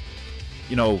it's like,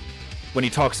 you know, when he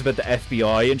talks about the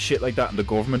FBI and shit like that and the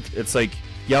government, it's like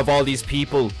you have all these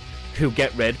people who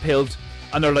get red pilled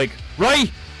and they're like,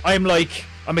 right,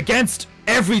 I'm against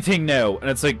everything now, and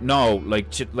it's like, no,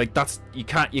 like that's, you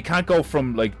can't go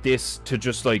from like this to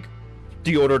just like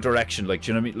the other direction. Like,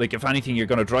 do you know what I mean? Like, if anything, you're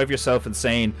gonna drive yourself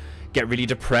insane, get really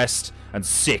depressed and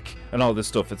sick and all this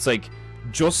stuff. It's like,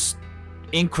 just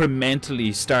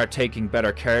incrementally start taking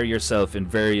better care of yourself in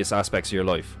various aspects of your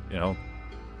life, you know.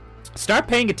 Start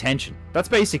paying attention. That's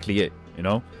basically it, you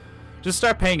know. Just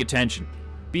start paying attention.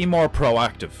 Be more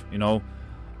proactive, you know.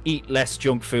 Eat less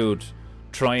junk food.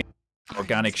 Try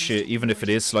organic shit, even if it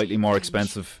is slightly more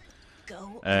expensive.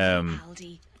 And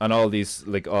all these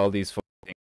fucking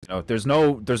things, you know. There's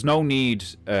no need.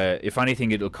 If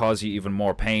anything, it'll cause you even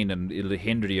more pain, and it'll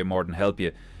hinder you more than help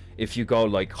you if you go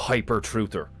like hyper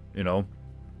truther, you know.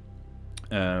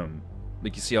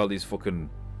 Like you see all these fucking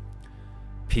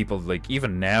people, like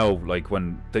even now, like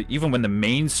even when the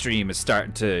mainstream is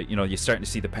starting to, you know, you're starting to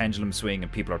see the pendulum swing,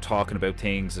 and people are talking about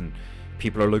things, and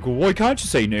people are like, well, why can't you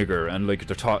say nigger? And like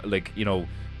they're like, you know,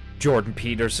 Jordan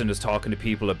Peterson is talking to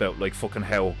people about like fucking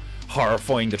how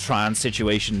horrifying the trans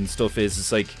situation and stuff is.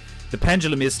 It's like the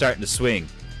pendulum is starting to swing.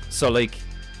 So like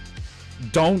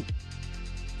don't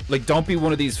be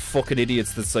one of these fucking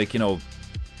idiots that's like, you know,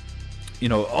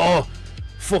 oh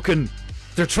fucking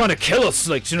they're trying to kill us,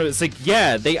 like, you know. It's like,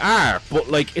 yeah, they are, but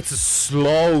like it's a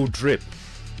slow drip,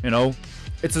 you know.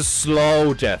 It's a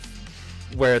slow death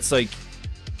where it's like,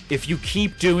 if you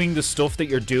keep doing the stuff that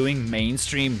you're doing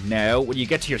mainstream now, when you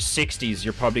get to your 60s,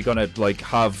 you're probably gonna like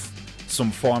have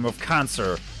some form of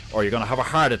cancer, or you're gonna have a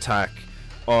heart attack,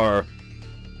 or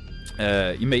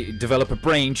you may develop a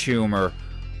brain tumor,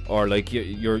 or like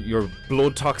your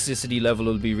blood toxicity level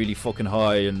will be really fucking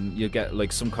high, and you get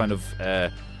like some kind of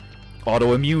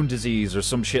autoimmune disease or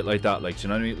some shit like that. Like, you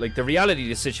know what I mean? Like, the reality of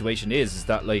the situation is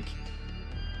that like,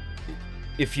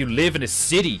 if you live in a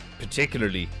city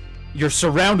particularly, you're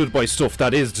surrounded by stuff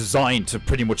that is designed to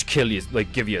pretty much kill you,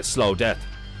 like give you a slow death.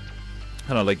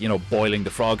 Kind of like, you know, boiling the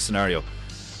frog scenario.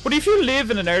 But if you live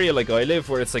in an area like I live,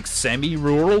 where it's like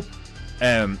semi-rural,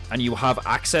 and you have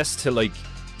access to like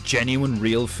genuine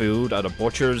real food at a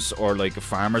butcher's or like a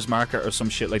farmer's market or some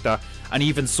shit like that, and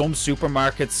even some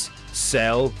supermarkets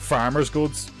sell farmers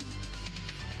goods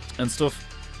and stuff,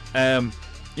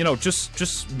 you know,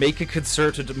 just make a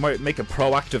concerted, make a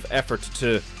proactive effort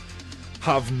to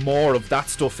have more of that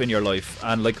stuff in your life,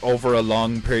 and like over a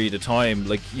long period of time,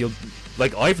 like you'll,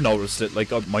 like I've noticed it, like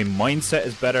my mindset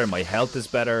is better, my health is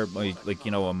better, my, like,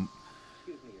 you know,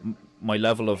 my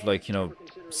level of like, you know,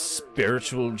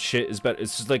 spiritual shit is better.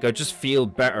 It's just like I just feel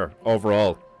better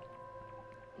overall.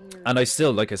 And I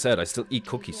still, like I said, I still eat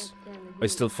cookies. I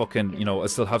still fucking, you know, I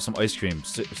still have some ice cream.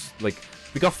 Like,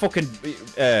 we got fucking,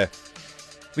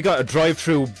 we got a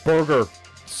drive-through burger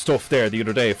stuff there the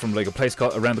other day from like a place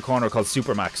called, around the corner, called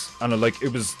Supermax, and like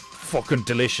it was fucking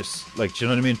delicious. Like, do you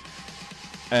know what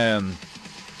I mean?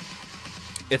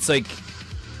 It's like,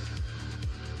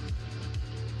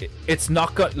 it's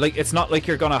not got, like, it's not like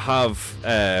you're gonna have,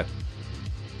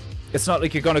 it's not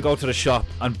like you're gonna go to the shop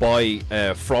and buy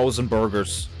frozen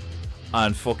burgers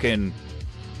and fucking,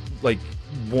 like,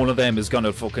 one of them is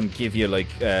gonna fucking give you like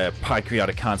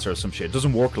pancreatic cancer or some shit. It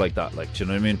doesn't work like that. Like, do you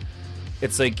know what I mean?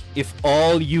 It's like, if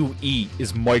all you eat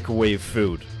is microwave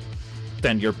food,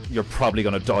 then you're probably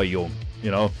gonna die young,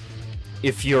 you know?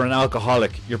 If you're an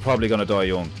alcoholic, you're probably gonna die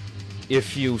young.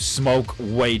 If you smoke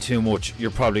way too much,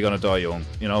 you're probably gonna die young,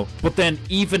 you know? But then,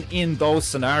 even in those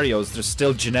scenarios, there's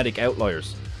still genetic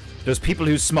outliers. There's people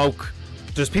who smoke,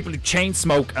 there's people who chain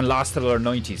smoke and last till their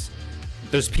 90s.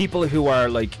 There's people who are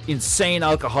like insane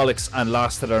alcoholics and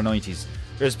last to their 90s.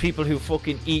 There's people who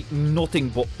fucking eat nothing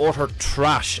but utter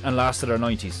trash and last to their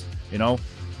 90s, you know?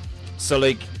 So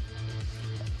like,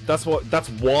 that's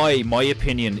why my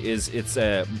opinion is, it's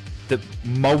the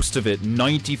most of it,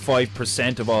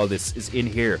 95% of all this is in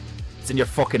here. It's in your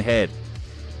fucking head.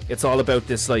 It's all about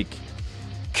this like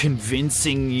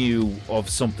convincing you of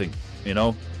something, you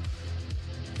know?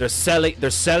 They're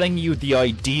selling you the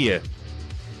idea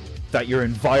that your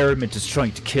environment is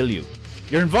trying to kill you.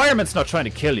 Your environment's not trying to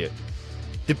kill you.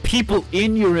 The people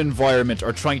in your environment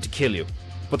are trying to kill you.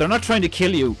 But they're not trying to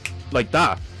kill you like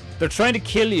that. They're trying to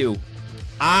kill you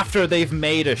after they've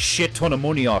made a shit ton of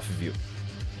money off of you.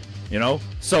 You know?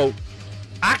 So,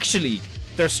 actually,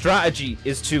 their strategy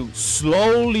is to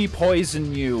slowly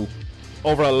poison you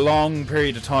over a long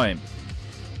period of time.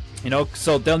 You know?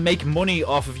 So they'll make money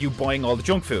off of you buying all the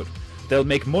junk food. They'll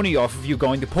make money off of you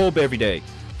going to the pub every day.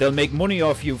 They'll make money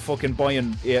off you fucking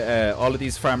buying all of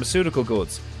these pharmaceutical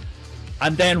goods.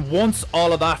 And then once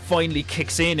all of that finally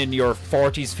kicks in your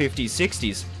 40s, 50s,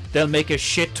 60s, they'll make a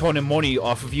shit ton of money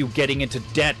off of you getting into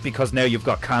debt because now you've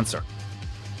got cancer.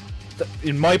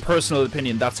 In my personal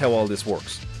opinion, that's how all this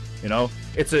works. You know?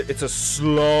 It's a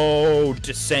slow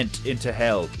descent into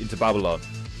hell, into Babylon.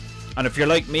 And if you're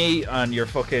like me and you're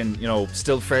fucking, you know,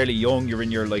 still fairly young, you're in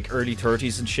your like early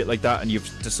 30s and shit like that, and you've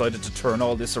decided to turn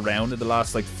all this around in the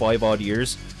last like 5 odd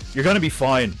years, You're gonna be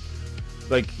fine.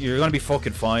 Like, you're gonna be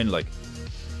fucking fine. Like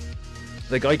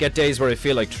I get days where I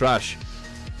feel like trash,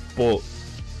 but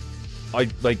I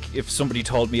like if somebody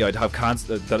told me I'd have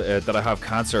cancer, that I have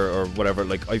cancer or whatever.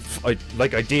 Like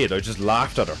I did. I just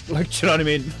laughed at her. Like, do you know what I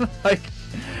mean? Like,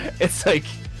 it's like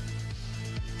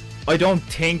I don't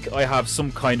think I have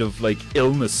some kind of like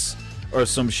illness or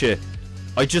some shit.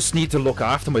 I just need to look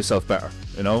after myself better,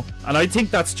 you know? And I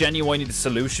think that's genuinely the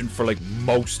solution for like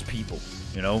most people,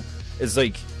 you know? Is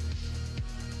like,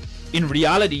 in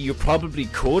reality, you probably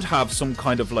could have some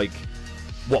kind of like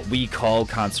what we call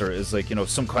cancer, is like, you know,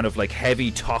 some kind of like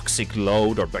heavy toxic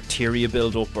load or bacteria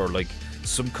buildup or like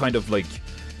some kind of like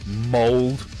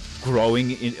mold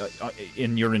growing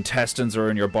in your intestines or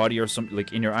in your body or something,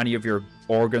 like in your any of your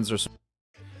organs or something.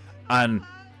 And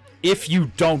if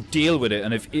you don't deal with it,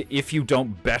 and if you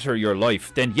don't better your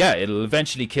life, then yeah, it'll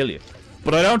eventually kill you.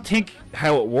 But I don't think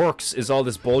how it works is all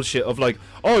this bullshit of like,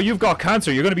 oh, you've got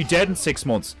cancer, you're gonna be dead in 6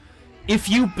 months. If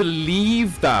you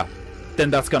believe that, then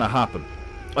that's gonna happen.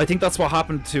 I think that's what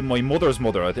happened to my mother's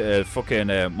mother,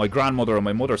 my grandmother on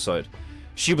my mother's side.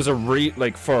 She was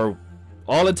like, for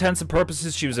all intents and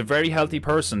purposes, she was a very healthy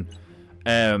person.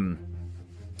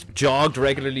 Jogged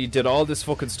regularly, did all this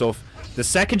fucking stuff. The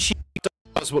second she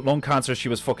diagnosed with lung cancer, she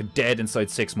was fucking dead inside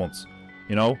 6 months.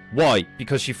 You know? Why?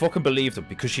 Because she fucking believed them.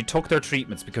 Because she took their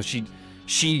treatments. Because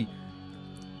she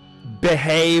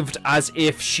behaved as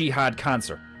if she had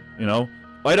cancer. You know?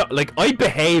 I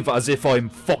behave as if I'm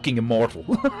fucking immortal.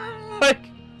 Like,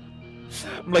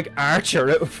 I'm like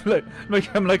Archer.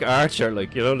 I'm like Archer,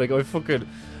 like, you know, like I fucking...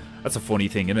 That's a funny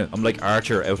thing, isn't it? I'm like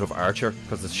Archer out of Archer,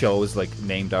 because the show is like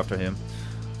named after him.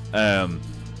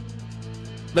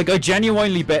 Like, I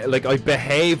genuinely I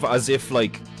behave as if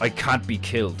like I can't be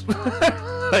killed.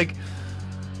 Like,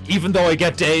 even though I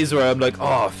get days where I'm like,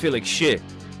 oh, I feel like shit,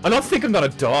 I don't think I'm gonna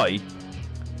die.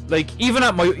 Like, even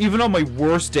on my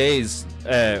worst days,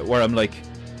 where I'm like,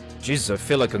 Jesus, I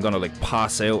feel like I'm gonna like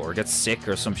pass out or get sick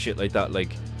or some shit like that.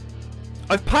 Like,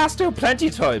 I've passed out plenty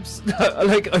of times.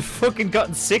 Like, I've fucking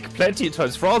gotten sick plenty of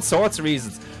times for all sorts of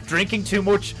reasons. Drinking too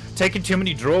much, taking too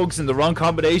many drugs in the wrong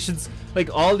combinations,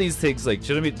 like all these things. Like, do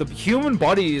you know what I mean? The human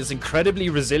body is incredibly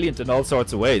resilient in all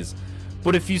sorts of ways.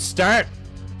 But if you start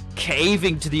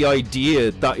caving to the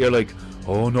idea that you're like,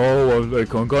 oh no,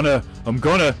 I'm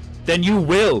gonna, then you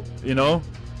will, you know?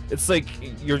 It's like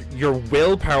your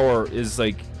willpower is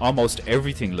like almost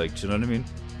everything, like, do you know what I mean?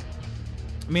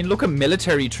 I mean, look at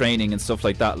military training and stuff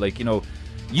like that. Like, you know,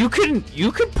 you can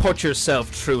put yourself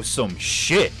through some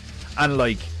shit and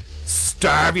like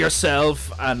starve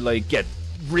yourself and like get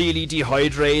really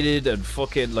dehydrated and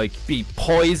fucking like be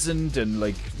poisoned and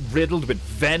like riddled with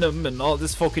venom and all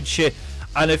this fucking shit.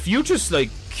 And if you just like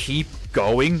keep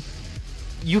going,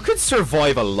 you could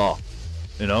survive a lot,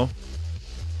 you know?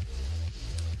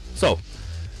 So,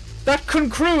 that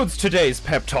concludes today's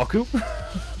Pep Talku.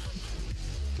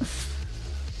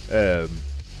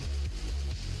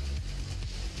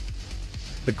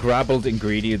 The grabbled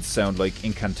ingredients sound like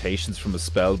incantations from a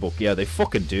spell book. Yeah, they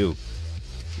fucking do.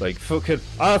 Like, fucking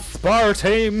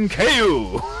aspartame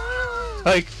KO.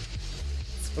 Like,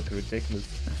 it's fucking ridiculous.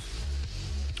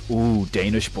 Ooh,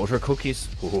 Danish butter cookies.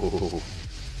 Ooh.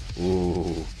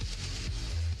 Ooh.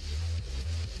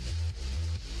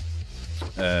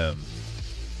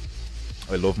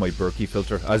 I love my Berkey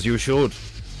filter, as you should.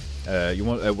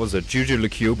 It was a Juju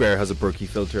LeCue Bear has a Berkey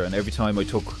filter, and every time I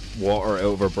took water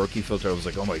out of our Berkey filter, I was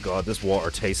like, oh my god, this water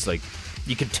tastes like,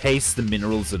 you can taste the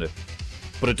minerals in it,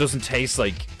 but it doesn't taste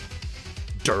like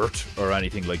dirt or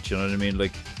anything. Like, do you know what I mean?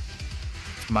 Like,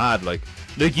 it's mad. Like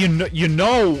you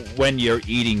know when you're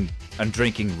eating and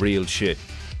drinking real shit,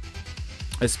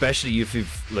 especially if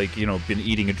you've, like, you know, been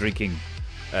eating and drinking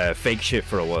fake shit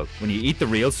for a while. When you eat the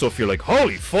real stuff, you're like,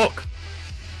 holy fuck,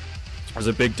 there's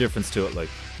a big difference to it. Like,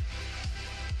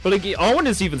 but like, Owen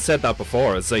has even said that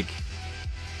before. It's like,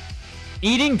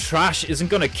 eating trash isn't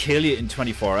gonna kill you in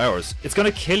 24 hours. It's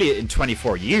gonna kill you in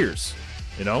 24 years,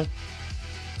 you know?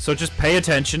 So just pay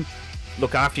attention,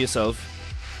 look after yourself,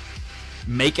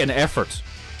 make an effort,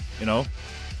 you know?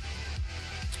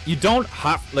 You don't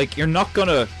have, like, you're not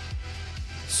gonna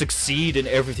succeed in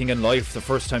everything in life the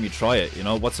first time you try it, you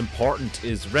know? What's important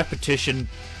is repetition,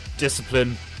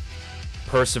 discipline,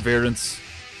 perseverance,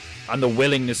 and the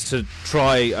willingness to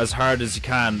try as hard as you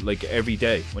can, like, every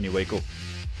day when you wake up.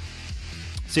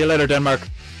 See you later, Denmark.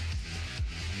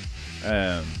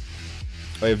 I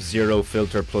have 0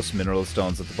 filter plus mineral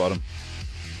stones at the bottom.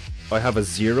 I have a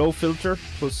 0 filter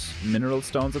plus mineral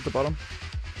stones at the bottom?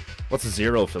 What's a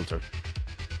 0 filter?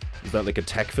 Is that like a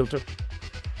tech filter?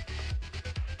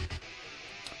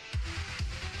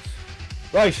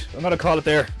 Right, I'm gonna call it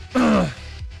there. I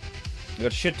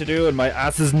got shit to do and my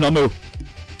ass is numb.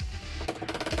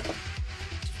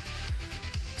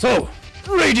 So,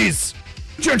 ladies,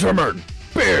 gentlemen,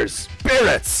 bears,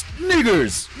 bearettes,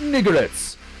 niggers,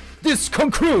 niggerettes, this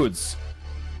concludes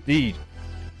the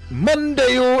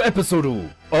Mondayo episode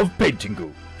of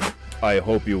Paintingu. I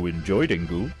hope you enjoyed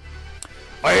Ingu.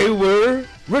 I will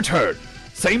return.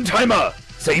 Same timer,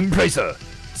 same placer,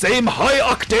 same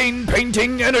high-octane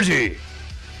painting energy.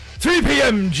 3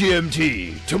 p.m.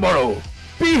 GMT tomorrow.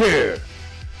 Be here.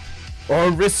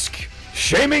 Or risk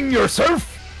shaming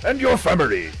yourself and your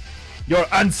family. Your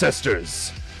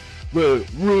ancestors will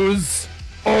lose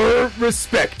all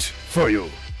respect for you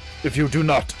if you do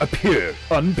not appear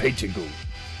on Paintingu.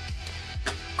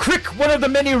 Click one of the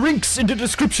many links in the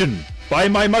description. Buy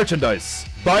my merchandise.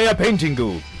 Buy a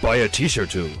Paintingu. Buy a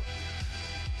t-shirt too.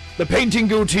 The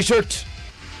Paintingu t-shirt.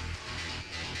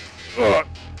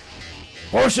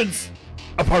 Portions.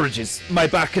 Apologies. My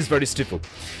back is very stiff.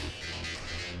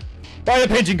 Buy a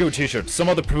Paintingu t-shirt. Some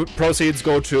of the proceeds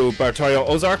go to Bartaria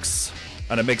Ozarks,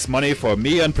 and it makes money for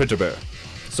me and Printer Bear.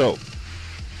 So,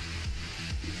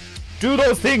 do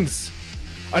those things,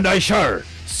 and I shall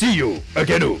see you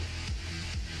again.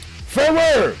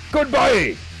 Farewell!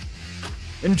 Goodbye!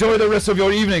 Enjoy the rest of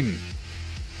your evening.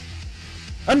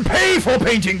 And pay for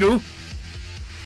Paintingu!